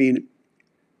 I mean,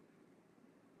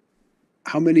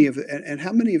 how many of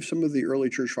some of the early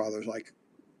church fathers, like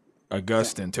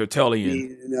Augustine,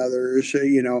 Tertullian, and others,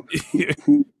 you know,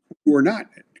 who were not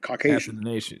Caucasian?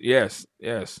 Athanasius.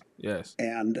 Yes.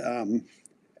 And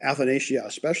Athanasius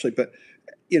especially, but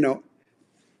you know,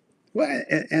 well,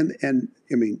 and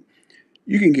I mean,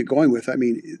 you can get going with. I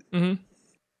mean,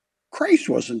 Christ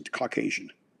wasn't Caucasian,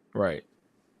 right?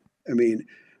 I mean,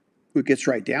 it gets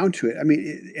right down to it. I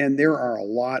mean, and there are a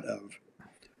lot of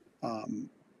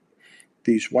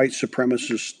these white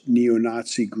supremacist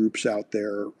neo-Nazi groups out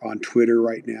there on Twitter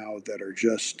right now that are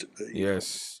just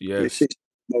yes, they say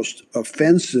most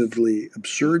offensively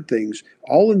absurd things,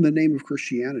 all in the name of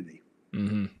Christianity.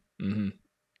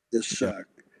 This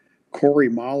Corey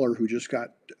Mahler, who just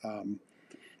got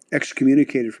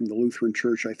excommunicated from the Lutheran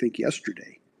Church, I think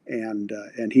yesterday, and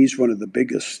he's one of the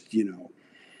biggest, you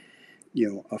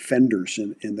know, offenders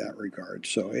in that regard.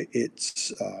 So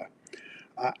it's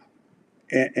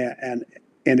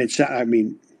and it's, I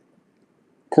mean,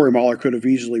 Corey Mahler could have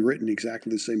easily written exactly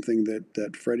the same thing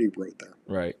that Freddie wrote there.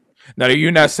 Right. Now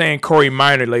you're not saying Corey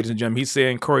Minor, ladies and gentlemen. He's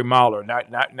saying Corey Mahler,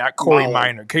 not Corey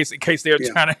Minor. In case they're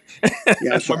trying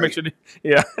to sorry.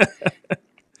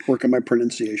 Work on my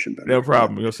pronunciation better. No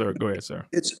problem. Yes, sir. Go ahead, sir.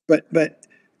 It's but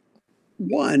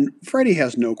one, Freddie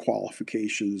has no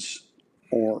qualifications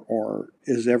or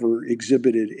has ever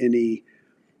exhibited any,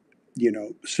 you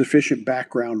know, sufficient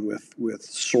background with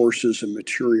sources and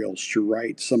materials to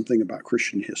write something about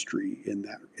Christian history in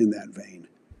that vein.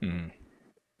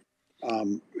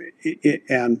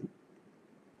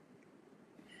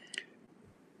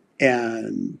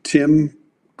 And Tim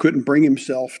couldn't bring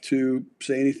himself to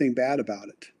say anything bad about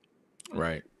it,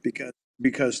 right?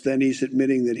 Because then he's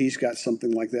admitting that he's got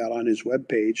something like that on his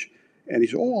webpage, and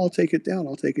he's, oh, I'll take it down.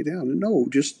 And no,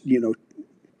 just, you know,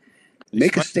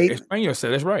 Make a statement. Explain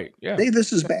yourself. That's right. Yeah. Say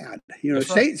this is bad. You know,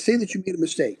 say that you made a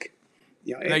mistake.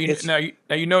 You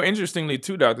know, interestingly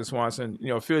too, Dr. Swanson, you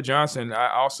know, Phil Johnson, I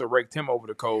also raked him over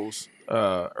the coals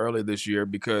earlier this year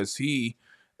because he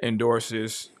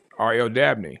endorses R.L.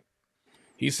 Dabney.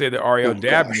 He said that R.L.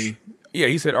 Dabney,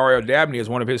 he said R.L. Dabney is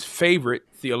one of his favorite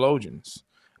theologians.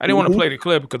 I didn't want to play the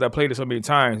clip because I played it so many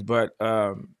times, but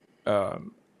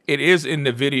it is in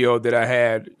the video that I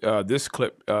had this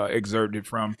clip excerpted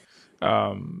from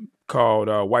called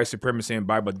 "White Supremacy and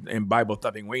Bible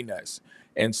Thumping Wingnuts."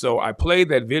 And so I played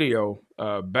that video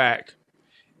back,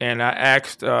 and I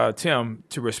asked Tim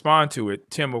to respond to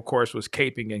it. Tim, of course, was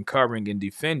caping and covering and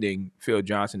defending Phil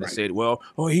Johnson and said, "Well,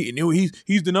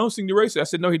 he's denouncing the racists." I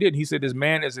said, "No, he didn't." He said, "This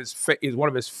man is one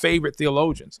of his favorite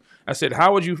theologians." I said,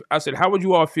 "How would you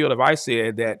all feel if I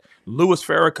said that Louis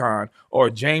Farrakhan or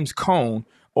James Cone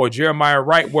or Jeremiah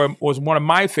Wright was one of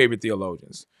my favorite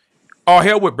theologians?" All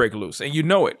hell would break loose, and you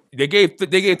know it. They gave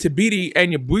Tabiti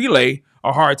Anyabwile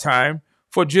a hard time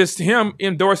for just him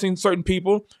endorsing certain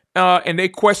people, and they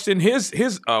questioned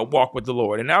his walk with the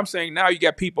Lord. And now I'm saying now you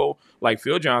got people like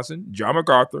Phil Johnson, John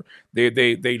MacArthur.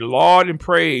 They laud and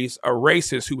praise a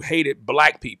racist who hated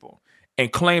black people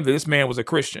and claimed that this man was a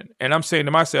Christian. And I'm saying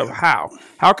to myself,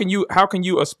 how can you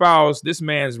espouse this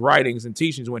man's writings and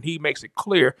teachings when he makes it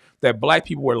clear that black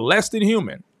people were less than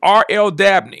human? R.L.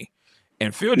 Dabney.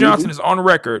 And Phil Johnson is on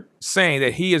record saying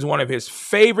that he is one of his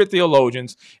favorite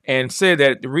theologians, and said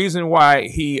that the reason why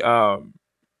he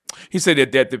said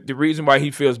that the reason why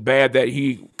he feels bad that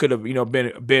he could have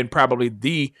been probably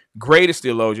the greatest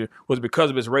theologian was because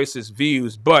of his racist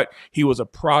views, but he was a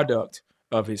product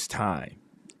of his time.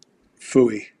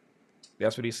 Phooey.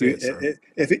 That's what he said. Sir.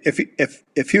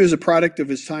 If he was a product of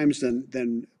his times,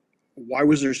 then why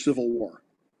was there civil war?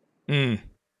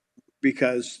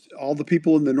 Because all the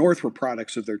people in the North were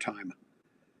products of their time.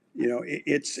 You know,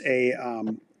 it's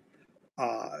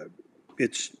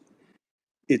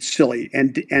silly.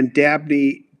 And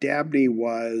Dabney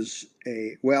was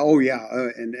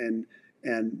and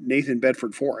Nathan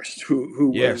Bedford Forrest,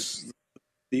 who was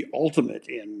the ultimate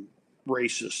in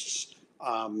racists.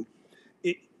 But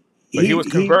he was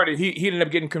converted. He ended up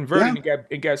getting converted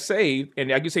and got saved. And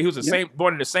like you say, he was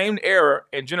born in the same era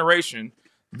and generation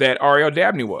that R.L.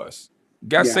 Dabney was.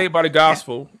 Got saved by the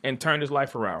gospel and turned his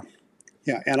life around.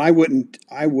 Yeah, and I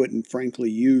wouldn't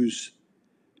frankly use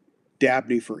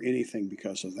Dabney for anything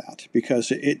because of that.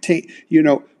 Because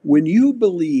when you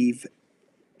believe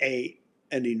an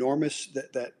enormous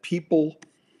that people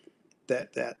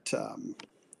that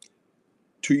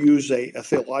to use a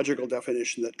theological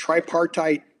definition, that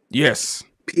tripartite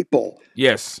people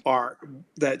are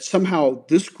that somehow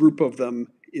this group of them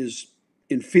is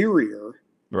inferior,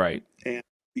 right? And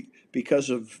because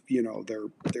of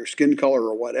their skin color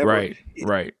or whatever,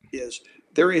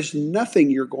 there is nothing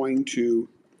you're going to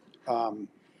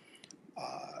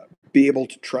be able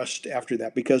to trust after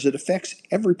that, because it affects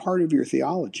every part of your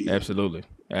theology. Absolutely.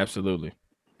 And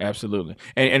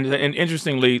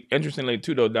interestingly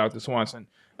too, though, Dr. Swanson,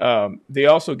 they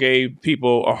also gave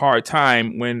people a hard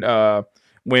time when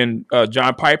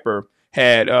John Piper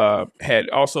had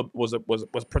also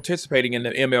was participating in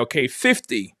the MLK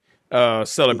 50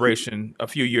 celebration a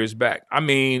few years back. I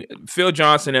mean, Phil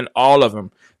Johnson and all of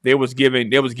them, they was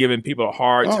giving people a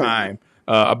hard time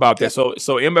about that. So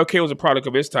MLK was a product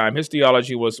of his time. His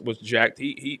theology was jacked.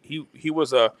 He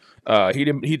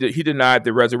denied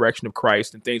the resurrection of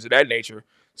Christ and things of that nature.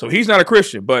 So he's not a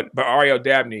Christian, but R.L.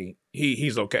 Dabney,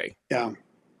 he's okay. Yeah.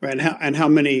 And how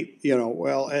many,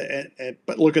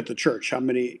 but look at the church. How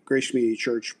many Grace Community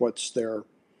Church? How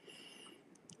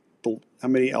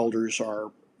many elders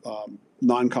are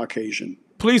non-Caucasian?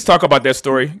 Please talk about that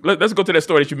story. Let's go to that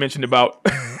story that you mentioned about.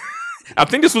 I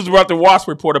think this was about the WASP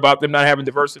report about them not having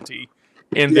diversity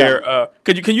in their.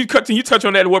 Can you touch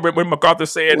on that? What MacArthur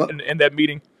said in that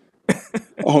meeting?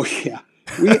 Oh yeah,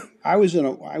 I was in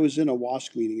a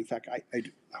WASP meeting. In fact, I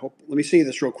hope. Let me say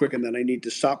this real quick, and then I need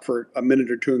to stop for a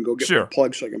minute or two and go get my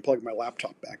plug so I can plug my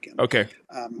laptop back in. Okay.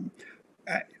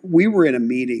 We were in a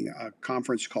meeting, a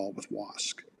conference call with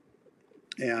WASC,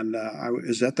 and I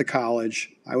was at the college.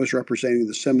 I was representing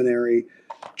the seminary.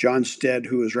 John Stead,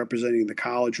 who was representing the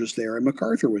college, was there, and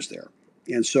MacArthur was there.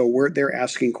 And so they're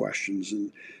asking questions,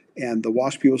 and the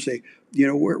WASP people say,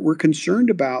 we're concerned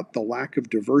about the lack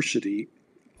of diversity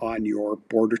on your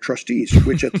board of trustees,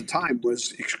 which at the time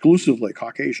was exclusively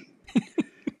Caucasian.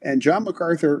 And John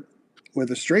MacArthur,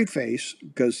 with a straight face,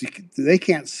 because they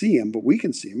can't see him, but we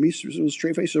can see him, he's with a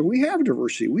straight face, said, we have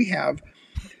diversity. We have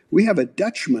a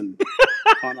Dutchman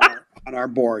on our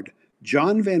board,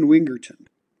 John Van Wingerton,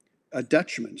 a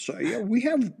Dutchman. So we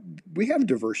have we have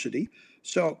diversity.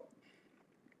 So,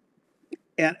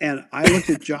 and I looked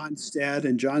at John Stead,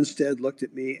 and John Stead looked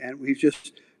at me, and we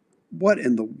just, what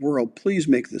in the world? Please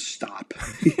make this stop,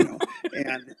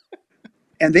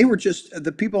 and they were just,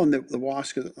 the people on the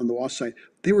WASC side,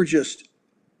 they were just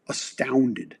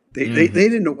astounded. They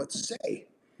didn't know what to say.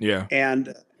 Yeah.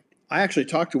 And I actually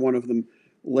talked to one of them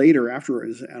later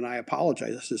afterwards, and I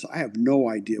apologized. I says, I have no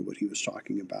idea what he was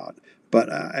talking about. But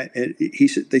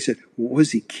they said, well,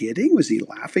 was he kidding? Was he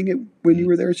laughing when you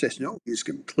were there? He says, no, he's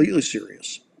completely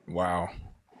serious. Wow.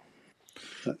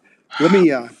 Let me.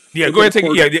 Go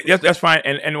ahead. That's fine.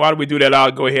 And while we do that,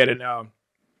 I'll go ahead and.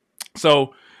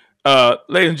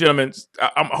 Ladies and gentlemen,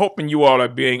 I'm hoping you all are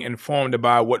being informed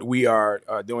about what we are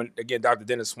doing. Again, Dr.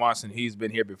 Dennis Swanson, he's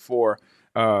been here before,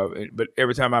 but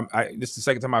every time this is the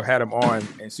second time I've had him on,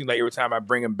 and it seems like every time I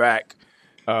bring him back,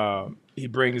 he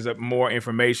brings up more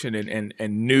information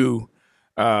and new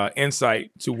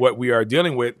insight to what we are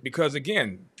dealing with. Because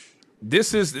again,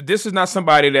 this is not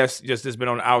somebody that's been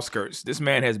on the outskirts. This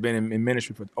man has been in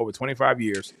ministry for over 25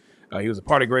 years. He was a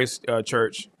part of Grace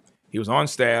Church. He was on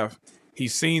staff.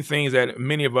 He's seen things that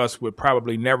many of us would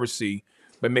probably never see,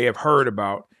 but may have heard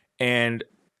about. And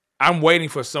I'm waiting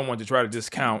for someone to try to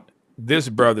discount this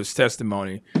brother's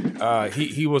testimony.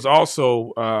 He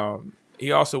also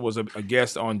was a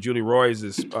guest on Julie Roy's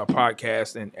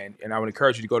podcast, and I would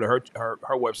encourage you to go to her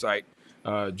website,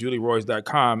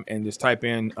 julieroys.com, and just type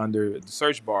in under the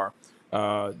search bar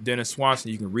Dennis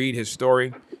Swanson. You can read his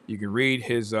story, you can read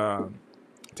his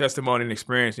testimony and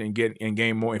experience, and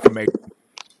gain more information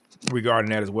regarding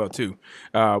that as well too.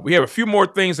 We have a few more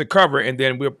things to cover, and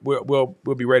then we'll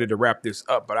be ready to wrap this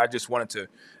up. But I just wanted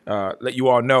to let you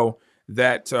all know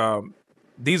that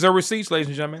these are receipts, ladies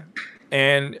and gentlemen.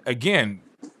 And again,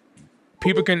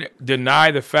 people can deny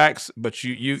the facts, but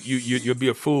you'll be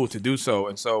a fool to do so.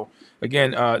 And so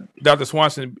again, Dr.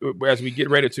 Swanson, as we get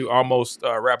ready to almost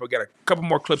wrap, we got a couple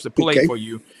more clips to play for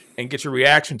you and get your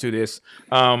reaction to this.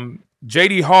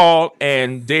 J.D. Hall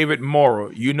and David Morrow.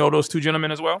 You know those two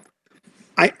gentlemen as well?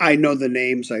 I know the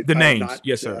names.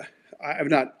 Yes, sir. I've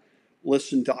not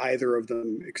listened to either of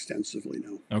them extensively,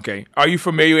 no. Okay. Are you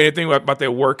familiar with anything about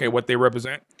their work and what they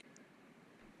represent?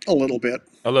 A little bit.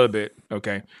 A little bit.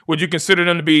 Okay. Would you consider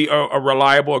them to be a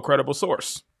reliable or credible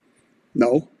source?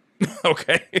 No.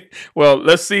 Okay. Well,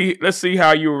 let's see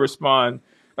how you respond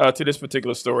to this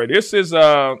particular story. This is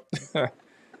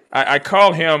I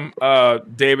call him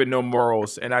David No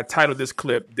Morals, and I titled this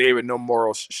clip, David No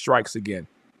Morals Strikes Again.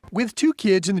 With 2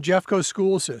 kids in the Jeffco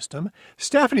school system,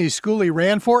 Stephanie Schooley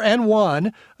ran for and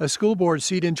won a school board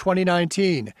seat in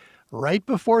 2019, right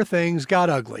before things got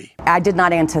ugly. I did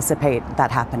not anticipate that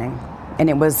happening, and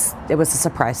it was a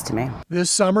surprise to me.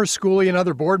 This summer, Schooley and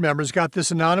other board members got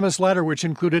this anonymous letter which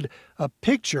included a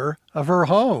picture of her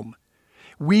home.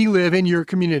 "We live in your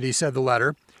community," said the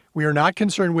letter. "We are not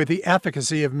concerned with the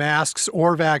efficacy of masks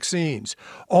or vaccines,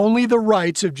 only the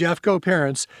rights of Jeffco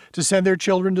parents to send their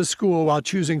children to school while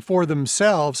choosing for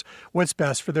themselves what's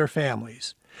best for their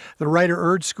families." The writer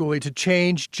urged Schooley to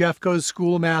change Jeffco's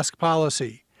school mask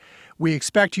policy. "We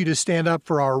expect you to stand up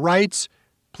for our rights.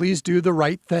 Please do the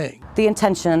right thing." The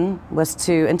intention was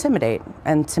to intimidate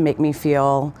and to make me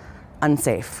feel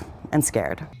unsafe and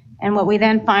scared. And what we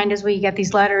then find is we get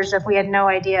these letters if we had no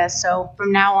idea. So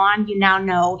from now on, you now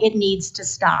know it needs to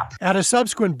stop. At a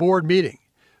subsequent board meeting,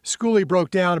 Schooley broke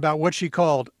down about what she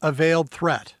called a veiled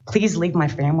threat. "Please leave my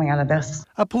family out of this."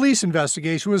 A police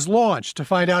investigation was launched to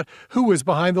find out who was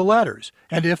behind the letters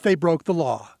and if they broke the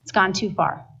law. It's gone too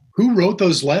far. Who wrote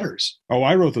those letters? Oh,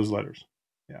 I wrote those letters.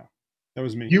 Yeah, that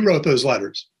was me. You wrote those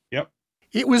letters? Yep.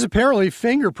 It was apparently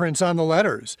fingerprints on the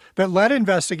letters that led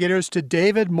investigators to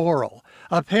David Morrill,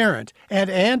 a parent and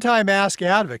anti-mask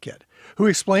advocate, who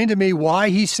explained to me why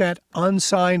he sent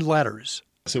unsigned letters.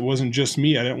 So it wasn't just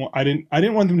me. I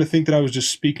didn't want them to think that I was just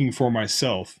speaking for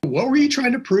myself. What were you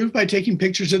trying to prove by taking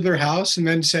pictures of their house and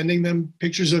then sending them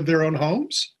pictures of their own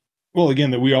homes? Well,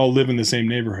 again, that we all live in the same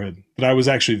neighborhood, that I was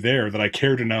actually there, that I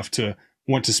cared enough to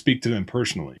want to speak to them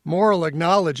personally. Morrill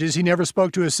acknowledges he never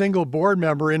spoke to a single board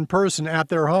member in person at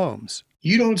their homes.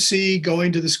 You don't see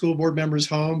going to the school board members'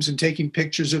 homes and taking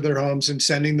pictures of their homes and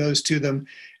sending those to them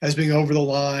as being over the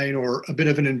line or a bit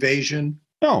of an invasion?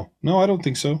 No, I don't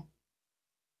think so.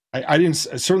 I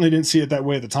certainly didn't see it that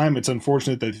way at the time. It's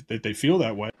unfortunate that they feel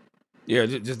that way. Yeah,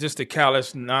 just the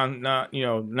callous,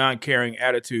 non-caring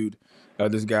attitude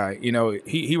of this guy.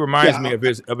 He reminds me of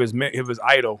his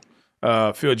idol,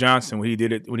 Phil Johnson, when he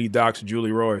doxed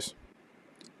Julie Royce.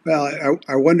 Well,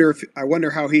 I wonder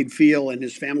how he'd feel and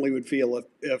his family would feel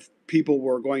if people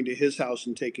were going to his house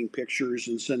and taking pictures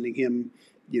and sending him,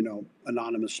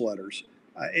 anonymous letters.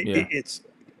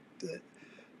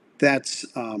 That's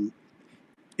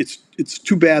it's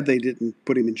too bad they didn't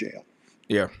put him in jail.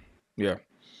 Yeah, yeah.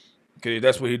 Okay,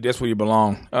 that's where you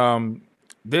belong.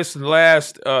 These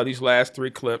last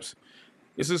 3 clips,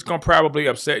 this is gonna probably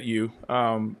upset you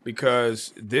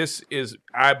because this is,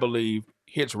 I believe,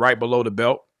 hits right below the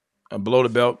belt,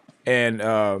 and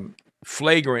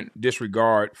flagrant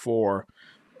disregard for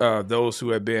those who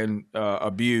have been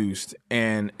abused,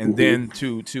 and then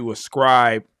to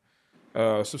ascribe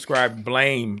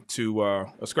blame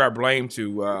to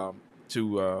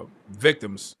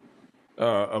victims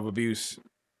of abuse.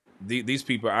 These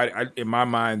people, I in my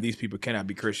mind, these people cannot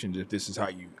be Christians if this is how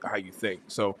you think.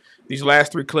 So these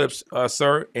last 3 clips,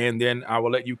 sir, and then I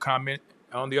will let you comment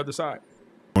on the other side.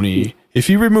 If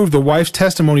you remove the wife's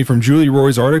testimony from Julie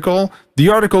Roy's article, the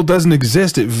article doesn't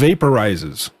exist. It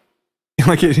vaporizes.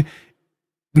 Like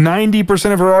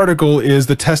 90% of her article is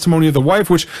the testimony of the wife,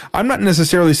 which I'm not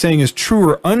necessarily saying is true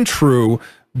or untrue,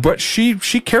 but she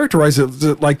characterizes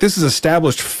it like this is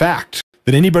established fact.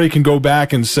 That anybody can go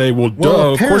back and say, well,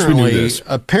 duh, of course we knew this.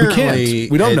 Apparently,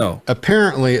 we don't know.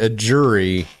 Apparently, a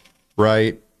jury,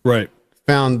 right,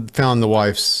 found the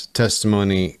wife's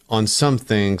testimony on some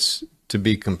things to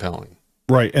be compelling.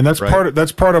 Right, and that's part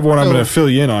of what I'm going to fill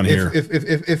you in on here.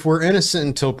 If we're innocent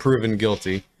until proven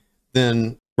guilty,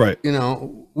 then you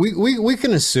know, we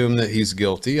can assume that he's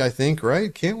guilty. I think,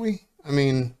 right? Can't we? I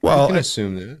mean, well, we can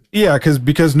assume that. Yeah,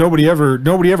 because nobody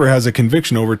ever has a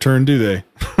conviction overturned, do they?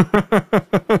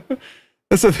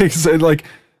 That's the thing. Like,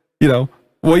 you know,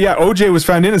 well, yeah, OJ was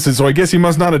found innocent, so I guess he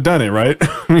must not have done it, right?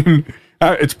 I mean,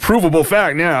 it's provable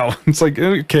fact now. It's like,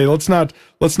 okay, let's not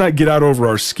get out over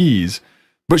our skis.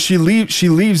 But she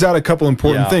leaves out a couple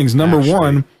important things. Number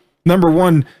one,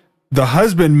 the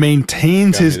husband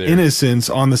maintains his innocence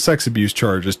on the sex abuse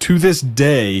charges. To this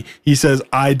day, he says,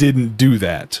 "I didn't do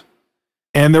that."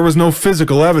 And there was no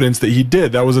physical evidence that he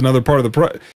did. That was another part of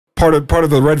the part of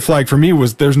the red flag for me,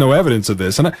 was there's no evidence of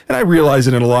this. And I realize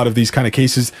it in a lot of these kind of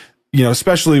cases, you know,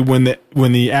 especially when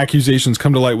the accusations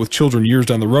come to light with children years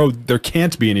down the road, there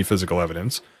can't be any physical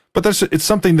evidence. But it's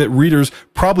something that readers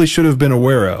probably should have been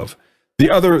aware of. The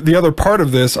other part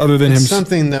of this, other than it's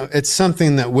something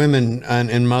that women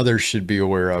and mothers should be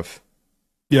aware of.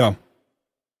 Yeah.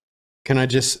 Can I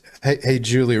just, hey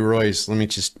Julie Royce, let me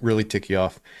just really tick you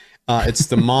off. It's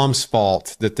the mom's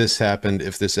fault that this happened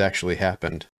if this actually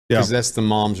happened. Because that's the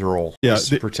mom's role. Yeah,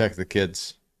 to protect the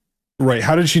kids. Right.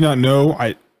 How did she not know?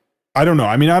 I don't know.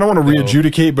 I mean, I don't want to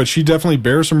re-adjudicate, but she definitely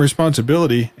bears some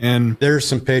responsibility. And there's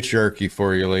some patriarchy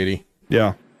for you, lady.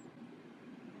 Yeah.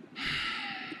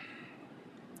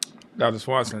 Dr.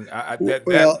 Swanson,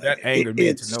 that angered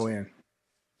me to no end.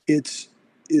 It's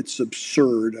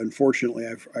absurd. Unfortunately,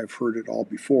 I've heard it all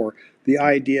before. The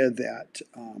idea that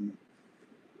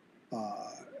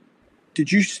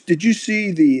did you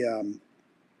see the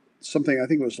something, I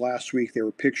think it was last week, there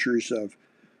were pictures of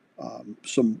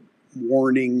some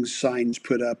warning signs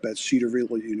put up at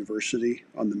Cedarville University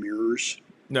on the mirrors.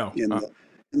 No. In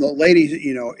the ladies,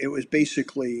 you know, it was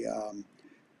basically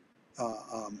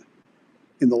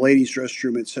in the ladies'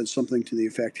 restroom, it said something to the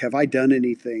effect, "Have I done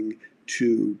anything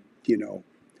to, you know,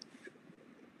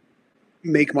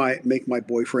 make my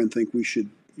boyfriend think we should,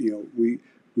 you know,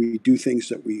 we do things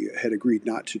that we had agreed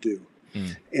not to do?"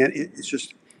 And it's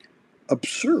just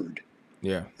absurd.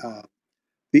 Yeah.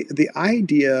 The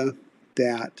idea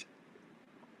that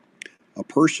a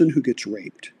person who gets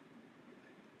raped,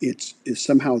 is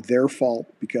somehow their fault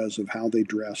because of how they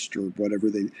dressed or whatever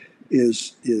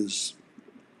is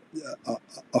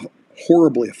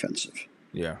horribly offensive.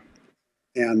 Yeah.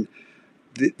 And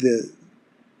that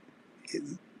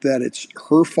it's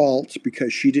her fault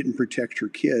because she didn't protect her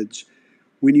kids,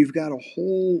 when you've got a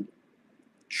whole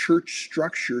church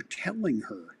structure telling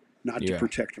her not to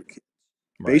protect her kids.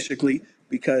 Right. Basically,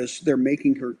 because they're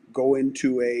making her go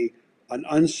into an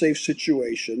unsafe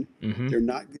situation. Mm-hmm.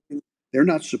 They're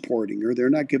not supporting her. They're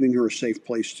not giving her a safe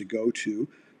place to go to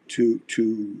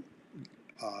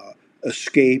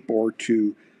escape, or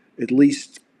to at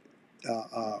least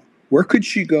where could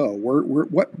she go?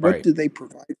 What did they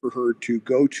provide for her to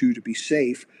go to be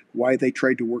safe? Why they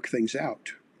tried to work things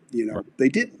out? You know, they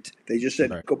didn't. They just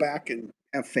said, "Go back and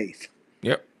have faith."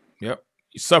 Yep. You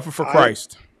suffer for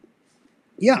Christ.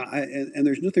 And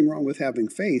there's nothing wrong with having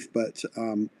faith, but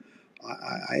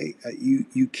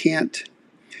you can't.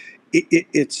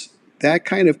 It's that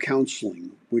kind of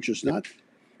counseling, which is not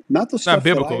the stuff. Not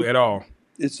biblical at all.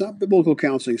 It's not biblical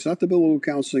counseling. It's not the biblical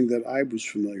counseling that I was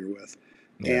familiar with,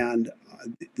 and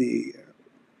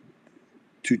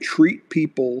to treat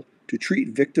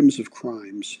victims of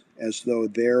crimes as though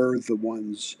they're the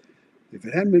ones If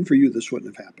it hadn't been for you, this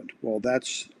wouldn't have happened. Well,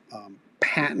 that's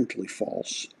patently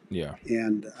false. Yeah.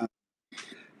 And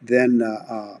then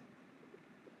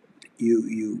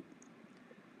you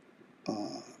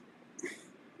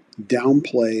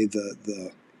downplay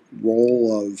the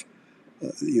role of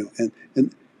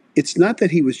and it's not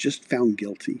that he was just found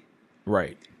guilty.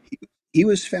 Right. He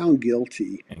was found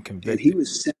guilty and convicted. And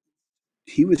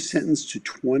he was sentenced to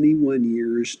 21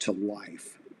 years to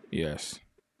life. Yes.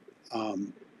 I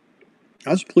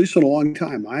was a policeman a long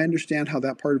time. I understand how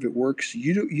that part of it works.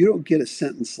 You don't get a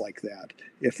sentence like that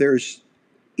if there's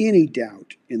any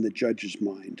doubt in the judge's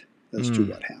mind as to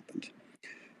what happened.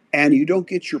 And you don't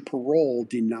get your parole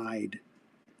denied,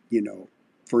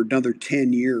 for another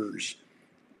 10 years.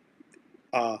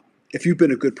 If you've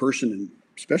been a good person, and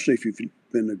especially if you've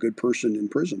been a good person in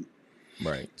prison.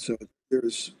 Right. So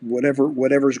there's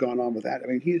whatever's gone on with that. I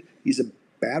mean, he's a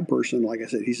bad person. Like I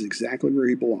said, he's exactly where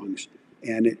he belongs.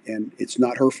 And it's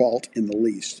not her fault in the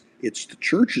least. It's the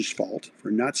church's fault for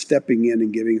not stepping in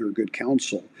and giving her good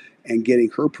counsel and getting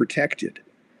her protected.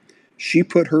 She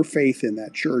put her faith in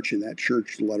that church, and that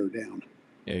church let her down.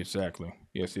 Yeah, exactly.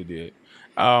 Yes, he did.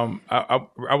 I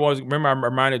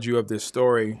reminded you of this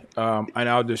story, and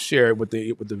I'll just share it with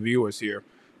the viewers here.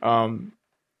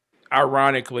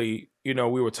 Ironically, we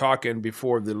were talking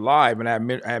before the live, and I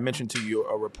had mentioned to you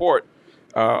a report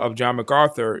of John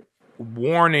Macarthur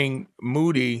warning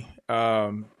Moody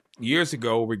years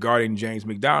ago regarding James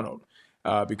McDonald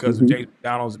because of James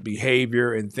McDonald's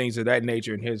behavior and things of that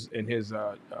nature, and his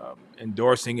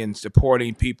endorsing and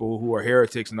supporting people who are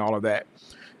heretics and all of that.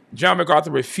 John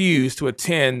Macarthur refused to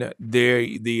attend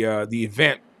the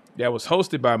event that was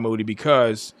hosted by Moody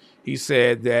because he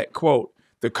said that, quote,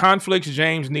 "The conflicts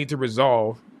James need to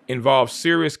resolve involve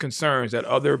serious concerns that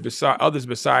others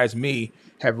besides me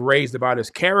have raised about his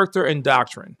character and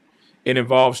doctrine. It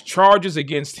involves charges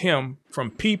against him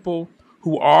from people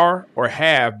who are or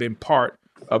have been part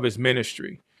of his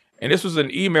ministry." And this was an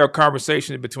email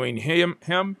conversation between him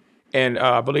and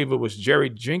I believe it was Jerry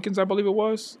Jenkins. I believe it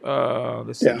was.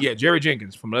 Let's see. Yeah, Jerry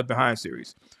Jenkins from Left Behind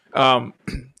series. And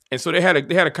so they had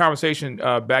a conversation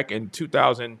back in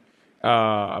 2000.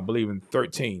 I believe in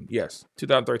 13. Yes,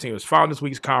 2013. It was Founders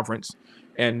Week's conference,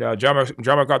 and John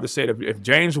MacArthur said if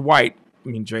James McDonald,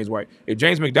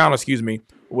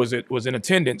 was in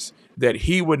attendance, that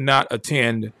he would not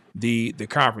attend the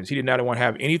conference. He did not want to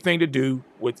have anything to do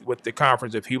with the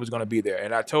conference if he was going to be there.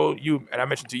 And I told you, and I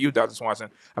mentioned to you, Dr. Swanson,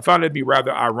 I found it to be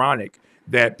rather ironic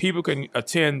that people can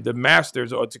attend the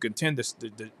Masters or to attend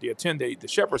the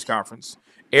Shepherd's Conference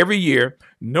every year,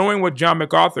 knowing what John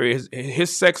MacArthur his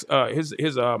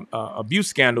abuse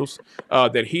scandals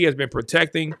that he has been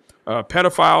protecting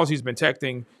pedophiles, he's been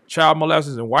protecting child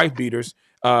molesters and wife beaters,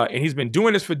 and he's been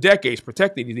doing this for decades,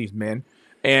 protecting these men.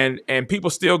 And people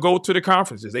still go to the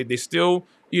conferences. They still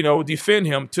defend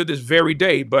him to this very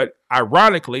day. But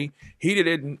ironically, he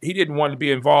didn't want to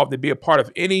be involved and be a part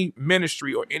of any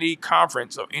ministry or any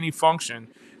conference or any function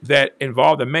that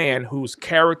involved a man whose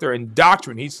character and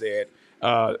doctrine, he said,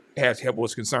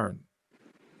 was concerned.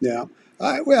 Yeah.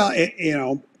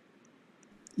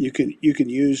 You can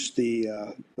use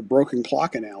the broken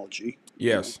clock analogy.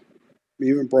 Yes.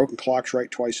 Even broken clocks right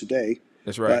twice a day.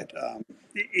 That's right. But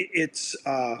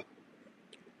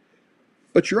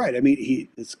but you're right. I mean,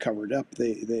 it's covered up.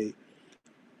 They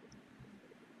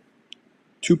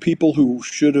two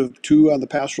on the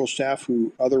pastoral staff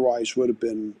who otherwise would have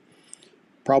been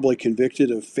probably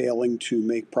convicted of failing to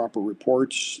make proper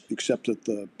reports, except that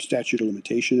the statute of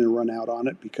limitation had run out on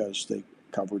it because they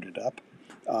covered it up.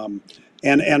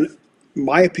 And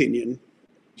my opinion,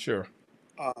 sure,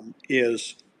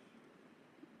 is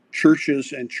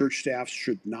churches and church staffs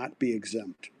should not be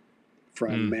exempt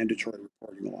from mandatory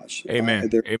reporting laws. Amen.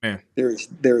 Amen.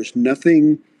 There's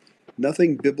nothing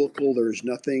biblical. There's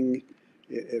nothing.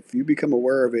 If you become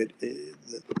aware of it,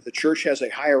 the church has a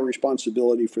higher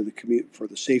responsibility for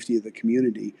the safety of the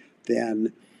community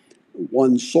than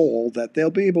one soul that they'll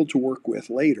be able to work with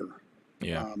later.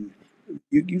 Yeah.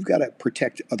 You've got to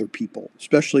protect other people,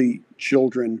 especially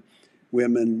children,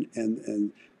 women,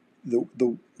 and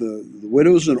the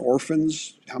widows and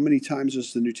orphans. How many times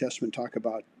does the New Testament talk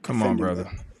about? Come on, brother.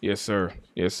 Them? Yes, sir.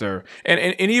 Yes, sir. And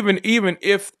even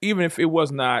if it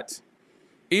was not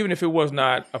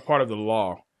a part of the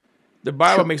law, the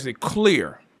Bible makes it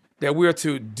clear that we are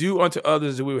to do unto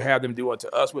others as we would have them do unto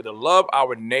us. We're to love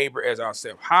our neighbor as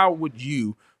ourselves. How would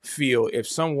you feel if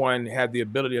someone had the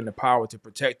ability and the power to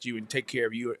protect you and take care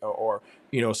of you, or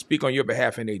speak on your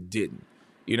behalf, and they didn't?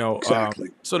 Exactly.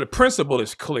 So the principle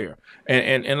is clear,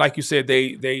 and like you said,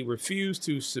 they refuse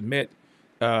to submit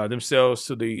themselves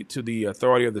to the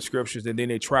authority of the scriptures, and then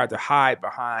they try to hide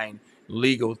behind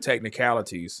legal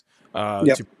technicalities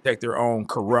to protect their own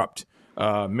corrupt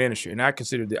ministry. And I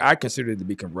consider it to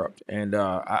be corrupt. And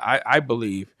I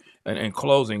believe, in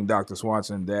closing, Dr.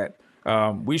 Swanson, that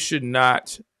we should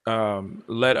not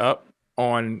let up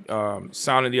on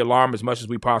sounding the alarm as much as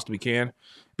we possibly can,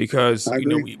 because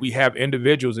we have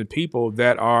individuals and people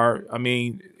that are, I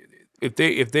mean, if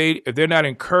they're not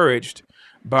encouraged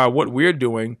by what we're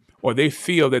doing, or they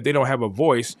feel that they don't have a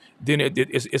voice, then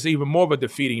it's even more of a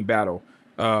defeating battle.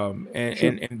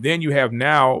 And then you have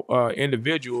now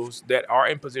individuals that are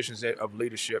in positions of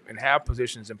leadership and have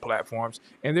positions and platforms,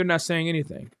 and they're not saying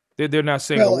anything. They're not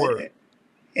saying a word.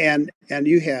 And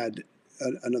you had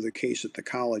another case at the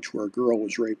college where a girl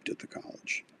was raped at the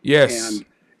college. Yes. And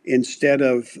instead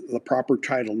of the proper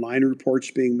Title IX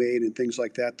reports being made and things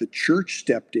like that, the church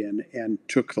stepped in and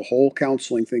took the whole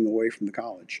counseling thing away from the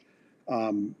college.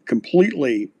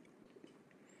 Completely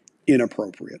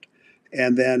inappropriate.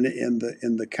 And then in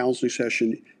the counseling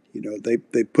session,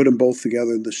 they put them both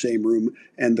together in the same room,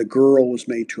 and the girl was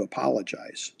made to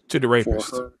apologize to the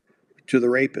rapist,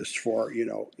 for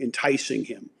enticing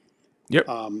him. Yep.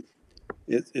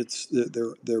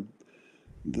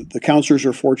 The counselors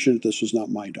are fortunate this was not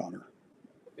my daughter.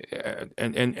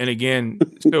 And again,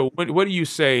 so what do you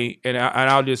say? And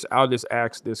I'll just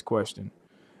ask this question.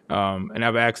 And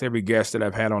I've asked every guest that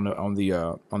I've had on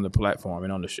the platform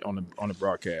and on the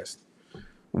broadcast.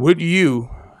 Would you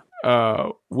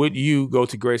go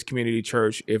to Grace Community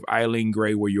Church if Eileen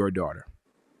Gray were your daughter?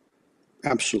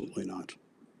 Absolutely not.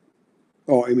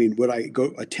 Oh, I mean, would I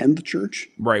go attend the church?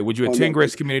 Right. Would you attend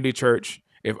Grace Community Church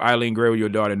if Eileen Gray were your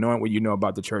daughter, knowing what you know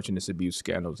about the church and its abuse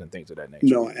scandals and things of that nature?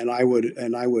 No, and I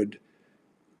would,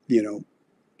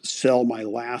 sell my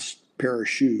last pair of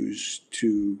shoes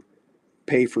to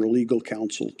pay for legal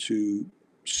counsel to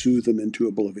sue them into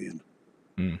oblivion.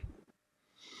 Mm.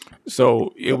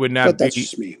 So it would not. But that's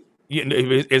just me. Yeah,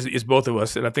 it's both of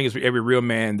us, and I think it's every real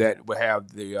man that would have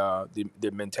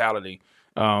the mentality.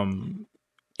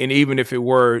 And even if it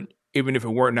were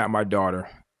not my daughter,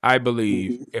 I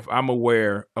believe if I'm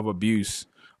aware of abuse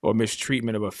or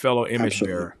mistreatment of a fellow image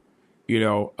bearer,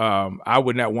 I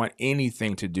would not want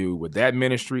anything to do with that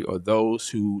ministry or those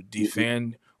who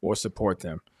defend or support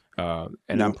them.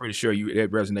 And I'm pretty sure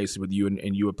it resonates with you,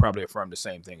 and you would probably affirm the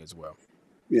same thing as well.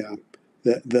 Yeah,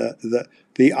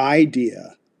 the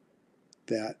idea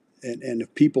that, and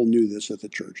if people knew this at the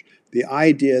church, the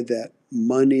idea that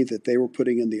money that they were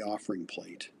putting in the offering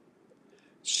plate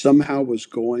somehow was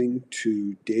going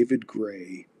to David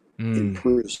Gray in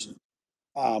prison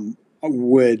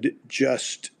would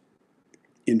just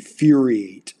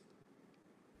infuriate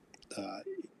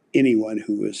anyone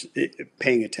who was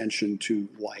paying attention to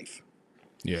life.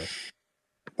 Yeah.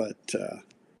 But of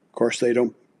course they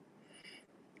don't.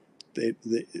 They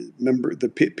remember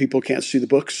people can't see the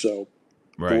books, so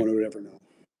no one would ever know.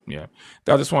 Yeah.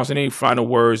 Dr. Swanson, any final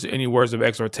words, any words of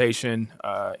exhortation,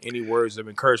 any words of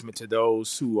encouragement to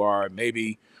those who are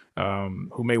maybe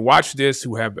who may watch this,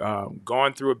 who have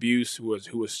gone through abuse,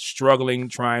 who is struggling,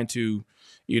 trying to,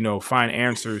 find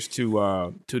answers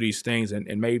to these things,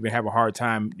 and may even have a hard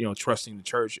time, trusting the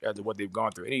church after what they've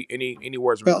gone through. Any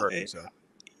words of encouragement, sir?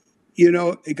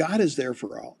 God is there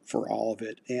for all of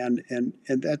it, and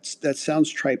that sounds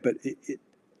trite, but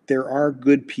there are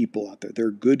good people out there. There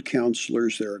are good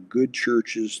counselors. There are good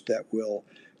churches that will,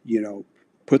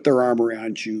 put their arm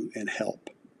around you and help.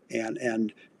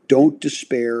 And don't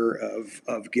despair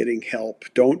of getting help.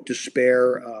 Don't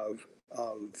despair of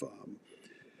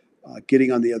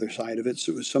getting on the other side of it.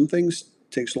 So some things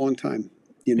takes a long time.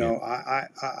 When I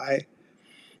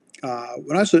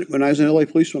was an LA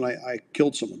policeman, I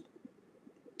killed someone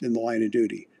in the line of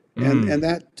duty, and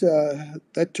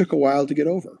that took a while to get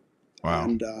over. Wow.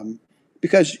 And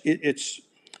because it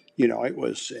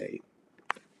was a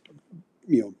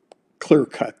clear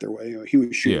cut their way. He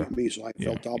was shooting at me, so I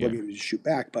felt obligated to shoot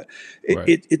back. But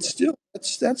it's still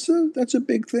that's a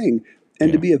big thing,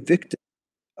 and to be a victim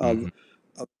of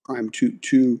crime,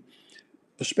 to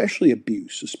especially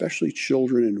abuse, especially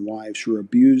children and wives who are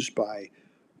abused by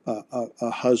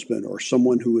a husband or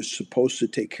someone who is supposed to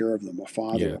take care of them, a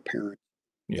father, a parent.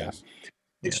 Yes. It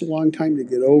takes a long time to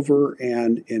get over,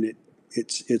 and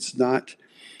it's not,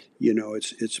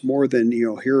 it's more than,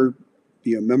 here,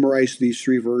 memorize these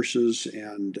 3 verses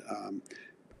and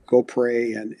go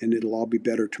pray and it'll all be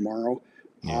better tomorrow.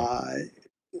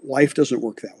 Life doesn't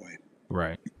work that way.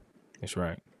 Right. That's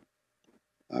right.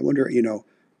 I wonder,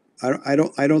 I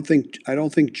don't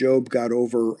think Job got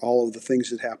over all of the things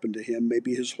that happened to him,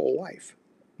 maybe his whole life.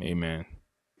 Amen.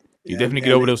 You definitely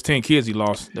get over those 10 kids he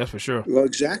lost. That's for sure. Well,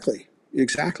 exactly.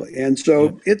 And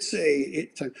so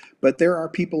but there are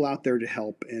people out there to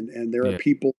help, and there are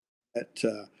people that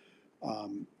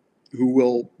who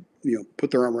will,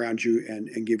 put their arm around you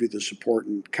and give you the support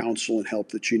and counsel and help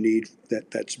that you need,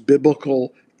 that's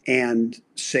biblical and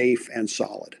safe and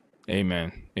solid.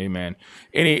 Amen. Amen.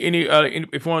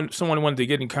 If someone wanted to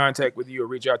get in contact with you or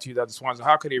reach out to you, Dr. Swanson,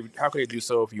 how could they do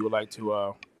so if you would like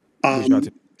to reach out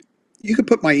to? You can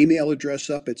put my email address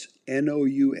up. It's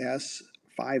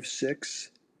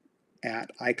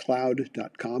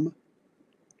nous56@icloud.com.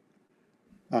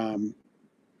 I'm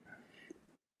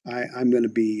going to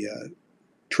be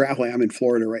traveling. I'm in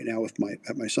Florida right now at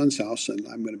my son's house, and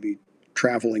I'm going to be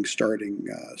traveling starting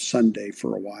Sunday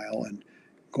for a while and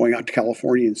going out to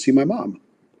California and see my mom.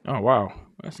 Oh, wow.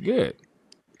 That's good.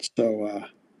 So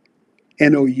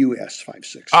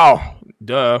nous56. Oh,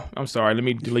 duh. I'm sorry. Let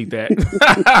me delete that.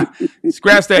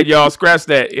 Scratch that, y'all. Scratch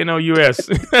that. NOUS.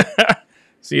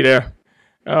 See there?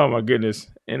 Oh, my goodness.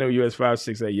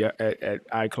 NOUS56 at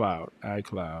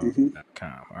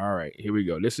iCloud.com. All right, here we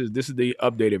go. This is the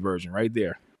updated version right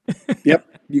there. Yep,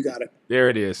 you got it. There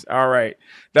it is. All right.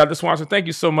 Dr. Swanson, thank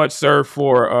you so much, sir,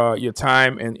 for your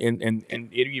time and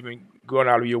even going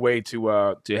out of your way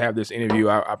to have this interview.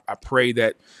 I pray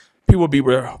that people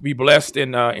will be blessed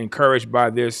and encouraged by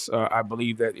this. I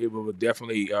believe that it will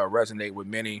definitely resonate with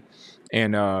many,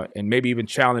 and maybe even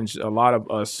challenge a lot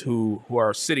of us who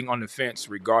are sitting on the fence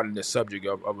regarding the subject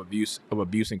of abuse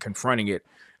and confronting it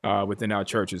within our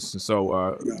churches. And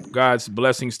so God's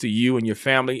blessings to you and your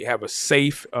family. Have a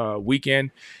safe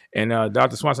weekend. And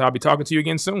Dr. Swanson, I'll be talking to you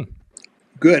again soon.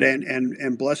 Good.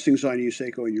 And blessings on you,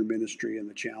 Seiko, and your ministry and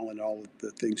the channel and all of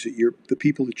the things that the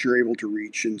people that you're able to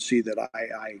reach, and see that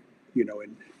I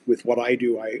and with what I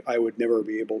do, I would never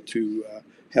be able to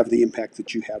have the impact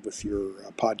that you have with your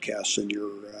podcasts and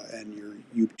your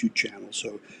YouTube channel.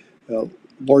 So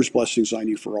Lord's blessings on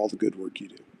you for all the good work you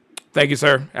do. Thank you,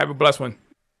 sir. Have a blessed one.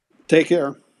 Take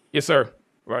care. Yes, sir.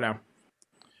 Right now.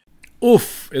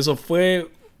 Uf, eso fue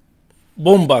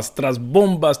bombas tras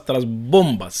bombas tras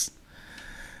bombas.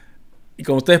 Y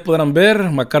como ustedes podrán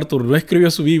ver, Macarthur no escribió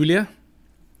su Biblia.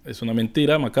 Es una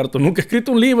mentira. Macarthur nunca ha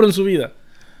escrito un libro en su vida.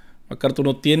 Macarthur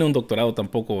no tiene un doctorado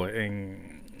tampoco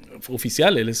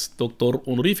oficial. Él es doctor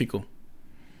honorífico.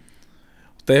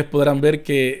 Ustedes podrán ver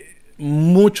que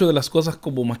muchas de las cosas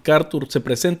como Macarthur se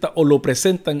presenta o lo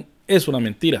presentan es una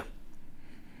mentira.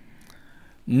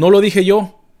 No lo dije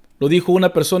yo, lo dijo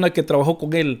una persona que trabajó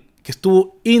con él, que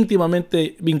estuvo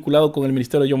íntimamente vinculado con el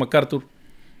ministerio de John Macarthur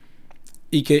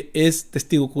y que es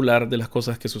testigo ocular de las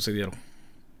cosas que sucedieron.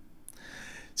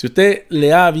 Si usted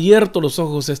le ha abierto los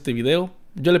ojos a este video,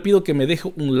 yo le pido que me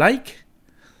deje un like,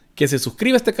 que se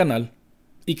suscriba a este canal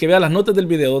y que vea las notas del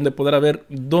video donde podrá ver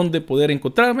dónde poder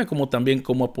encontrarme, como también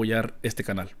cómo apoyar este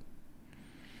canal.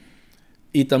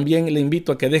 Y también le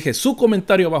invito a que deje su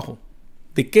comentario abajo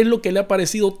de qué es lo que le ha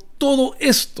parecido todo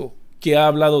esto que ha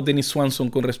hablado Dennis Swanson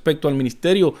con respecto al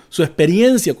ministerio, su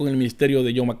experiencia con el ministerio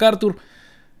de John Macarthur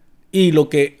y lo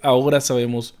que ahora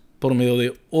sabemos por medio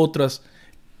de otras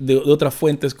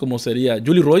fuentes, como sería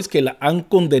Julie Royce, que la han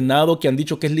condenado, que han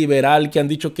dicho que es liberal, que han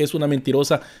dicho que es una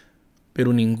mentirosa,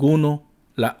 pero ninguno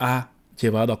la ha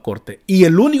llevado a corte. Y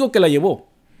el único que la llevó,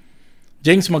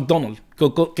 James McDonald,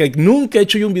 que nunca he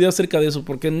hecho yo un video acerca de eso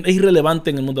porque es irrelevante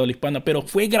en el mundo de habla hispana, pero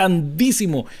fue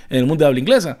grandísimo en el mundo de habla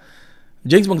inglesa.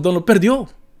 James McDonald perdió.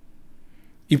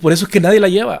 Y por eso es que nadie la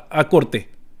lleva a corte.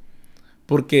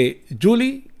 Porque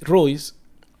Julie Royce,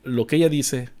 lo que ella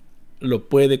dice, lo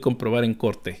puede comprobar en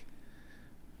corte.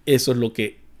 Eso es lo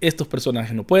que estos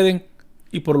personajes no pueden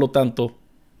y por lo tanto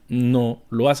no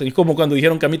lo hacen. Es como cuando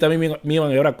dijeron que a mí también me iban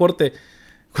a llevar a corte.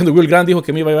 Cuando Will Grant dijo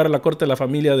que me iba a llevar a la corte la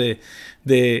familia de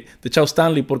Charles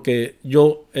Stanley porque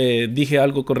yo dije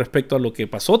algo con respecto a lo que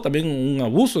pasó, también un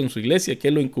abuso en su iglesia, que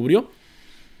él lo encubrió.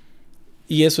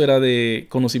 Y eso era de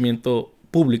conocimiento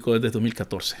público desde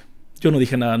 2014. Yo no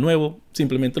dije nada nuevo,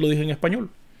 simplemente lo dije en español.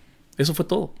 Eso fue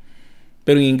todo.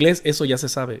 Pero en inglés eso ya se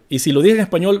sabe. Y si lo dije en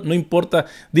español, no importa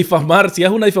difamar. Si es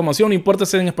una difamación, no importa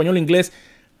ser en español o inglés.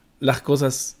 Las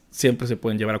cosas siempre se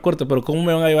pueden llevar a corte. Pero ¿cómo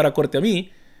me van a llevar a corte a mí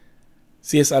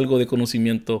si es algo de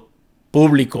conocimiento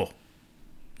público?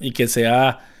 Y que si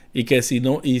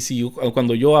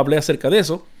cuando yo hablé acerca de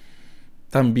eso,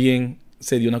 también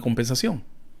se dio una compensación.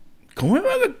 ¿Cómo me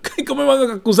van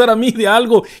a acusar a mí de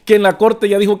algo que en la corte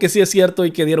ya dijo que sí es cierto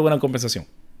y que dieron una compensación?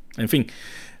 En fin,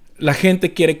 la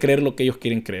gente quiere creer lo que ellos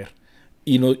quieren creer.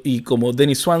 Y como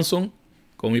Dennis Swanson,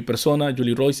 como mi persona,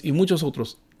 Julie Royce y muchos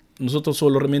otros, nosotros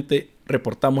solo realmente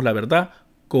reportamos la verdad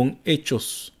con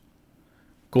hechos.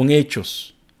 Con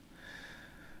hechos.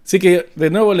 Así que de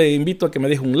nuevo le invito a que me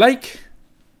deje un like,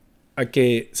 a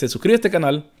que se suscriba a este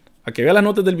canal, a que vea las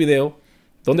notas del video,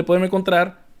 dónde poderme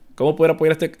encontrar, cómo poder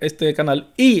apoyar este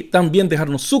canal y también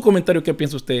dejarnos su comentario qué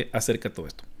piensa usted acerca de todo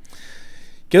esto.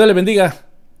 Que Dios le bendiga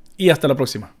y hasta la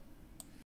próxima.